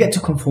 And we're going to get to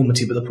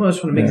conformity, but the point I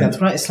just want to make that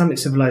throughout Islamic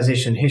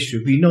civilization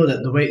history, we know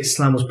that the way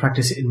Islam was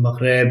practiced in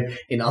Maghreb,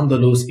 in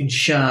Andalus, in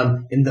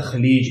Sham, in the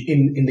Khalij,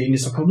 in the Indian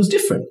subcontinent was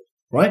different.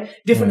 Right?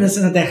 Different in the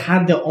sense that they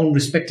had their own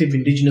respective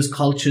indigenous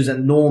cultures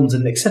and norms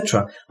and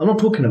etc. I'm not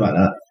talking about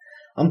that.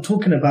 I'm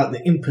talking about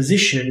the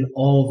imposition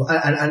of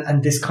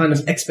and this kind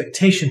of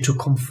expectation to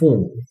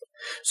conform.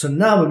 So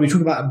now when we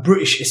talk about a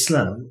British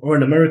Islam or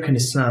an American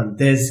Islam,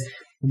 there's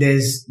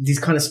these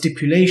kind of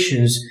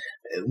stipulations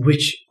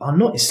which are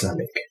not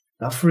Islamic.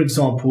 Now, for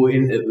example,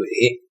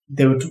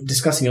 they were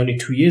discussing only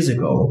 2 years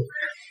ago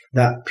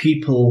that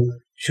people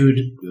should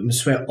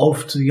swear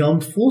oath to the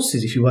armed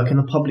forces if you work in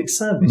a public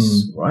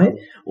service, right?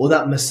 Or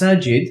that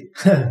masajid,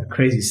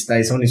 crazy state,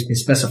 it's only been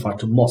specified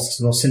to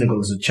mosques, not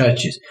synagogues or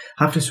churches,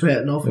 have to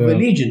swear an oath of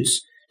allegiance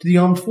to the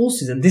armed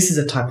forces. And this is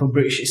a type of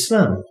British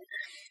Islam.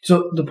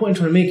 So the point I'm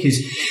trying to make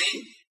is...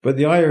 But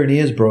the irony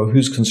is, bro,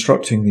 who's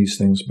constructing these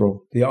things,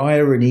 bro? The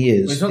irony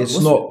is,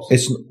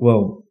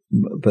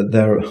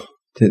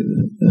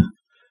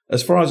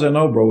 as far as I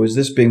know, bro, is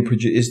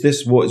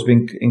this what is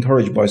being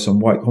encouraged by some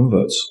white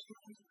converts?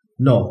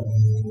 No.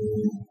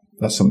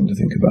 That's something to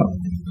think about.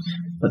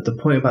 But the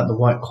point about the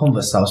white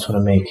converse I was trying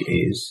to make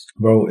is...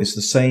 Bro, it's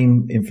the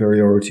same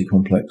inferiority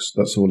complex.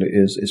 That's all it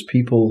is. It's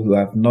people who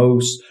have no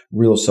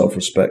real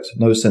self-respect,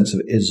 no sense of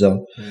izzah,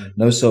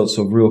 no sense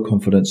of real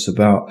confidence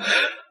about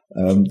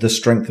the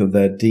strength of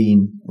their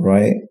deen,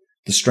 right?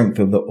 the strength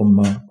of the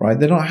ummah, right?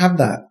 They don't have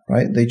that,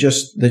 right? They're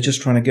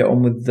just trying to get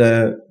on with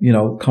their,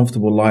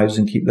 comfortable lives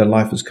and keep their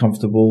life as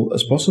comfortable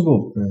as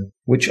possible.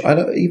 Which I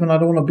don't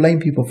want to blame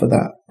people for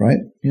that, right?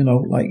 You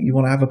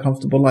want to have a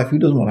comfortable life. Who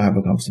doesn't want to have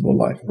a comfortable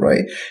life,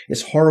 right?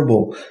 It's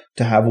horrible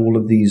to have all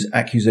of these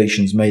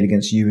accusations made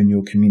against you and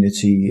your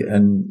community,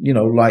 and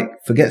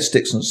forget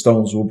sticks and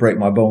stones will break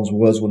my bones,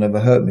 words will never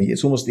hurt me.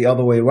 It's almost the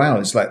other way around.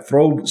 It's like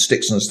throw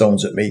sticks and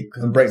stones at me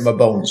and break my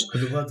bones,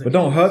 but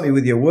don't hurt me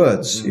with your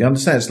words. You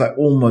understand? It's like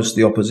almost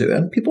the opposite,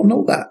 and people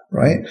know that,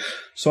 right?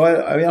 So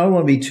I don't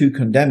want to be too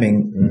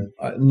condemning.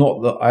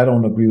 Not that I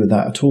don't agree with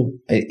that at all.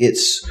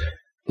 It's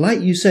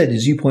like you said,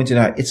 as you pointed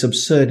out, it's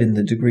absurd in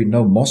the degree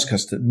no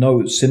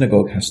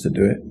synagogue has to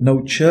do it,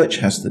 no church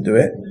has to do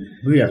it.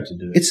 We have to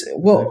do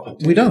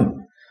it. We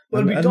don't.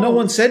 And no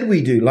one said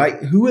we do.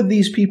 Like, who are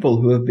these people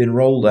who have been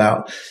rolled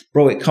out?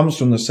 Bro, it comes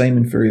from the same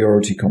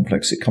inferiority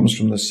complex. It comes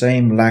from the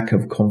same lack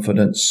of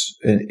confidence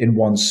in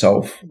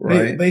oneself,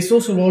 right? But it's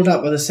also rolled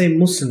out by the same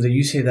Muslims that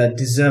you say that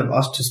deserve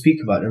us to speak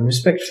about them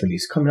respectfully.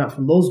 It's coming out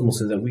from those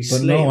Muslims that we slay.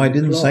 But no, I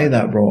didn't say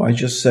that, bro. I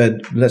just said,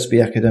 let's be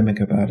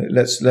academic about it.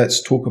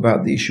 Let's talk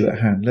about the issue at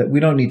hand. We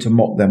don't need to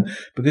mock them,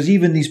 because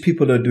even these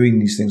people are doing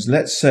these things.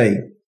 Let's say,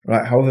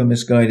 right, however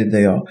misguided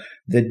they are,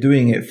 they're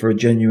doing it for a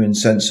genuine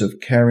sense of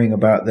caring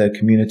about their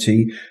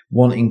community,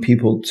 wanting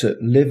people to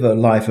live a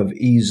life of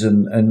ease,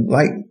 and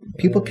like,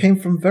 people came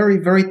from very,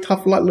 very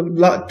tough,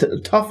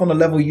 tough on a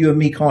level you and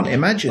me can't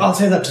imagine. I'll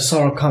say that to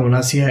Sarah Khan when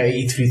I see her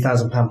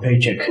 £83,000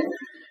 paycheck.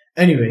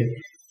 Anyway,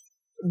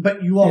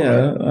 but you are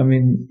right. I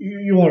mean,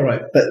 you are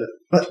right.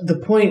 But the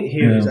point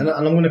here is, and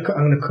I'm going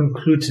to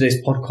conclude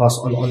today's podcast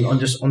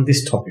on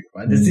this topic.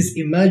 Right, there's this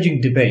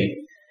emerging debate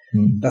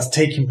that's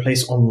taking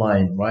place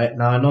online. Right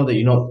now, I know that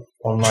you're not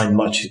online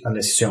much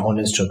unless you're on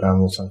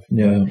Instagram or something.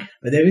 Yeah.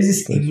 But there is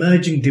this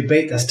emerging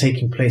debate that's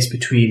taking place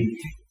between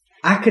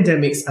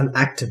academics and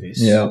activists.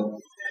 Yeah.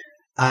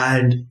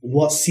 And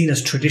what's seen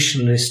as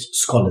traditionalist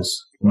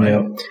scholars. Right.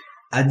 Yeah.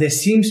 And there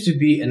seems to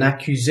be an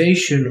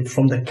accusation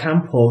from the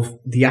camp of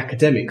the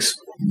academics.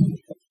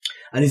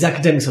 And these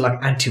academics are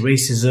like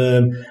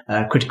anti-racism,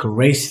 critical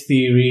race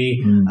theory,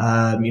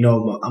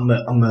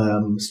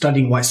 I'm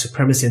studying white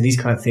supremacy and these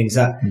kind of things,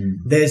 that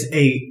there's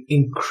a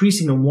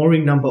increasing and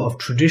worrying number of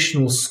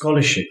traditional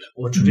scholarship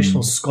or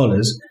traditional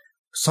scholars,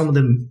 some of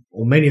them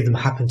or many of them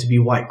happen to be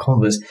white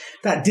converts,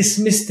 that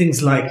dismiss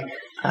things like,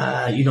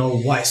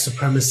 white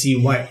supremacy,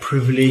 white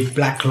privilege,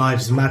 Black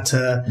Lives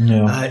Matter,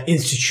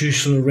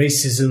 institutional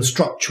racism,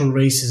 structural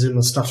racism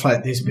and stuff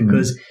like this,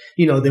 because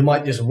they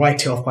might just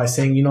write it off by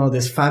saying,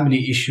 there's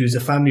family issues, a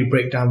family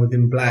breakdown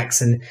within blacks,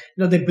 and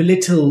they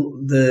belittle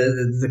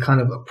the kind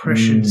of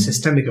oppression,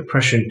 systemic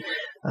oppression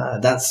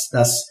that's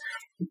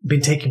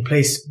been taking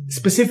place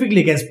specifically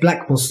against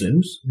black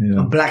Muslims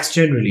and blacks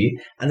generally,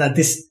 and that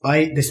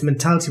this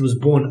mentality was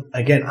born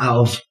again out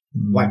of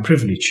white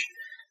privilege.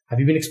 Have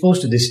you been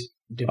exposed to this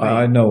debate?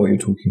 I know what you're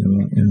talking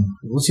about. Yeah.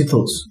 What's your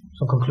thoughts?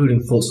 Some concluding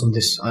thoughts on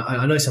this?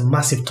 I know it's a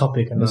massive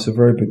topic. And it's a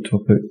very big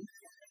topic.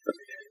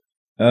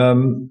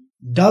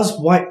 Does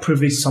white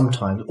privilege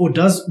sometimes, or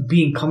does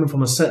coming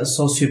from a certain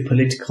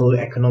socio-political,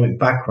 economic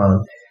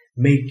background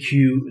make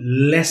you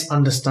less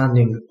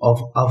understanding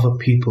of other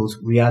people's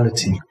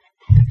reality?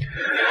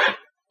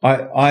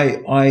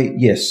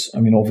 Yes. I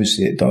mean,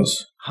 obviously it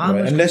does.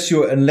 Right? Unless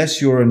you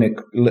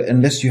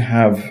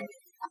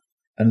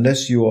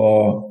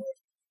are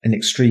an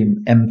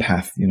extreme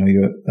empath,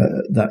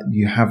 that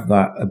you have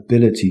that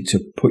ability to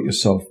put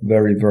yourself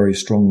very, very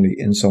strongly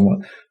in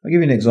someone. I'll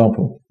give you an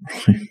example.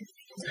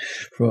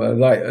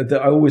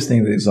 I always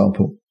think of the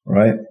example,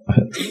 right?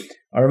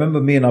 I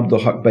remember me and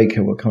Abdurraheem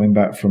Baker were coming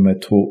back from a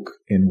talk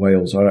in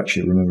Wales. I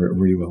actually remember it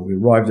really well. We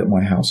arrived at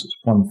my house. It's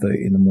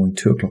 1:30 in the morning,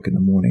 2 o'clock in the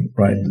morning,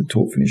 right? The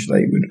talk finished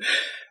late.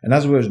 And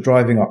as we were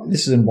driving up,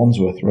 this is in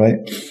Wandsworth, right?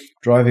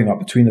 Driving up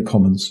between the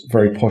Commons,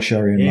 very posh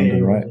area in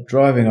London, right?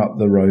 Driving up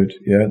the road,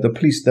 the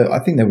police, I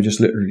think they were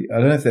just literally, I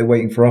don't know if they're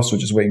waiting for us or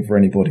just waiting for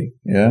anybody,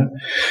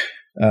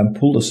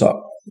 pulled us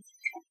up.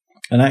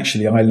 And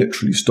actually, I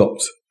literally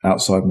stopped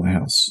outside my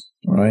house,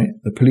 right?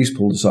 The police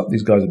pulled us up.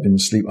 These guys have been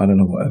asleep. I don't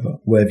know, whatever.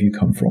 Where have you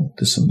come from?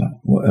 This and that,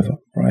 whatever,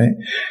 right?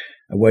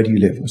 Where do you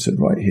live? I said,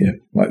 right here.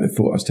 Like they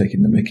thought I was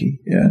taking the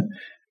mickey,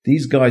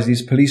 These guys,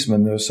 these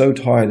policemen, they were so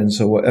tired and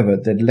so whatever,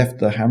 they'd left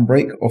the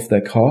handbrake off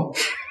their car.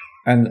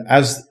 And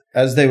as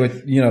they were,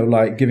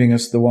 giving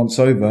us the once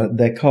over,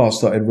 their car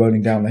started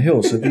rolling down the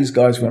hill. So these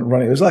guys went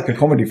running. It was like a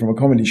comedy from a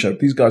comedy show.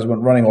 These guys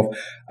went running off,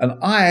 and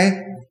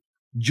I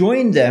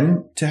joined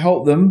them to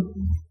help them,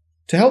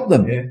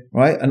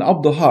 right? And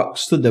Abdul Haq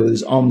stood there with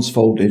his arms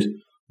folded,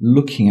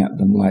 looking at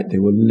them like they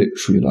were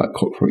literally like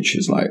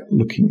cockroaches, like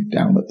looking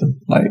down at them,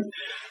 like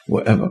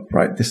whatever,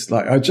 right?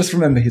 I just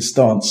remember his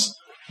stance.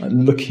 Like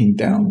looking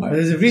down, like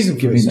there's a reason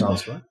for his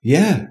stance, right?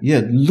 Yeah,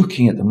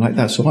 looking at them like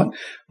that. So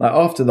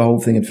after the whole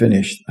thing had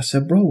finished, I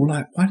said, "Bro,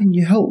 why didn't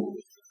you help?"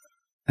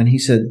 And he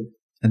said,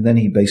 and then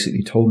he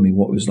basically told me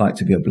what it was like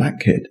to be a black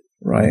kid,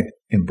 right,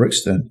 in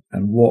Brixton,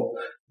 and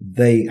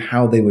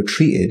how they were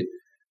treated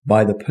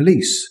by the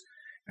police.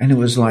 And it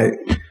was like,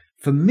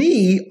 for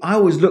me, I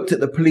always looked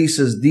at the police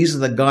as these are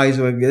the guys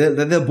who are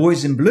they're the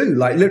boys in blue,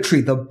 like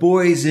literally the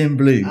boys in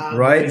blue,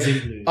 right? Boys in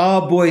blue.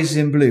 Our boys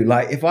in blue.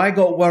 Like if I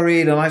got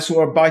worried and I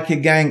saw a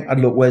biker gang, I'd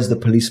look, where's the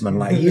policeman?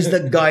 Like he's the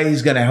guy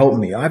who's going to help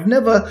me. I've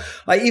never,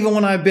 like even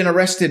when I've been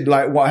arrested,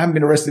 like I haven't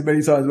been arrested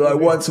many times, but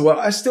like once a while,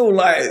 I still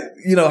like,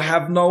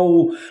 have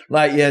no,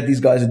 like, yeah, these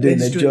guys are doing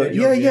their job.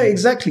 Yeah,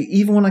 exactly.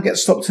 Even when I get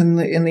stopped in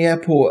the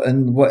airport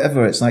and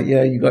whatever, it's like,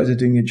 yeah, you guys are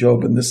doing your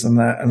job and this and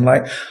that. And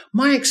like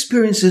my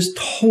experience is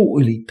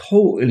totally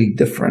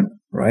different,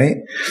 right?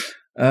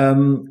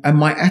 And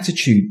my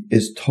attitude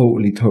is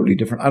totally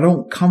different. I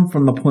don't come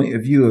from the point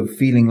of view of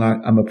feeling like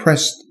I'm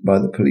oppressed by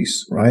the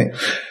police, right?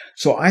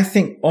 So I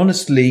think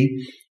honestly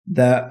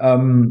that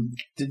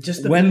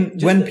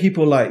when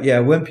people like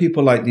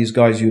these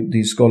guys,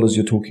 these scholars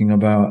you're talking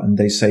about, and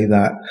they say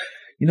that,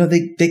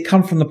 they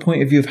come from the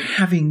point of view of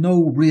having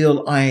no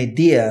real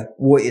idea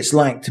what it's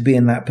like to be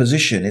in that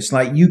position. It's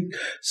like you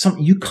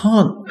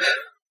can't.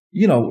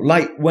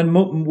 Like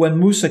when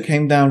Musa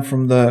came down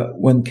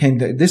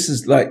this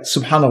is like,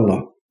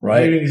 subhanallah,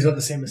 right? He's got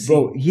the same as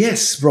bro.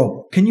 Yes,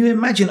 bro. Can you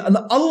imagine? And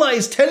Allah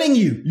is telling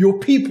you, your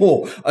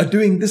people are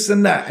doing this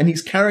and that. And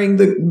he's carrying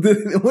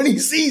when he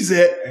sees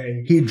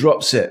it, he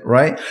drops it,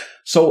 right?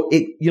 So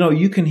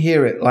you can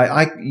hear it.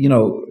 Like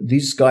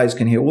these guys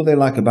can hear all they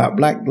like about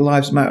Black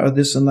Lives Matter,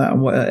 this and that,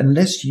 and what,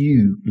 unless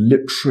you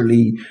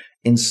literally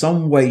in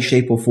some way,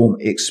 shape or form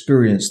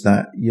experience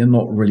that, you're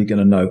not really going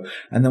to know.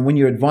 And then when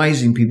you're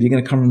advising people, you're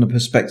going to come from the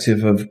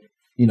perspective of,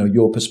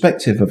 your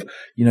perspective of,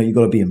 you've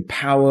got to be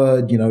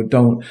empowered,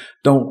 don't,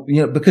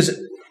 because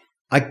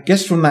I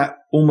guess from that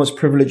almost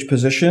privileged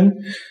position,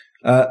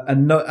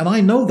 and I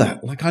know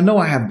that, like, I know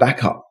I have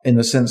backup in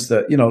the sense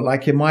that,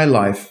 like in my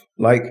life,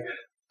 like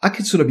I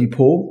could sort of be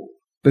poor.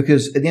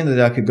 Because at the end of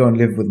the day, I could go and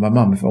live with my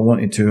mum if I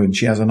wanted to, and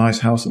she has a nice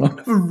house, and I'm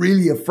never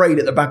really afraid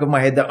at the back of my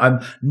head that I'm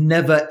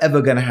never,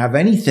 ever going to have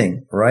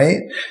anything, right?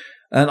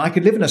 And I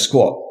could live in a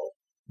squat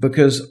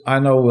because I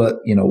know that,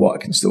 I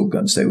can still go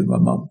and stay with my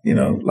mum,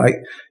 like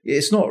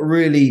it's not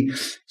really.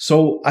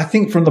 So I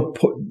think from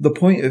the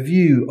point of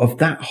view of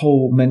that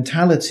whole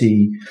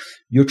mentality,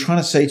 you're trying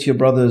to say to your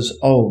brothers,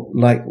 oh,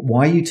 like,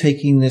 why are you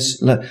taking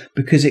this?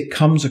 Because it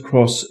comes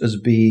across as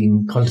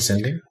being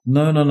condescending.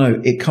 No.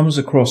 It comes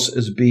across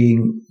as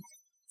being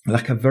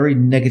like a very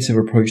negative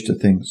approach to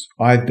things.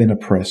 I've been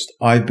oppressed.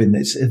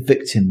 It's a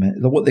victim,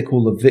 what they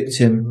call the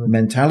victim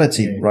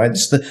mentality, right?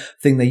 It's the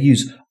thing they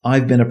use.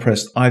 I've been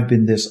oppressed. I've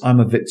been this. I'm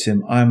a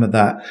victim. I'm a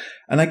that.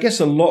 And I guess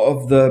a lot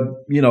of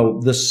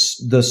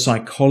the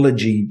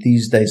psychology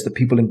these days that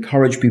people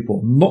encourage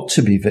people not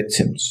to be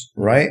victims,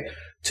 right?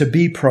 To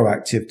be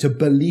proactive, to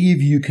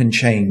believe you can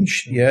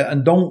change. Yeah.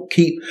 And don't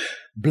keep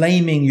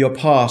blaming your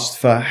past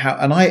for how,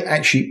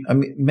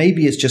 and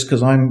maybe it's just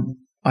because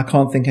I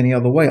can't think any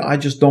other way. I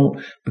just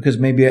don't, because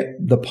maybe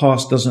the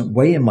past doesn't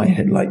weigh in my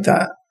head like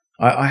that.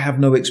 I have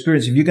no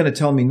experience. If you're going to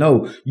tell me,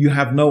 no, you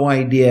have no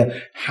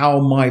idea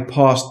how my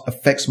past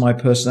affects my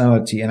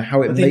personality and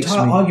how it makes me. The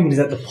entire argument is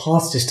that the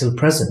past is still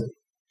present.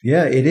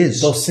 Yeah, it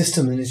is. Those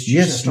systems and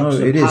institutions. Yes, no,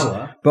 it is.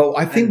 But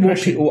I think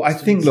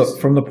look,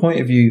 from the point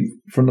of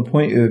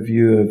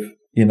view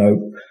of,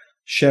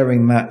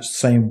 sharing that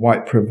same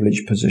white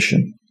privilege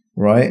position,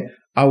 right?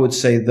 I would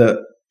say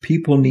that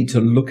people need to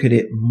look at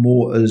it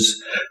more as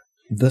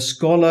the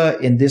scholar.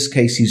 In this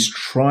case, he's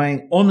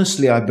trying,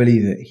 honestly, I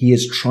believe it. He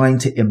is trying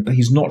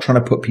he's not trying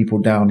to put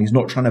people down. He's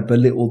not trying to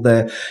belittle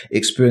their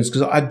experience,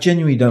 because I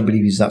genuinely don't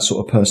believe he's that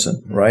sort of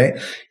person,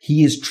 right?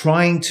 He is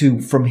trying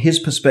to, from his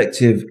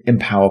perspective,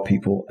 empower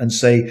people and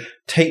say,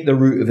 take the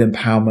route of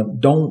empowerment.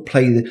 Don't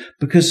play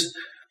because,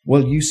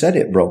 well, you said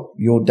it, bro.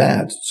 Your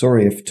dad.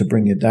 Sorry to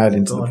bring your dad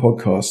into the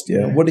podcast.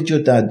 Yeah. What did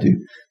your dad do?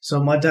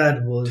 So my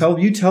dad was. Tell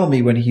me you tell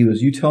me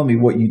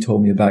what you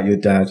told me about your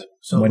dad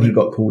when he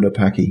got called a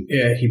Paki.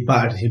 Yeah, he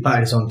battered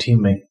his own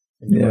teammate.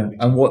 Yeah.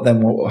 And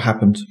what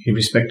happened? He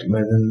respected me,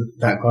 and then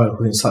that guy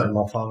who insulted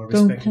my father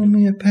respected me. Don't call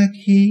me a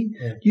Paki.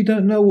 Yeah. You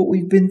don't know what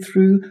we've been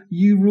through.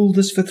 You ruled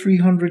us for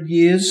 300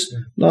 years. Yeah.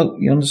 Like,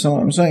 you understand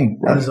what I'm saying?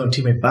 Right? His own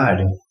teammate battered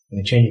him in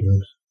the changing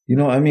rooms. You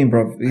know what I mean,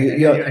 bro? And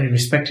he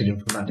respected him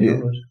from that day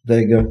onward.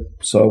 There you go.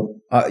 So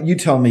you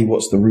tell me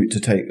what's the route to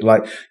take.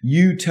 Like,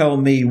 you tell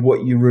me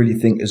what you really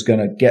think is going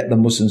to get the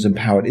Muslims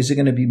empowered. Is it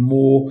going to be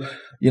more,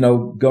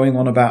 going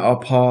on about our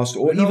past,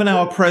 or even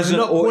our present,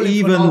 or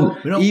even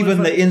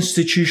the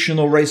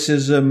institutional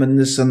racism and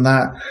this and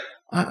that?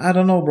 I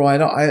don't know, bro.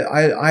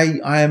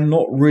 I am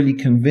not really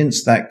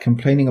convinced that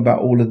complaining about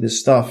all of this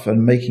stuff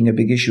and making a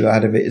big issue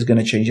out of it is going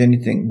to change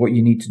anything. What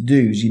you need to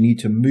do is you need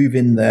to move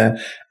in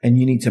there and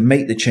you need to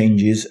make the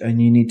changes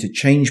and you need to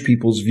change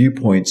people's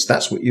viewpoints.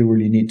 That's what you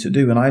really need to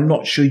do. And I'm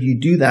not sure you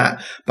do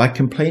that by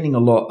complaining a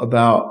lot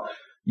about,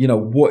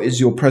 what is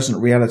your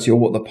present reality or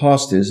what the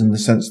past is, in the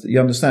sense that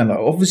you understand. Like,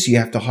 obviously you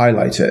have to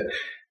highlight it.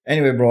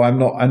 Anyway, bro, I'm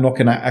not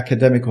going to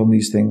academic on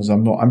these things.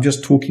 I'm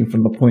just talking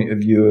from the point of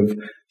view of,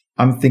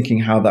 I'm thinking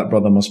how that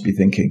brother must be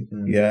thinking.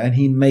 Yeah. And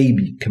he may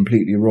be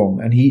completely wrong.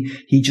 And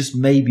he just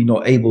may be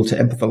not able to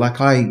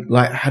empathize.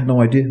 I had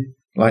no idea.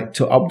 Like,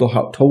 till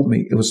Abdul told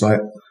me, it was like,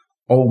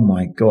 oh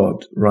my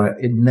God, right?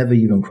 It never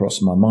even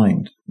crossed my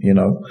mind, you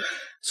know?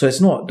 So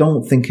it's not,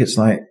 don't think it's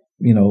like,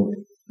 you know,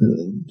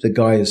 the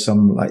guy is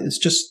some like, it's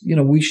just, you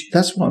know,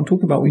 that's what I'm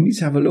talking about. We need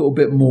to have a little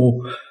bit more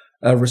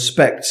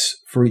respect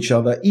for each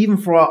other, even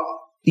for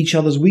each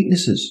other's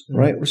weaknesses,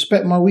 right?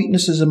 Respect my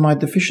weaknesses and my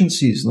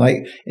deficiencies. Like,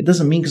 it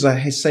doesn't mean because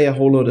I say a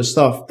whole lot of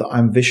stuff that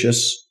I'm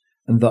vicious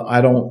and that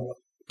I don't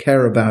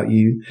care about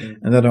you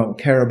and that I don't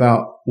care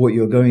about what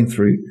you're going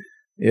through.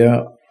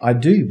 Yeah, I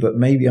do, but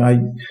maybe I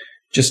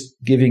just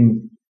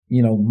giving,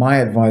 you know, my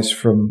advice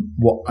from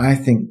what I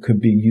think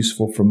could be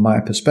useful from my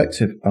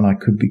perspective, and I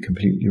could be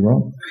completely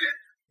wrong.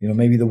 You know,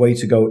 maybe the way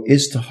to go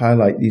is to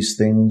highlight these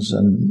things,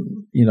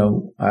 and you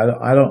know, I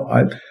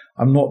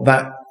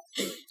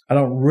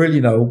don't really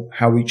know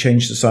how we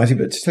change society,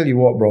 but to tell you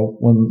what, bro,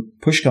 when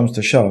push comes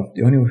to shove,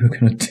 the only way we're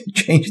going to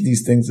change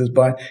these things is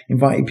by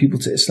inviting people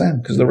to Islam,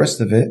 because the rest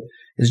of it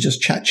is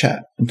just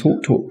chat and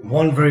talk.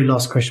 One very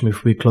last question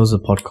before we close the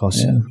podcast.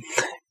 Yeah.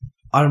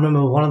 I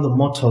remember one of the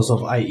mottos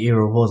of our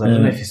era was, I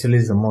don't know if it still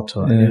is the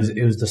motto,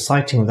 it was the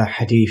citing of that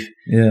hadith,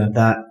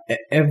 that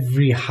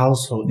every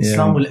household,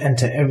 Islam will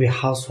enter every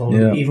household,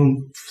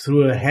 even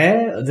through a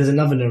hair. There's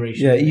another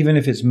narration. Yeah, even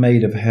if it's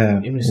made of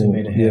hair. Even if it's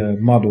made of hair. Yeah,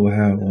 mud or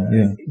hair.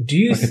 Do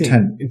you think...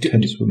 a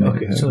tent will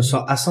make hair.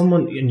 So as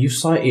someone, and you've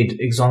cited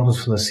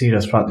examples from the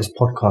seerah throughout this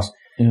podcast,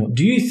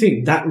 do you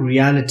think that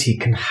reality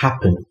can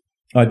happen?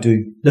 I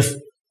do.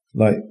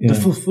 The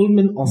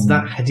fulfillment of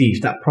that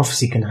hadith, that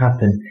prophecy can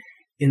happen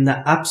in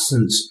the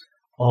absence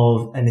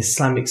of an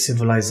Islamic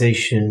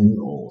civilization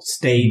or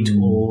state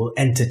or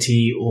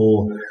entity,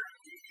 or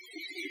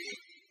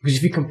because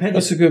if you compare,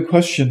 that's a good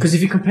question. Because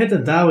if you compare the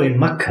Dawah in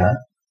Mecca,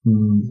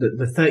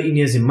 the 13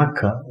 years in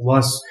Mecca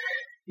was,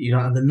 you know,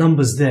 and the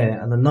numbers there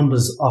and the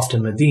numbers after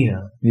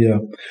Medina. Yeah,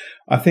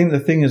 I think the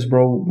thing is,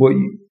 bro, what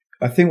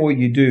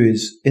you do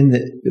is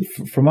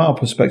from our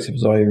perspective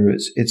as Ayura,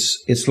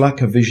 it's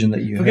like a vision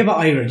that you forget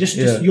about Ayura. Just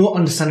your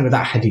understanding of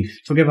that hadith.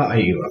 Forget about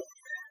Ayura.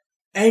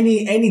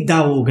 Any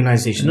Dawah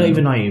organization, not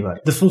even Ayura,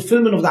 the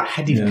fulfillment of that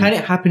hadith, can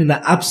it happen in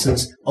the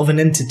absence of an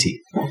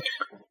entity?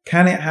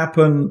 Can it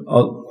happen?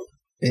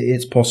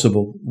 It's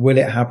possible. Will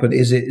it happen?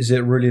 Is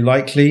it really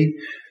likely?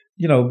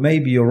 You know,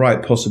 maybe you're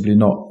right, possibly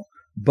not.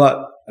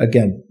 But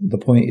again, the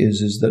point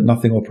is that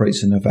nothing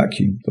operates in a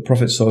vacuum. The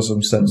Prophet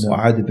ﷺ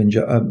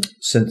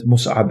sent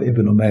Mus'ab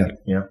ibn Umair,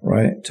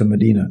 right, to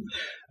Medina.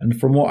 And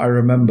from what I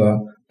remember,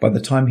 by the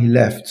time he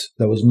left,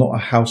 there was not a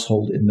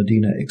household in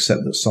Medina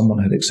except that someone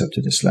had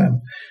accepted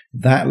Islam.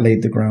 That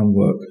laid the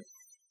groundwork,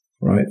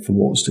 right, for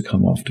what was to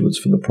come afterwards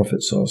for the Prophet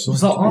ﷺ. Was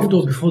that after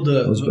or before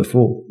It was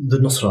before the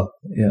Nusra?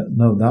 Yeah,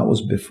 no, that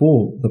was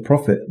before the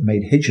Prophet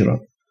made Hijrah.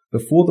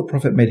 Before the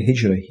Prophet made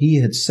Hijrah,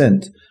 he had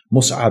sent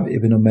Mus'ab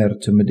ibn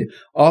Umair to Medina.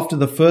 After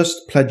the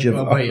first pledge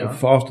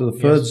after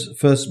the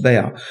first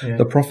bay'ah,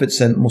 the Prophet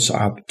sent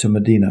Mus'ab to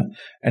Medina,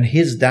 and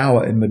his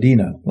dawah in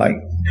Medina, like.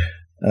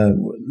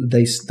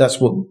 That's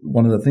what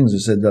one of the things they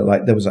said, that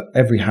like there was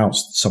every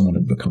house someone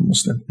had become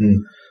Muslim.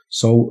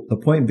 So the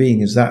point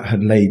being is that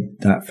had laid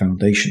that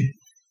foundation,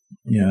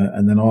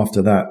 and then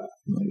after that,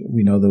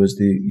 we know there was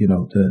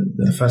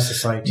the first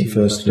society, the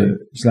first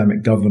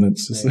Islamic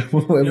governance,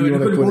 whatever you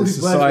want to call it,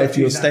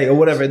 society or state or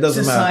whatever, it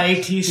doesn't matter.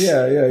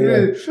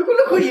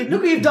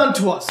 Look what you've done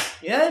to us.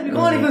 Yeah, we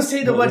can't even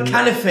say the word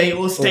caliphate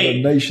or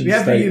state. Or nation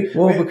state.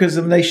 Because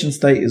the nation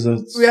state is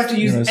we have to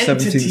use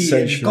entity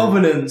and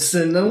governance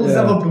and all these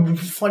other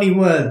funny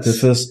words. The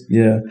first,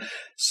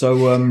 So,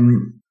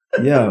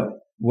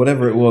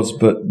 whatever it was,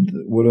 but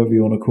whatever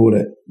you want to call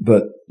it.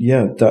 But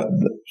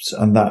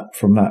that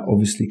from that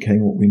obviously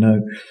came what we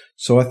know.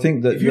 So I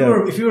think that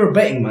if you were a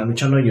betting man,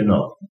 which I know you're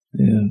not,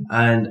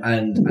 and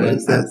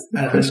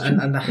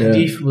the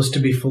hadith was to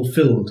be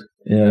fulfilled,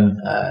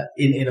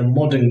 in a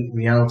modern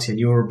reality, and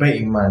you're a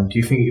betting man, do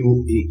you think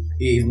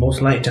it is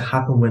most likely to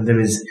happen when there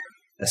is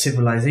a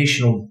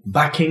civilizational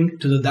backing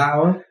to the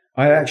da'wah?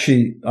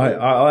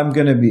 I'm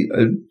going to be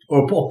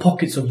or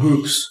pockets of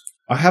groups.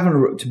 I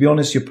haven't, to be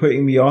honest,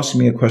 you're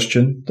asking me a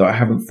question that I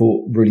haven't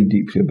thought really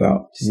deeply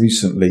about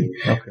recently.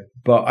 Okay.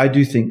 But I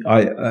do think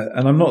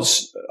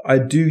I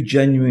do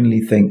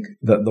genuinely think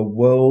that the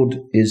world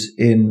is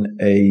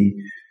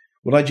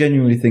what I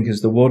genuinely think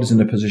is the world is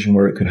in a position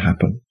where it could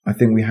happen. I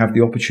think we have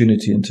the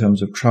opportunity in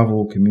terms of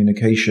travel,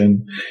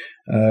 communication,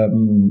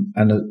 and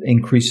an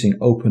increasing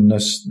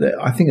openness.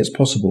 I think it's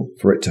possible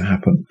for it to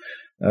happen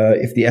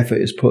if the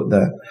effort is put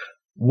there.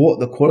 What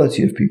the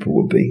quality of people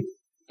would be,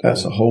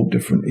 that's a whole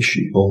different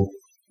issue.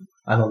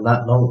 And on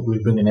that note, we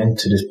bring an end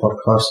to this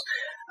podcast.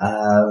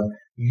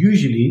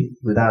 Usually,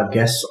 with our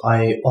guests,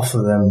 I offer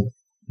them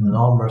an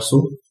arm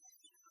wrestle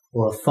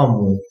or a thumb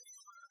rule.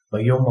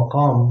 But your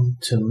maqam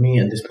to me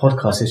and this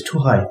podcast is too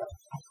high.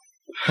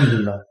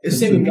 Alhamdulillah. It's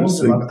the same with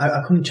Muslim.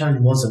 I couldn't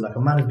challenge Muslim. Like a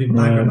man has been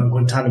migrant on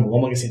Guantanamo. What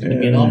am I going to say? Give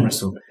me an arm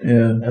wrestle.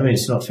 Yeah. I mean,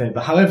 it's not fair.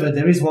 But however,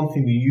 there is one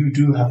thing that you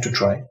do have to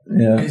try.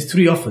 Yeah. It's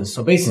 3 offers.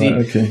 So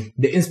basically,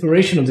 the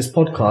inspiration of this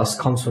podcast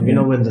comes from,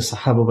 when the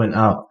Sahaba went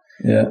out.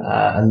 Yeah.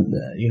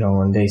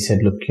 And they said,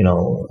 look,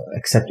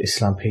 accept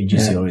Islam, pay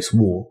jizya or it's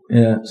war.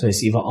 Yeah. So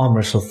it's either arm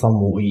wrestle, thumb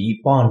war, or you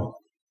eat barn.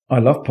 I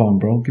love palm,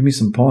 bro. Give me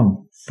some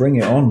palm. Bring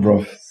it on,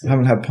 bro. I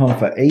haven't had palm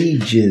for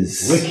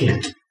ages.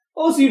 Wicked.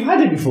 Oh, so you've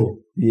had it before?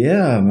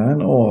 Yeah,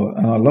 man. Oh,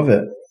 and I love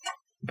it.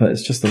 But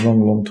it's just a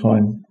long, long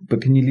time.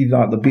 But can you leave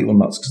out the beetle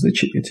nuts because they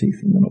chip your teeth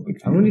and they're not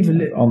good for you? I don't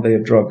even Aren't they a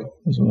drug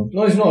as well?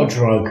 No, it's not a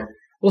drug.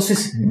 What's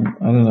this?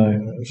 I don't know.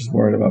 I'm just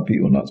worried about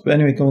beetle nuts. But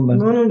anyway, go on then.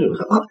 No.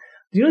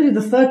 Do you know you're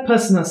the third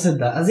person that said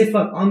that? As if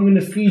I'm going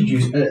to feed you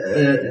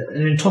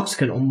an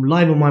intoxicant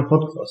live on my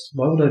podcast.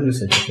 Why would I do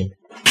such a thing?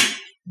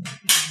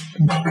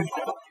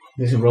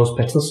 This is rose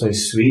petals, so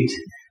it's sweet.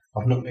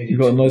 I've not made it.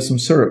 You've got to know some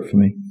syrup for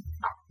me.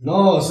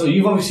 No, so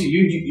you've obviously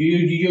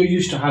you're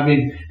used to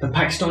having the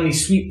Pakistani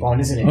sweet pan,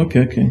 isn't it?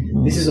 Okay.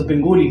 This is a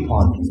Bengali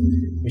pan,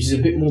 which is a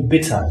bit more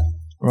bitter.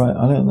 Right,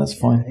 I know, that's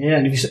fine. Yeah,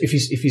 and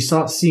if you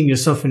start seeing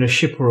yourself in a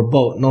ship or a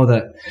boat, know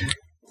that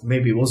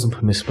maybe it wasn't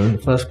permissible in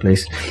the first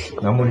place.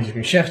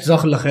 Chef,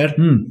 Jazakallah khair.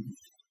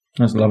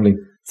 That's lovely.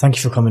 Thank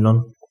you for coming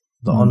on.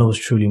 The honour was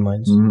truly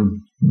mine.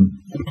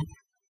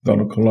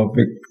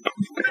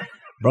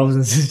 Brothers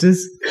and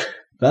sisters,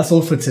 that's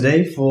all for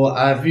today. For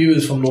our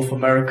viewers from North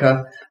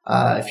America,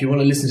 if you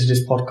want to listen to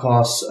this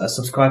podcast,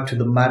 subscribe to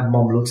the Mad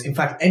Mom Looks. In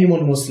fact, anyone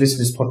who wants to listen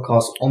to this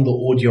podcast on the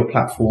audio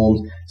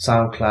platforms,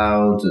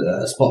 SoundCloud,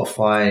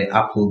 Spotify,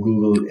 Apple,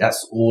 Google,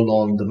 that's all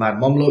on the Mad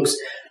Mom Looks.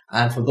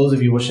 And for those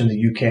of you watching the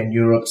UK and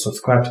Europe,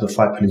 subscribe to the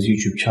Five Pillars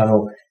YouTube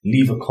channel.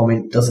 Leave a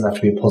comment. Doesn't have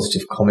to be a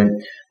positive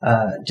comment.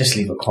 Just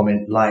leave a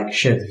comment, like,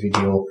 share the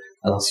video,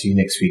 and I'll see you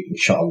next week,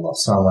 inshallah.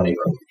 Assalamu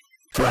alaikum.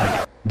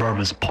 Black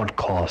Brothers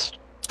Podcast.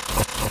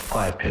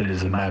 Five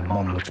Pillars of Mad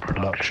Monolith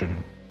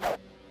Production.